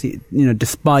these things,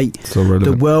 despite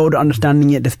the world understanding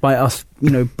it, despite us,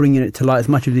 bringing it to light as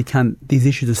much as we can, these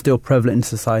issues are still prevalent in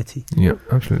society. Yeah,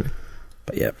 absolutely.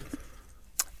 But yeah,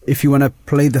 if you want to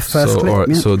play the first clip. All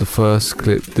right, so the first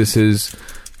clip, this is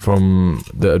from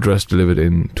the address delivered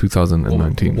in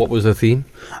 2019. What was the theme?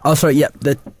 Oh, sorry, yeah,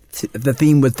 the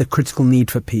theme was the critical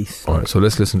need for peace. All right, so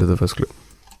let's listen to the first clip.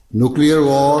 Nuclear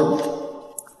war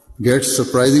gets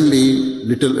surprisingly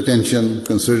little attention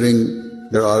considering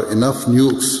there are enough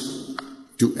nukes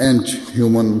to end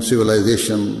human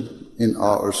civilization in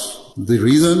hours. The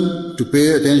reason to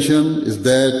pay attention is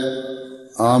that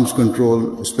arms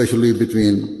control, especially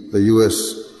between the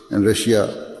US and Russia,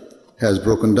 has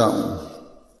broken down.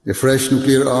 A fresh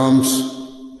nuclear arms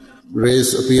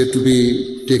race appeared to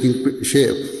be taking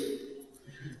shape.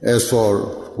 As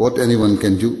for what anyone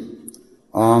can do,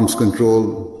 arms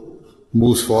control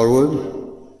moves forward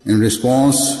in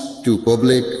response to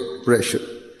public pressure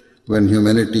when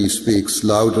humanity speaks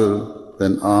louder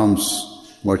than arms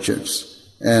merchants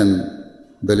and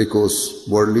bellicose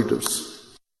world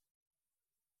leaders.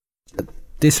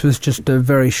 This was just a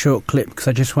very short clip because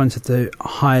I just wanted to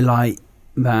highlight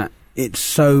that it's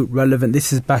so relevant.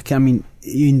 This is back,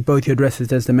 in both your addresses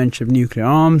there's the mention of nuclear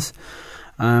arms.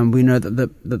 We know that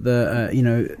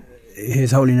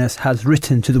His Holiness has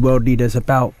written to the world leaders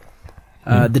about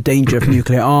the danger of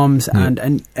nuclear arms,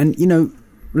 and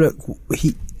look,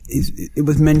 it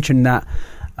was mentioned that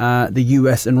the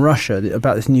US and Russia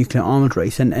about this nuclear arms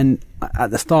race, and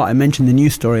at the start I mentioned the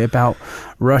news story about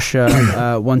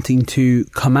Russia wanting to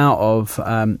come out of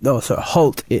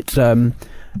halt its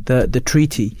the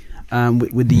treaty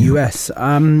with the US,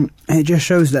 and it just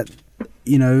shows that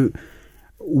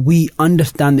we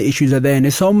understand the issues are there, and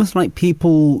it's almost like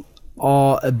people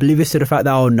are oblivious to the fact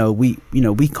that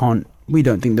we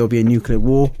don't think there'll be a nuclear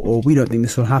war, or we don't think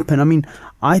this will happen.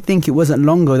 I think it wasn't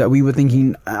long ago that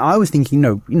I was thinking,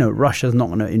 Russia's not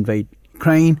going to invade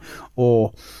Ukraine,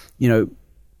 or,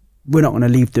 we're not going to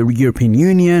leave the European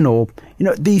Union, or,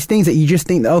 these things that you just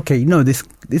think that, okay, no, this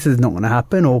is not going to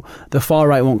happen, or the far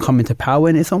right won't come into power.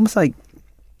 And it's almost like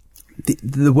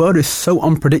the world is so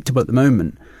unpredictable at the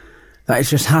moment that it's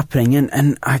just happening.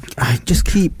 And I just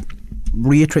keep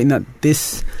reiterating that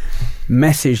this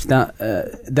message that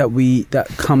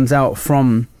comes out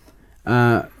from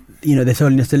His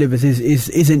Holiness delivers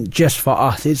isn't just for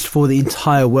us; it's for the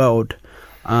entire world.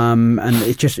 And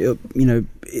it's just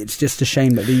a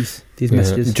shame that these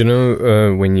messages. Do you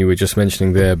know when you were just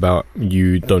mentioning there about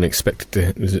you don't expect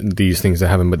these things to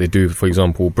happen, but they do? For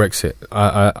example, Brexit.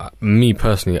 Me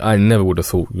personally, I never would have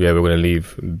thought we were going to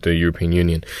leave the European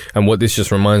Union. And what this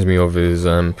just reminds me of is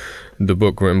the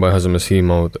book written by Hazrat Masih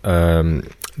Maud,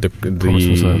 the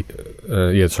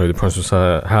Promised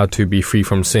Messiah, How to Be Free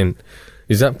from Sin.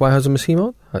 Is that by Hazrat Masih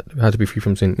Maud? How to Be Free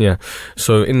from Sin? Yeah.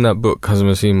 So in that book, Hazrat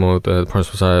Masih Maud, the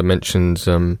Promised Messiah, mentions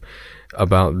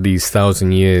about these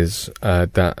 1,000 years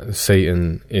that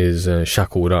Satan is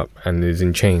shackled up and is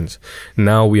in chains.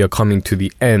 Now we are coming to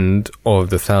the end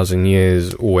of the 1,000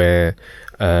 years where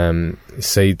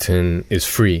Satan is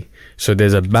free. So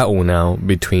there's a battle now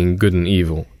between good and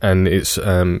evil, and it's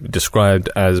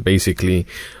described as basically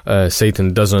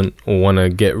Satan doesn't want to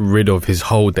get rid of his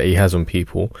hold that he has on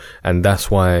people, and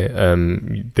that's why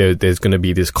there's going to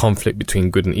be this conflict between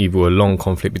good and evil, a long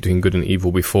conflict between good and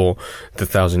evil before the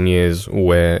 1,000 years,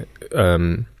 where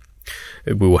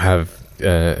we will have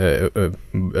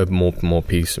more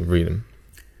peace and freedom.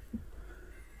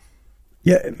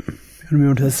 Yeah, going to move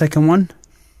on to the second one.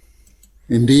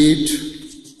 Indeed,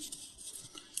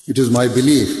 it is my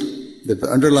belief that the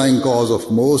underlying cause of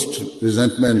most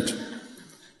resentment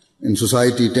in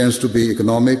society tends to be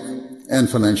economic and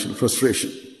financial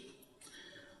frustration.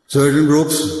 Certain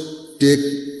groups take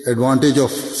advantage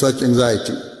of such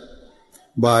anxiety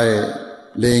by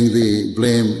laying the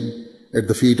blame at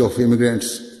the feet of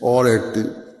immigrants or at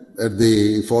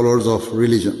the followers of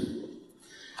religion,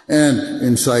 and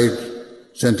incite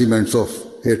sentiments of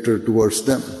hatred towards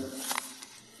them.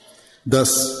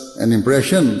 Thus, an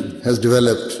impression has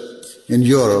developed in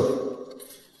Europe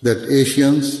that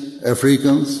Asians,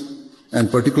 Africans, and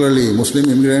particularly Muslim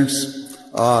immigrants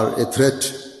are a threat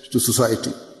to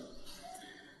society.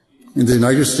 In the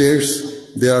United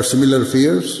States, there are similar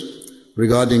fears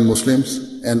regarding Muslims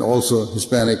and also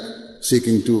Hispanic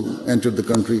seeking to enter the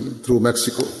country through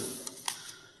Mexico.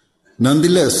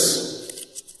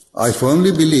 Nonetheless, I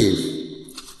firmly believe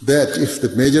that if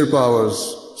the major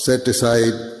powers set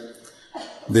aside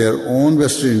their own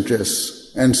vested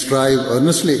interests and strive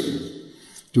earnestly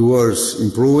towards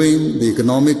improving the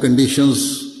economic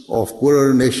conditions of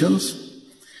poorer nations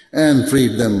and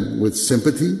treat them with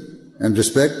sympathy and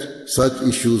respect, such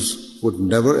issues would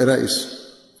never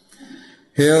arise.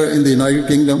 Here in the United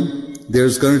Kingdom, there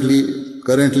is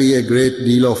currently a great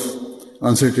deal of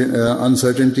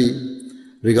uncertainty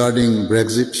regarding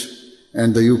Brexit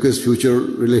and the UK's future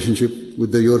relationship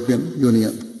with the European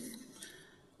Union.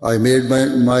 I made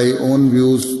my own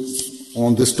views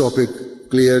on this topic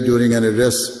clear during an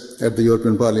address at the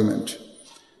European Parliament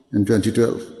in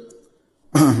 2012.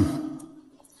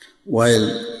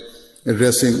 While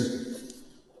addressing,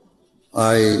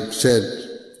 I said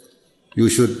you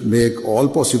should make all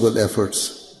possible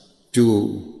efforts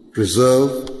to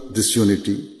preserve this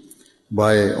unity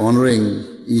by honoring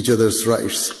each other's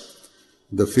rights.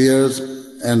 The fears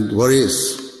and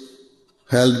worries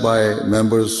held by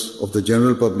members of the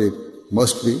general public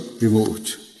must be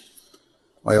removed.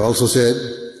 I also said,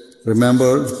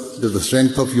 remember that the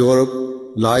strength of Europe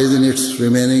lies in its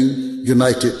remaining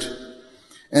united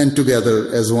and together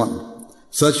as one.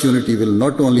 Such unity will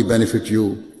not only benefit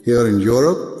you here in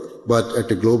Europe, but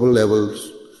at a global level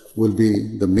will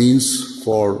be the means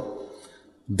for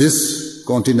this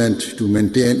continent to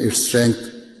maintain its strength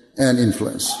and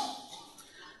influence.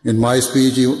 In my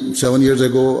speech 7 years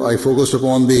ago, I focused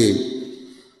upon the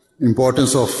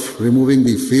importance of removing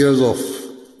the fears of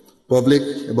public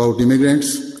about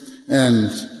immigrants and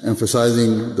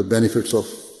emphasizing the benefits of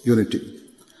unity.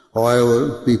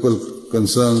 However, people's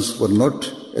concerns were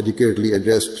not adequately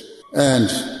addressed, and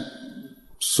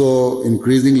so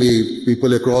increasingly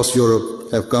people across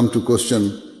Europe have come to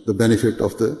question the benefit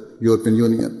of the European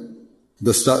Union.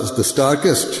 The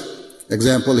starkest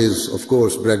example is, of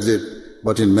course, Brexit.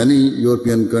 But in many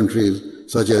European countries,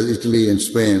 such as Italy and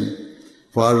Spain,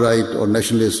 far-right or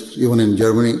nationalists, even in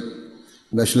Germany,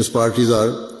 nationalist parties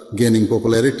are gaining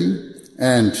popularity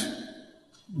and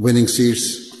winning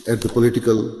seats at the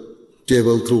political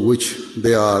table through which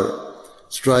they are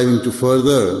striving to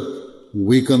further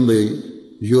weaken the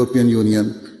European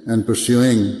Union and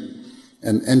pursuing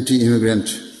an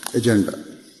anti-immigrant agenda.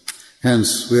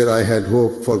 Hence, where I had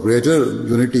hoped for greater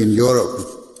unity in Europe,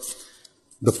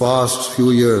 the past few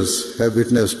years have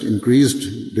witnessed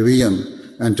increased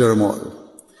division and turmoil.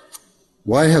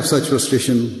 Why have such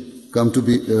frustration come to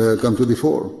the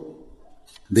fore?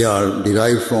 They are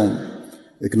derived from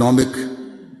economic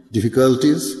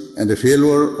difficulties and a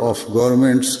failure of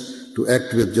governments to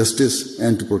act with justice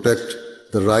and to protect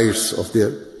the rights of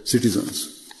their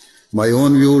citizens. My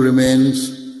own view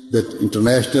remains that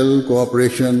international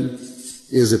cooperation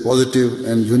is a positive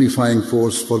and unifying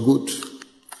force for good.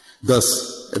 Thus,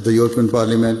 at the European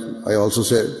Parliament, I also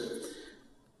said,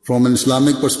 from an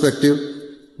Islamic perspective,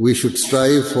 we should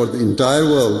strive for the entire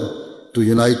world to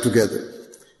unite together.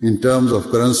 In terms of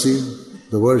currency,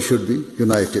 the world should be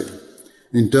united.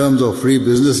 In terms of free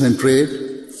business and trade,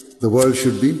 the world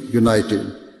should be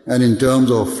united. And in terms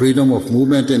of freedom of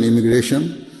movement and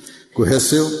immigration,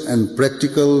 cohesive and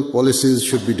practical policies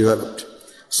should be developed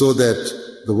so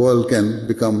that the world can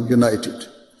become united.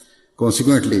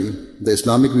 Consequently, the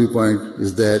Islamic viewpoint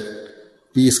is that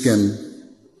peace can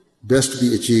best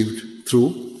be achieved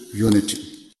through unity.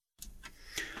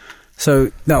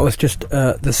 So that was just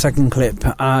the second clip.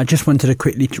 I just wanted to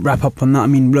quickly wrap up on that. I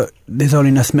mean, look, His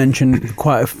Holiness mentioned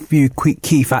quite a few quick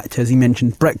key factors. He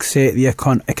mentioned Brexit, the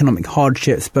economic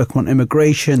hardship, spoke on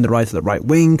immigration, the rise of the right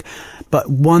wing. But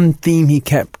one theme he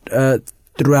kept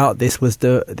throughout this was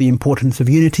the importance of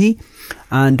unity.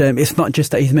 And it's not just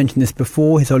that he's mentioned this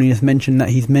before. His Holiness mentioned that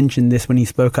he's mentioned this when he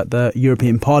spoke at the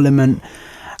European Parliament.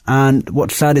 And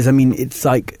what's sad is, I mean, it's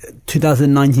like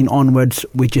 2019 onwards,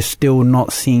 we're just still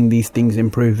not seeing these things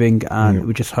improving, and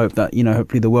we just hope that, you know,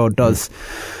 hopefully the world does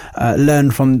learn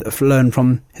from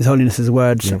His Holiness's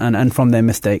words and from their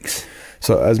mistakes.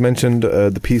 So, as mentioned,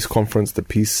 the Peace Conference,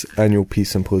 the Annual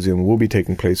Peace Symposium, will be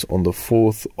taking place on the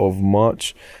 4th of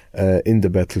March in the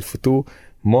Beit al-Futuh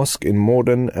Mosque in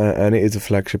Morden, and it is a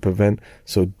flagship event,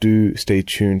 so do stay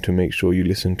tuned to make sure you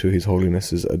listen to His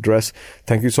Holiness's address.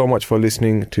 Thank you so much for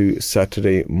listening to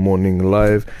Saturday Morning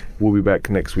Live. We'll be back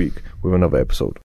next week with another episode.